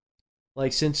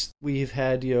 Like since we've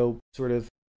had sort of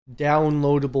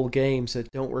downloadable games that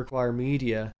don't require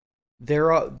media,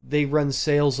 they run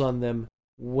sales on them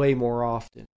way more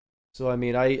often. So I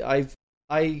mean, I'll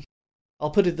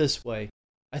put it this way: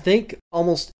 I think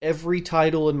almost every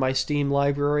title in my Steam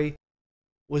library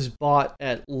was bought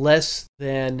at less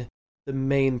than the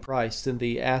main price, than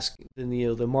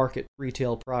the market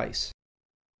retail price.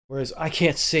 Whereas I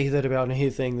can't say that about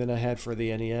anything that I had for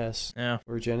the NES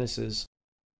or Genesis.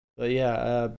 But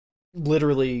yeah,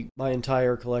 literally my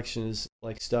entire collection is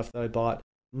like stuff that I bought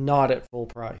not at full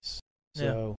price.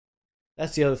 So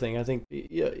that's the other thing. I think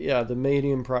the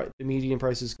median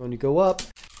price is going to go up,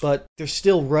 but they're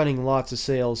still running lots of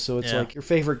sales. So it's like your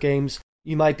favorite games,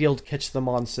 you might be able to catch them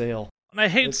on sale. And I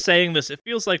hate saying this, it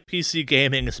feels like PC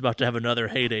gaming is about to have another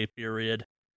heyday period,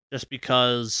 just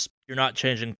because you're not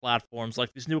changing platforms.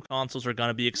 Like, these new consoles are going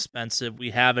to be expensive. We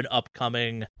have an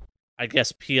upcoming, I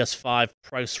guess, PS5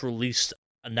 price release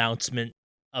announcement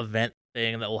event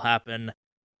thing that will happen.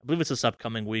 I believe it's this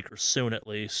upcoming week or soon at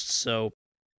least, so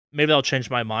maybe I'll change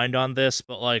my mind on this,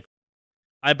 but like,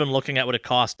 I've been looking at what it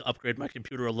costs to upgrade my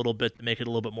computer a little bit to make it a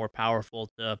little bit more powerful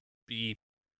to be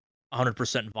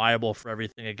 100% viable for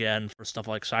everything again, for stuff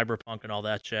like Cyberpunk and all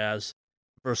that jazz,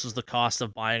 versus the cost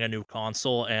of buying a new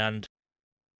console, and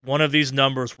one of these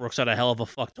numbers works out a hell of a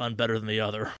fuck ton better than the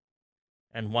other,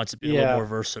 and wants to be a little more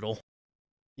versatile.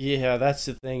 Yeah, that's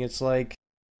the thing. It's like,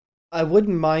 I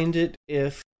wouldn't mind it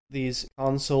if these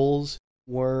consoles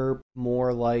were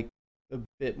a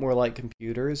bit more like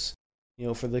computers,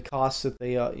 for the cost that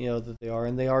they are,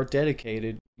 and they are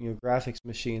dedicated, graphics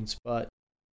machines, but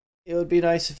it would be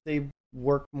nice if they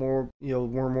worked more,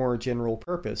 were more general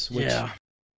purpose, which,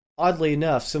 oddly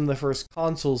enough, some of the first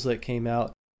consoles that came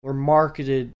out were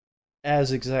marketed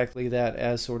as exactly that,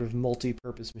 as sort of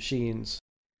multi-purpose machines.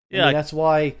 Yeah, I mean, that's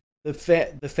why the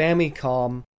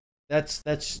Famicom, that's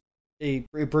a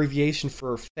abbreviation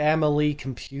for family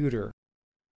computer.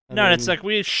 It's like,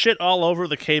 we shit all over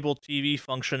the cable TV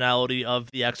functionality of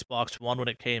the Xbox One when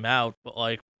it came out, but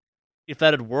like, if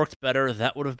that had worked better,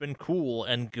 that would have been cool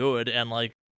and good and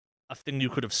like a thing you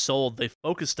could have sold. They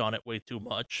focused on it way too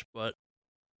much, but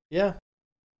yeah,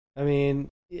 I mean,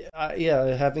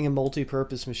 having a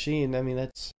multi-purpose machine. I mean,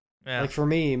 that's like, for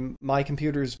me, my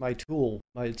computer is my tool.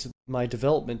 It's my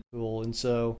development tool, and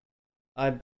so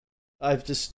I've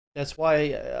just. That's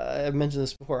why I mentioned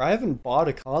this before. I haven't bought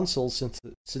a console since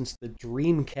the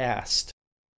Dreamcast.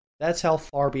 That's how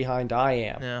far behind I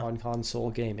am on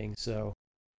console gaming. So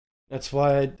that's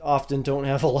why I often don't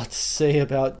have a lot to say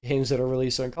about games that are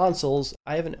released on consoles.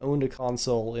 I haven't owned a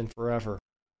console in forever.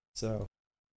 So,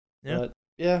 but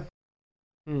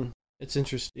it's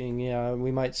interesting. Yeah,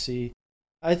 we might see.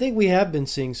 I think we have been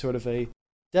seeing sort of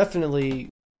definitely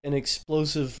an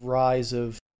explosive rise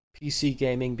of PC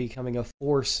gaming becoming a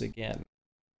force again.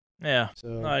 Yeah,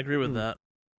 so I agree with that.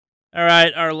 All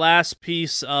right, our last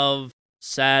piece of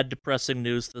sad, depressing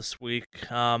news this week.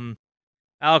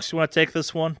 Alex, you want to take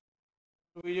this one?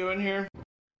 What are we doing here?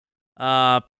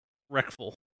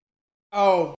 Wreckful.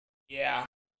 Oh, yeah.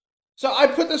 So I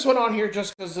put this one on here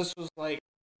just because this was like,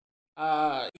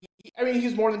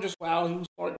 he's more than just WoW. He was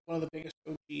one of the biggest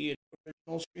OG and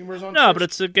original streamers on Twitch. No, but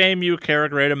it's a game you care a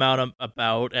great amount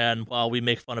about, and while we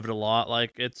make fun of it a lot,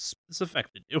 like, it's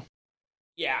affected you.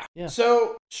 Yeah.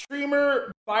 So,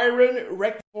 streamer Byron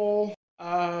Wreckful,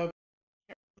 I'm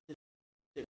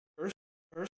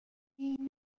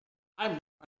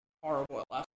horrible at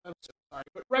last. I'm so sorry,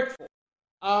 but Wreckful.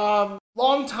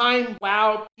 Longtime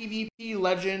WoW PvP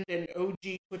legend and OG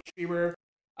Twitch streamer,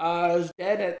 is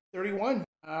dead at 31.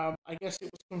 I guess it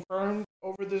was confirmed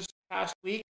over this past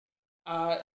week.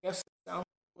 I guess it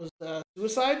was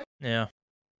suicide. Yeah.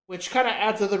 Which kind of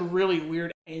adds another really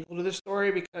weird angle to this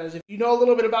story, because if you know a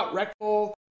little bit about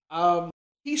Wreckful,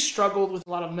 he struggled with a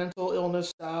lot of mental illness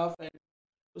stuff and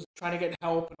was trying to get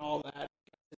help and all that.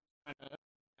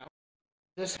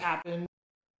 This happened.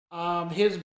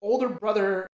 His older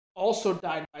brother also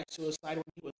died by suicide when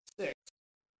he was 6.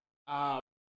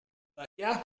 But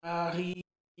yeah, he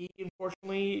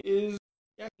unfortunately he's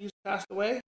passed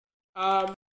away.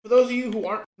 For those of you who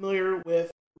aren't familiar with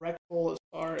Wreckful as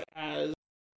far as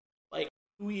like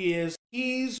who he is,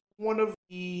 he's one of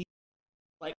the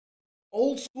like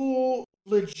old school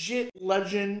legit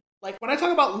legend. Like, when I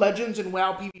talk about legends in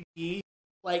WoW PvP,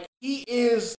 like, he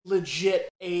is legit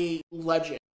a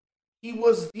legend. He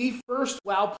was the first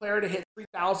WoW player to hit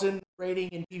 3,000 rating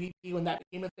in PvP when that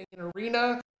became a thing in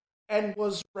Arena, and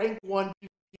was ranked 1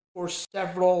 PvP for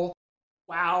several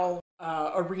WoW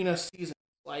Arena seasons.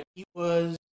 Like, he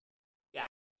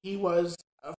was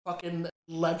a fucking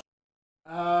legend.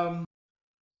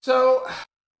 So,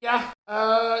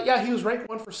 he was ranked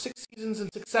 1 for 6 seasons in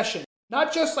succession.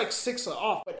 Not just like 6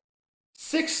 off, but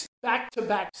 6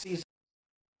 back-to-back seasons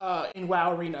in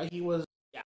WoW Arena. He was,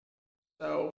 yeah.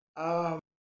 So, it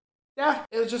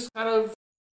was just kind of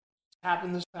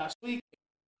happened this past week.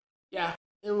 Yeah,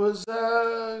 it was,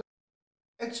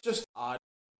 it's just odd.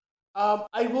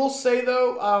 I will say,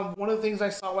 though, one of the things I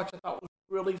saw, which I thought was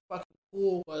really fucking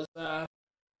cool, was, I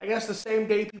guess the same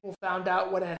day people found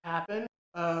out what had happened,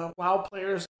 WoW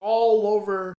players all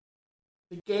over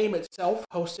the game itself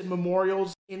hosted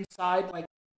memorials inside, like,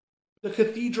 the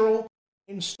cathedral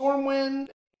in Stormwind,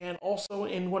 and also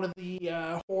in one of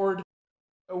the Horde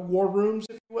war rooms,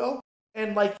 if you will.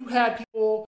 And, like, you had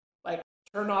people, like,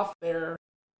 turn off their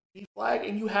B flag,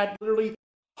 and you had literally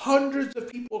hundreds of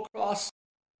people across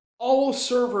all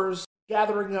servers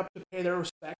gathering up to pay their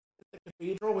respects at the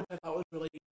cathedral, which I thought was really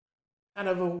kind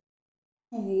of a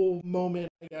cool moment,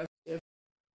 I guess, if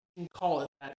you can call it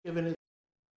that, given its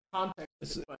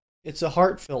context. It's a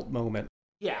heartfelt moment.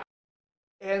 Yeah.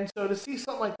 And so to see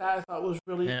something like that, I thought was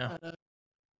really kind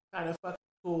of fucking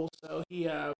cool. So he,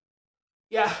 it's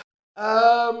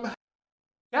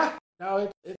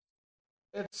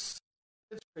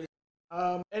crazy.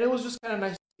 And it was just kind of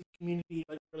nice to see the community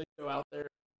like really go out there,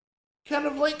 kind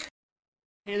of like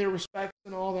pay their respects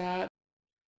and all that.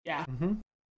 Yeah. Mm-hmm.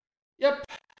 Yep.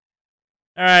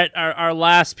 All right, our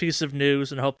last piece of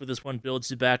news, and hopefully this one builds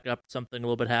you back up to something a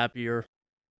little bit happier.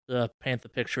 To paint the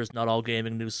picture, is not all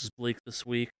gaming news is bleak this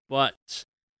week, but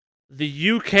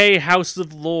the UK House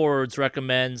of Lords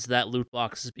recommends that loot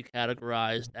boxes be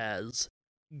categorized as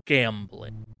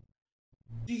gambling.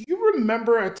 Do you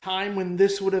remember a time when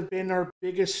this would have been our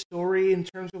biggest story in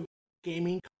terms of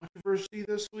gaming controversy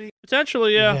this week?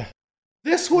 Potentially, yeah.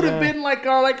 This would have been like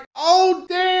our oh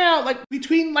damn, like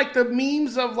between like the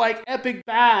memes of like Epic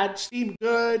bad, Steam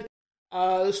good,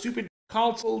 the stupid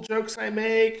console jokes I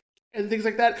make and things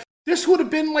like that. This would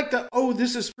have been like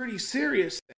this is pretty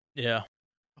serious thing. Yeah.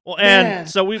 Well, and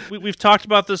so we've talked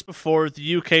about this before.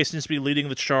 The UK seems to be leading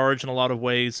the charge in a lot of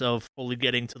ways of fully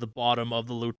getting to the bottom of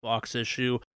the loot box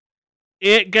issue.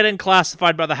 It getting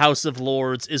classified by the House of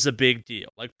Lords is a big deal.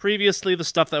 Like, previously, the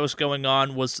stuff that was going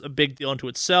on was a big deal unto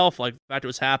itself. Like, the fact it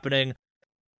was happening.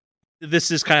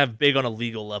 This is kind of big on a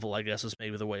legal level, I guess, is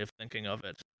maybe the way of thinking of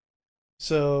it.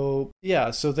 So,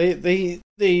 so they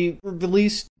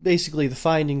released basically the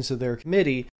findings of their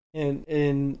committee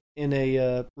in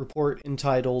a report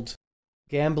entitled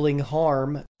Gambling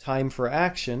Harm, Time for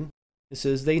Action. It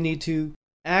says they need to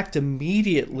act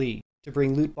immediately to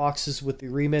bring loot boxes with the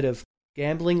remit of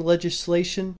gambling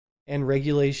legislation and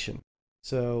regulation.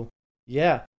 So,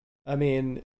 yeah, I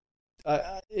mean,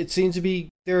 it seems to be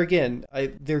there again.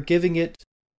 They're giving it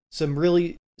some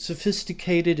really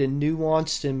sophisticated and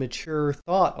nuanced and mature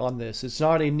thought on this. It's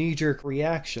not a knee-jerk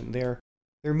reaction. They're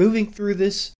moving through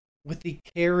this with the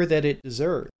care that it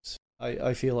deserves.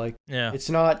 I feel like it's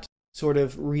not sort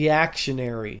of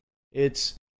reactionary.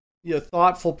 It's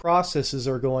thoughtful processes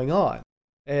are going on.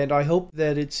 And I hope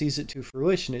that it sees it to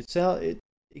fruition. It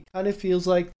kind of feels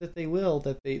like that they will,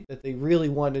 that they really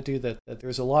want to do that. That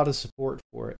there's a lot of support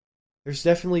for it. There's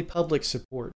definitely public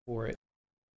support for it.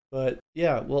 But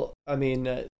yeah, well, I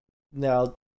mean,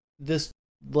 now this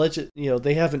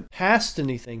they haven't passed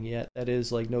anything yet. That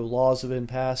is, like, no laws have been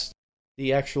passed.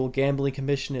 The actual gambling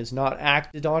commission has not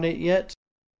acted on it yet.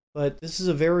 But this is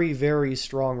a very, very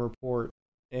strong report,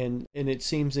 and it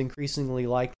seems increasingly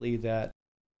likely that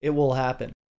it will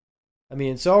happen. I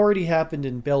mean, it's already happened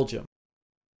in Belgium.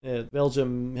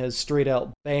 Belgium has straight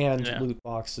out banned loot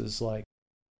boxes,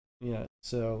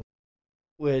 so,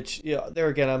 which, there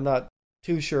again, I'm not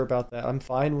too sure about that. I'm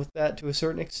fine with that to a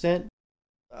certain extent.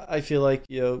 I feel like,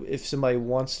 if somebody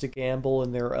wants to gamble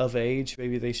and they're of age,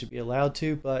 maybe they should be allowed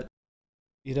to, but,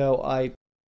 I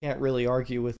can't really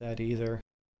argue with that either.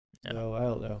 Yeah. So, I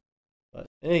don't know. But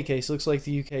in any case, looks like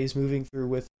the UK is moving through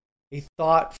with a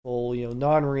thoughtful,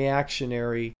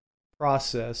 non-reactionary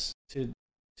process to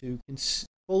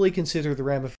fully consider the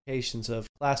ramifications of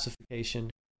classification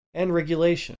and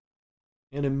regulation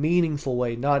in a meaningful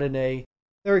way, not in a.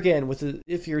 There again,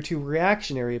 if you're too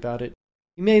reactionary about it,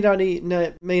 you may not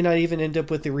even end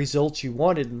up with the results you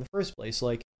wanted in the first place.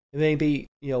 Like, it may be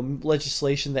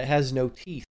legislation that has no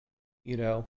teeth,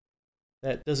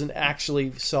 that doesn't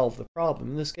actually solve the problem.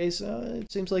 In this case,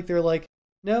 it seems like they're like,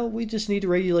 no, we just need to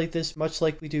regulate this much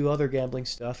like we do other gambling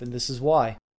stuff, and this is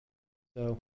why.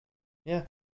 So, yeah.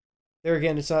 There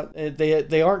again, it's not.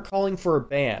 They aren't calling for a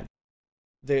ban.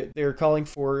 They're calling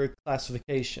for a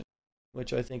classification,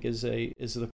 which I think is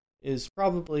is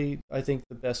probably, I think,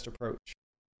 the best approach,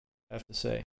 I have to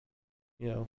say.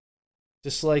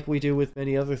 Just like we do with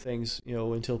many other things,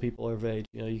 until people are of age.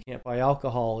 You can't buy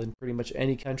alcohol in pretty much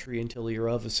any country until you're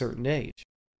of a certain age.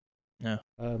 Yeah.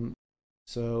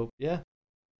 So, yeah.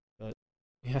 But,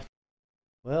 yeah.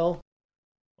 Well,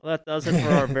 that does it for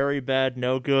our very bad,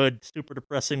 no good, super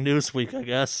depressing news week, I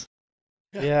guess.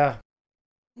 Yeah.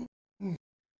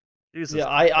 Jesus. Yeah,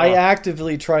 I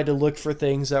actively tried to look for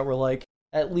things that were, like,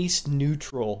 at least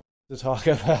neutral to talk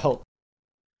about.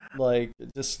 Like,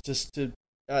 just to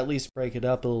at least break it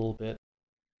up a little bit.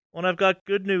 Well, I've got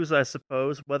good news, I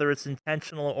suppose. Whether it's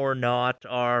intentional or not,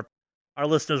 our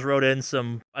listeners wrote in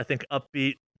some, I think,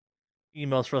 upbeat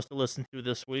emails for us to listen to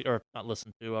this week, or not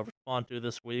listen to, respond to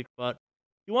this week. But if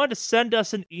you wanted to send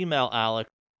us an email, Alec,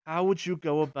 how would you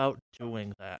go about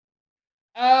doing that?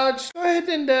 Just go ahead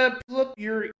and pull up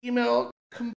your email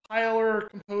compiler or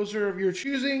composer of your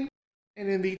choosing, and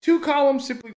in the 2 columns,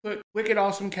 simply put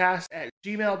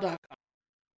wickedawesomecast@gmail.com.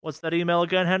 What's that email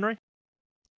again, Henry?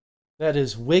 That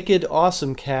is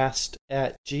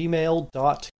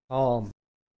wickedawesomecast@gmail.com.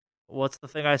 What's the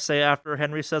thing I say after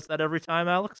Henry says that every time,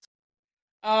 Alex?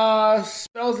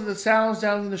 Spells of the sounds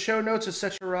down in the show notes,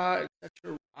 etc.,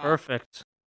 etc. Perfect.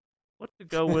 What to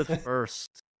go with first?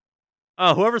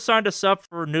 Whoever signed us up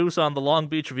for news on the Long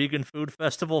Beach Vegan Food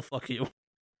Festival, fuck you.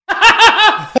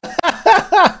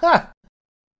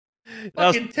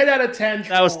 Fucking 10 out of 10.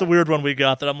 That was the weird one we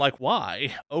got that I'm like,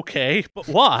 why? Okay, but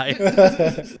why?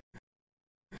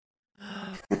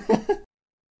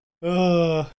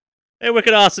 Hey,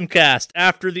 Wicked Awesome Cast.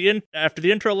 After the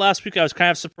intro last week, I was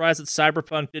kind of surprised that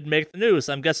Cyberpunk didn't make the news.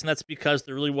 I'm guessing that's because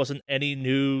there really wasn't any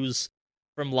news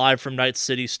from Live from Night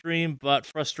City stream, but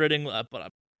frustrations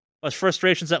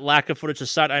at lack of footage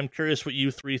aside, I'm curious what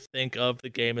you three think of the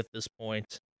game at this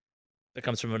point. That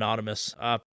comes from Anonymous.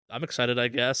 I'm excited, I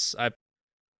guess.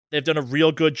 They've done a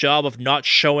real good job of not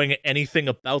showing anything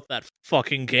about that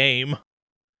fucking game.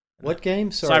 What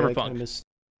game? Sorry, Cyberpunk.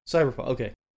 Cyberpunk,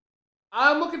 okay.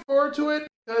 I'm looking forward to it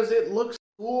because it looks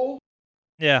cool.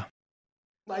 Yeah.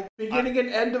 Like, beginning and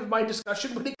end of my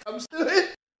discussion when it comes to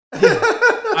it.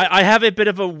 I have a bit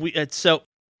of so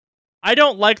I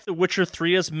don't like The Witcher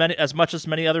 3 as much as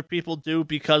many other people do,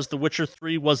 because The Witcher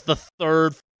 3 was the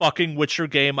third fucking Witcher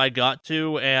game I got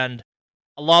to, and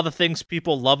a lot of the things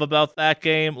people love about that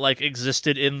game, like,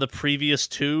 existed in the previous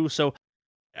 2, so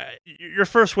your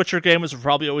first Witcher game is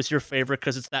probably always your favorite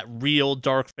because it's that real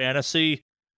dark fantasy.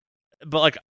 But,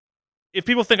 like, if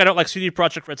people think I don't like CD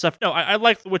Projekt Red stuff, no, I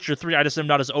like The Witcher 3, I just am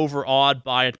not as overawed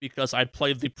by it because I'd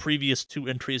played the previous 2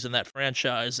 entries in that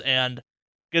franchise, and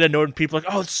get annoyed when people are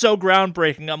like, oh, it's so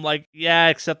groundbreaking. I'm like, yeah,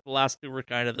 except the last 2 were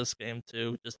kind of this game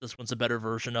too, just this one's a better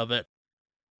version of it.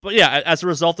 But yeah, as a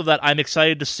result of that, I'm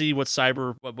excited to see what CD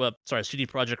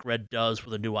Projekt Red does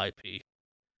with a new IP.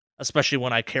 Especially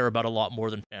when I care about a lot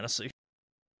more than fantasy.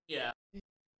 Yeah.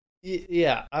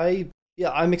 Yeah,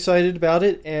 I'm excited about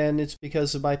it, and it's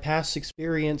because of my past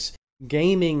experience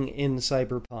gaming in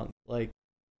Cyberpunk. Like,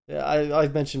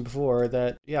 I've mentioned before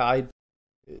that,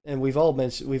 and we've all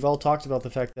talked about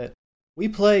the fact that we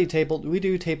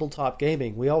do tabletop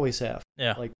gaming. We always have.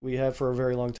 Yeah. Like, we have for a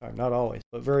very long time. Not always,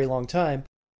 but very long time.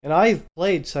 And I've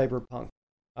played Cyberpunk.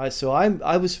 So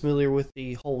I was familiar with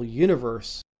the whole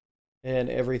universe and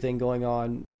everything going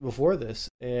on before this.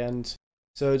 And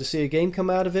so to see a game come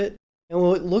out of it, and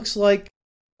it looks like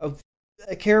a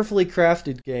carefully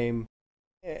crafted game,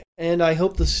 and I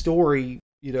hope the story,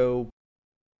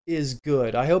 is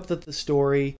good. I hope that the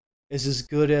story is as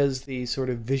good as the sort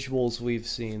of visuals we've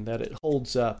seen, that it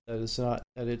holds up,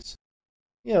 that it's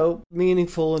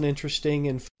meaningful and interesting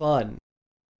and fun.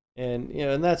 And,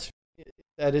 and that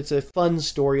it's a fun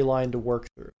storyline to work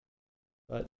through.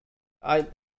 But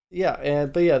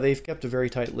they've kept a very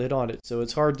tight lid on it, so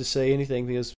it's hard to say anything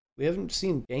because we haven't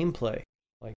seen gameplay.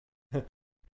 Like,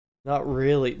 not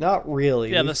really.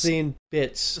 Yeah, we've seen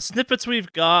bits. The snippets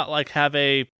we've got,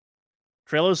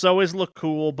 trailers always look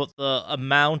cool, but the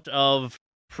amount of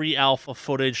pre-alpha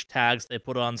footage tags they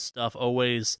put on stuff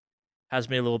always has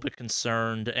me a little bit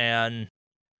concerned, and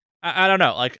I don't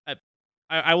know, like,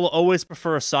 I will always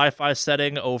prefer a sci-fi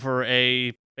setting over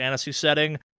a fantasy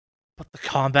setting, but the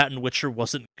combat in Witcher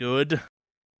wasn't good,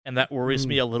 and that worries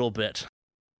me a little bit.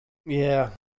 Yeah.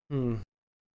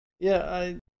 Yeah,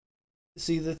 I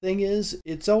see. The thing is,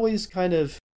 it's always kind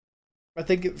of, I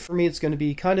think for me it's going to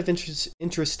be kind of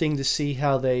interesting to see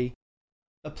how they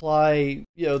apply,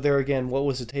 there again, what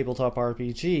was a tabletop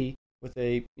RPG with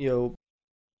a,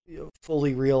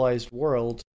 fully realized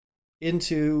world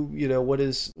into,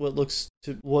 what looks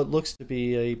to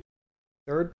be a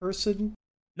third person.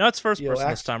 No, it's first person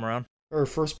this time around. or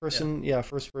first person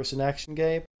action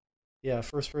game. Yeah,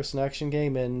 first person action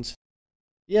game, and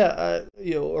there's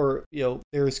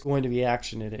going to be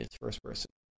action in it. It's first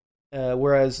person.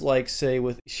 Whereas, like, say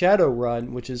with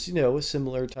Shadowrun, which is a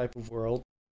similar type of world,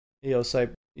 it's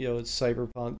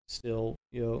cyberpunk still.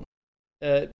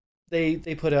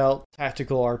 They put out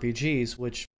tactical RPGs,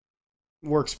 which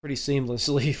works pretty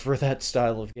seamlessly for that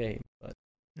style of game. But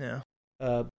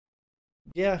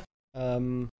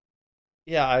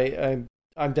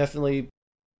I'm definitely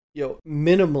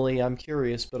minimally I'm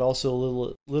curious, but also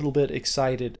a little bit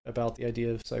excited about the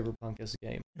idea of cyberpunk as a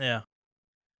game. Yeah.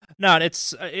 No,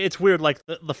 it's weird. Like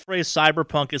the phrase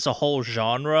cyberpunk is a whole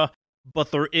genre,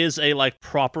 but there is a like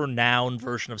proper noun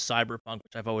version of cyberpunk,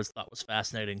 which I've always thought was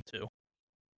fascinating too.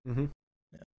 Mm-hmm.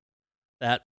 Yeah.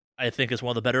 That I think is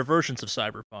one of the better versions of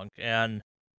cyberpunk, and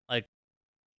like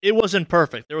it wasn't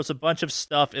perfect. There was a bunch of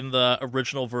stuff in the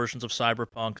original versions of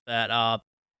cyberpunk that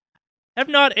have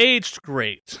not aged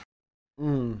great.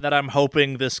 That I'm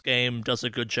hoping this game does a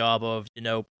good job of,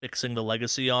 fixing the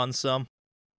legacy on some.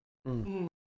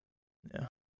 Yeah.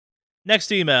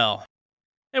 Next email.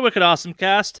 Hey, Wicked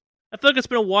Awesomecast. I feel like it's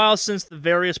been a while since the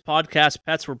various podcast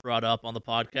pets were brought up on the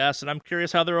podcast, and I'm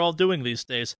curious how they're all doing these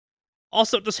days.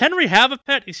 Also, does Henry have a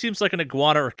pet? He seems like an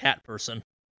iguana or cat person.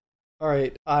 All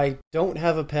right, I don't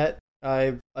have a pet.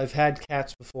 I've had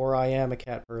cats before. I am a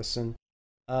cat person.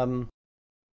 I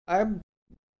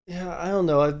don't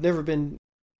know. I've never been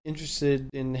interested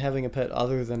in having a pet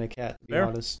other than a cat, to be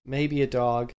honest. Maybe a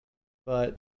dog,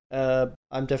 but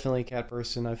I'm definitely a cat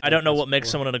person. I don't know what makes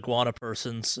someone an iguana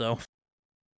person, so.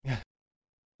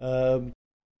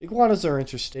 Iguanas are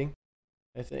interesting.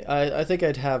 I think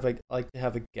I'd like to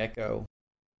have a gecko,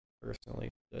 personally.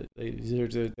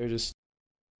 They're just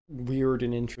weird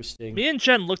and interesting. Me and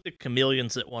Jen looked at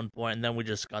chameleons at one point, and then we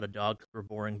just got a dog because we're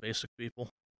boring basic people.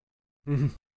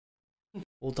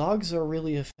 Well, dogs are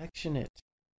really affectionate.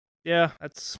 Yeah,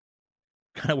 that's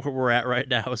kind of where we're at right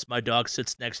now, is my dog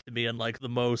sits next to me in, like, the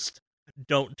most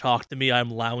don't talk to me, I'm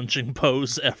lounging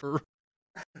pose ever.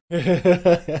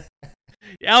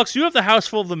 Alex, you have the house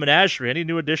full of the menagerie. Any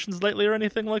new additions lately or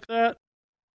anything like that?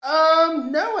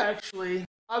 No, actually.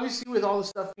 Obviously, with all the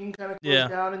stuff being kind of closed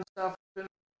down and stuff, it's been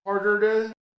harder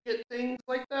to get things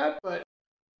like that, but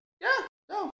yeah,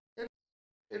 no,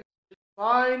 it's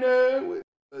fine. The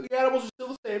animals are still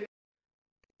the same.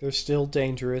 They're still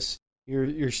dangerous.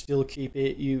 You're still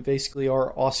you basically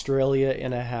are Australia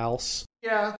in a house.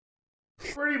 Yeah,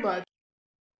 pretty much.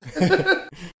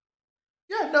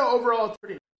 Yeah, no, overall it's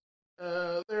pretty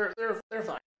they're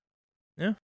fine.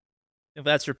 Yeah. If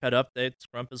that's your pet update,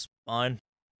 Scrump is fine.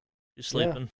 She's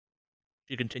sleeping. Yeah.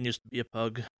 She continues to be a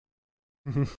pug.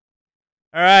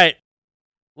 Alright.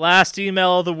 Last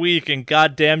email of the week, and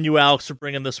goddamn you, Alex, for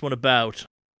bringing this one about.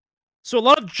 So a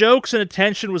lot of jokes and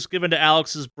attention was given to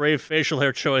Alex's brave facial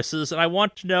hair choices, and I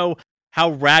want to know how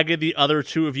ragged the other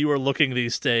two of you are looking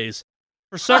these days.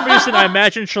 For some reason, I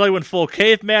imagine Shirley went full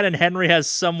caveman, and Henry has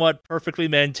somewhat perfectly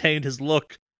maintained his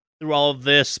look through all of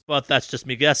this, but that's just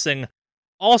me guessing.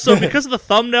 Also, because of the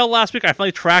thumbnail last week, I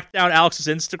finally tracked down Alex's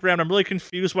Instagram. I'm really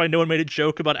confused why no one made a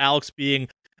joke about Alex being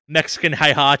Mexican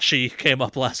Hihachi came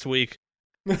up last week.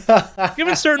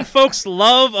 Given certain folks'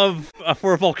 love of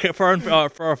for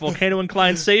our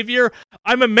volcano-inclined savior,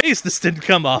 I'm amazed this didn't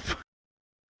come up.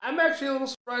 I'm actually a little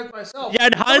surprised myself. Yeah,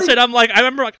 in hindsight, I'm like, I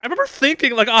remember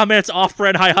thinking like, oh man, it's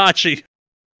off-brand Hihachi.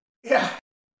 Yeah,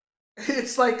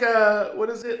 it's like what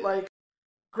is it, like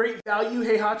Great Value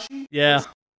Heihachi? Yeah. Is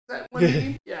that what you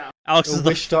mean? Yeah. Alex is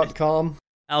Wish.com.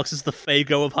 Alex is the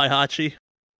Faygo of Hihachi.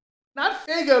 Not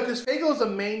Faygo, because Faygo is a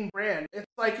main brand. It's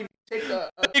like if you take a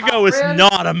Faygo is brand,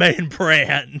 not a main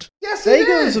brand. Yes, it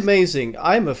Faygo is amazing.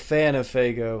 I'm a fan of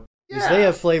Faygo because they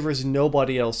have flavors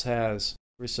nobody else has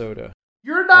for soda.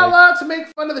 You're not allowed to make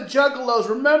fun of the Juggalos.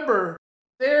 Remember,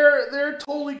 they're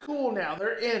totally cool now.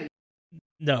 They're in.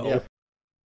 No.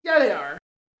 Yeah, they are.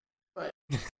 But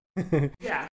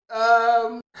yeah,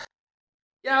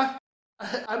 yeah.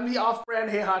 I'm the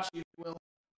off-brand Heihachi, if you will.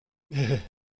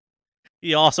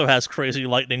 He also has crazy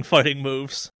lightning fighting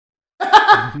moves.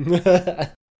 Yeah,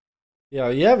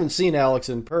 you haven't seen Alex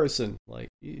in person. Like,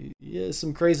 he has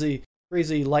some crazy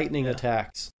lightning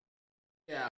attacks.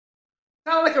 Yeah.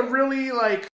 Kind of like a really,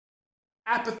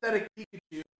 apathetic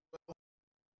Pikachu.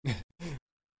 Do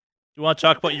you want to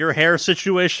talk about your hair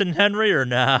situation, Henry, or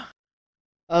nah?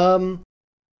 No,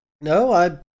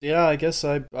 I guess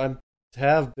I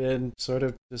have been sort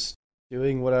of just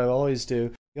doing what I always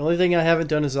do. The only thing I haven't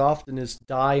done as often is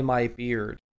dye my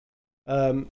beard.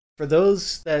 For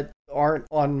those that aren't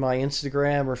on my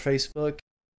Instagram or Facebook,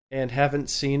 and haven't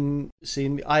seen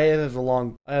me. I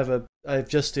have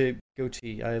just a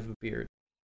goatee. I have a beard.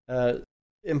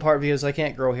 In part because I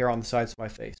can't grow hair on the sides of my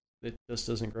face. It just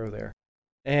doesn't grow there.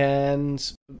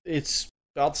 And it's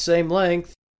about the same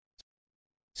length.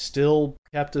 Still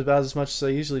kept about as much as I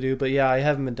usually do, but yeah, I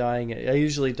haven't been dyeing it. I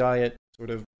usually dye it sort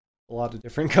of a lot of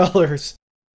different colors,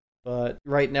 but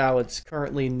right now it's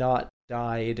currently not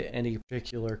dyed any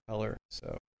particular color,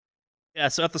 so. Yeah,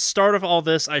 so at the start of all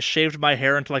this, I shaved my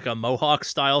hair into like a mohawk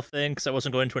style thing because I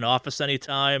wasn't going to an office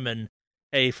anytime, and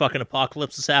hey, fucking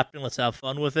apocalypse is happening, let's have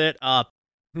fun with it.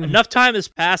 Enough time has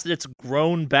passed that it's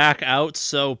grown back out,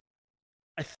 so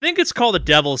I think it's called a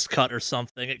devil's cut or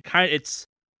something.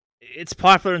 It's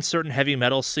popular in certain heavy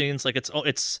metal scenes. Like it's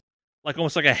like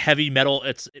almost like a heavy metal.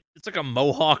 It's like a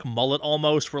mohawk mullet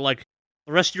almost, where like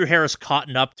the rest of your hair is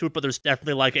cotton up to it, but there's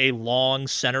definitely like a long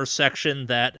center section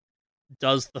that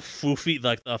does the floofy,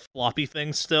 like the floppy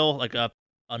thing still, like a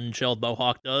ungelled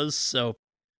mohawk does. So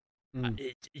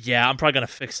yeah, I'm probably gonna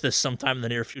fix this sometime in the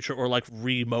near future, or like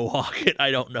re-mohawk it.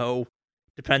 I don't know.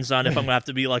 Depends on if I'm gonna have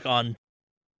to be like on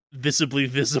visibly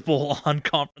visible on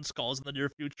conference calls in the near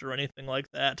future or anything like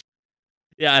that.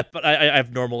 Yeah, but I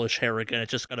have normalish hair again.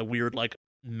 It's just got a weird like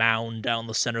mound down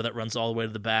the center that runs all the way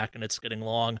to the back, and it's getting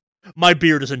long. My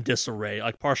beard is in disarray,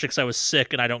 like partially because I was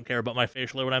sick and I don't care about my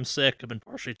facial hair when I'm sick, and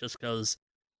partially just because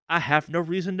I have no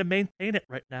reason to maintain it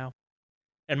right now.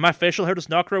 And my facial hair does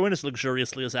not grow in as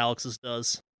luxuriously as Alex's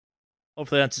does.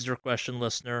 Hopefully that answers your question,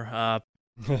 listener.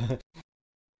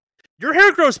 Your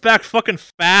hair grows back fucking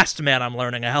fast, man, I'm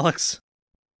learning, Alex.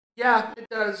 Yeah, it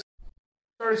does.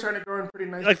 Starting to grow in pretty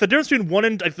nice. Like the difference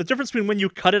between when you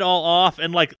cut it all off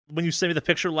and like when you sent me the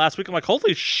picture last week, I'm like,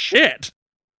 holy shit.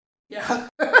 Yeah.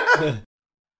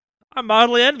 I'm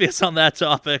mildly envious on that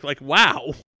topic. Like,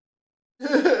 wow.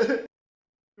 You're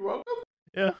welcome.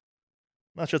 Yeah.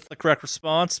 Not sure it's the correct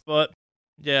response, but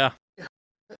yeah.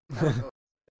 On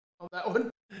that one.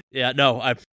 Yeah, no,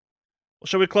 well,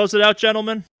 shall we close it out,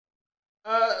 gentlemen?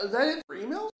 Is that it for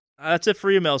emails? That's it for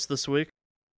emails this week.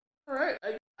 All right,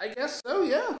 I guess so,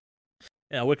 yeah.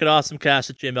 Yeah,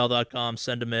 wickedawesomecast@gmail.com.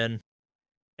 Send them in.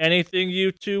 Anything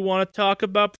you two want to talk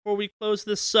about before we close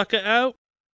this sucker out?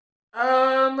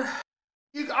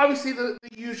 You obviously the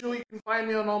usual. You can find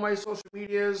me on all my social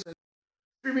medias and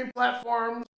streaming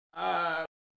platforms.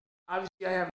 Obviously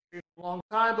I haven't streamed in a long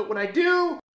time, but when I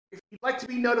do, if you'd like to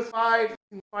be notified, you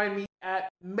can find me at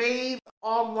Mave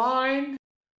Online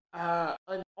on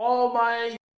all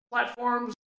my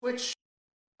platforms: Twitch,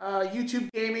 YouTube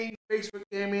Gaming, Facebook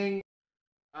Gaming,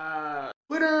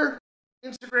 Twitter,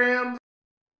 Instagram.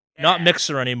 Not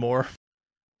Mixer anymore.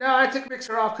 No, I took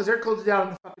Mixer off because they're closed down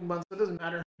in a fucking month, so it doesn't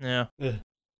matter. Yeah.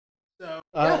 So,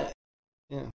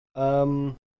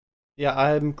 yeah,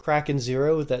 I'm Kraken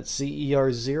Zero. That's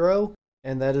CER0,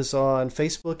 and that is on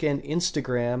Facebook and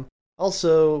Instagram.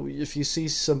 Also, if you see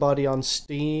somebody on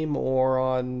Steam or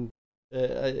on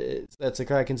that's a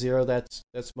Kraken Zero, that's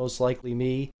most likely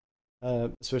me,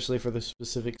 especially for the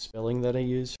specific spelling that I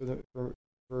use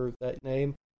for that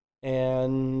name.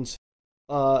 And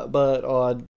but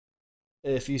on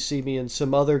if you see me in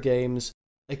some other games,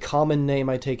 a common name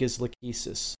I take is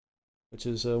Lachesis, which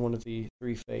is one of the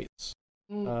three fates.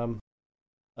 And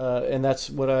that's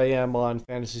what I am on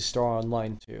Phantasy Star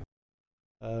Online too.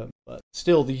 But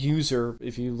still, the user,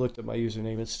 if you looked at my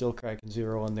username, it's still Kraken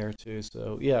Zero on there too.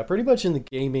 So yeah, pretty much in the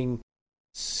gaming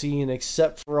scene,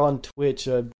 except for on Twitch,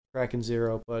 Kraken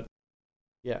Zero. But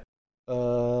yeah,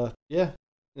 yeah,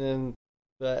 and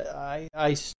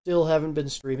I still haven't been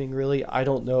streaming really. I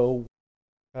don't know.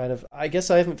 I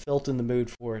guess I haven't felt in the mood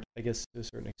for it. I guess to a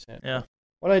certain extent. Yeah.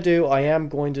 When I do, I am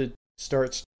going to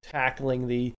start tackling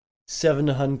the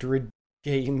 700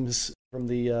 games from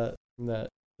the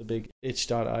big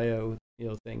itch.io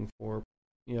thing for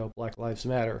Black Lives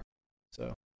Matter.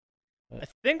 So I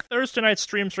think Thursday night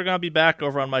streams are gonna be back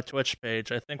over on my Twitch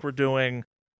page. I think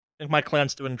my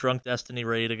clan's doing Drunk Destiny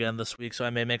raid again this week, so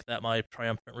I may make that my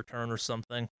triumphant return or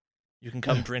something. You can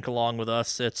come drink along with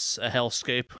us. It's a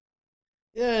hellscape.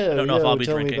 Yeah, I don't know if I'll be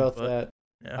tell drinking, me about but, that.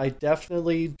 yeah. I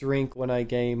definitely drink when I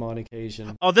game on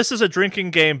occasion. Oh, this is a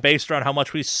drinking game based around how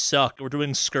much we suck. We're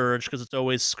doing Scourge because it's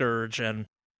always Scourge, and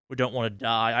we don't want to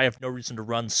die. I have no reason to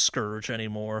run Scourge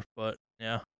anymore, but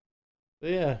yeah.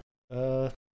 But yeah,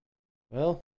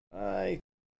 well, I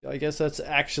guess that's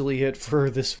actually it for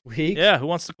this week. Yeah, who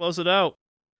wants to close it out?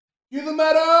 Cue the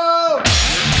metal!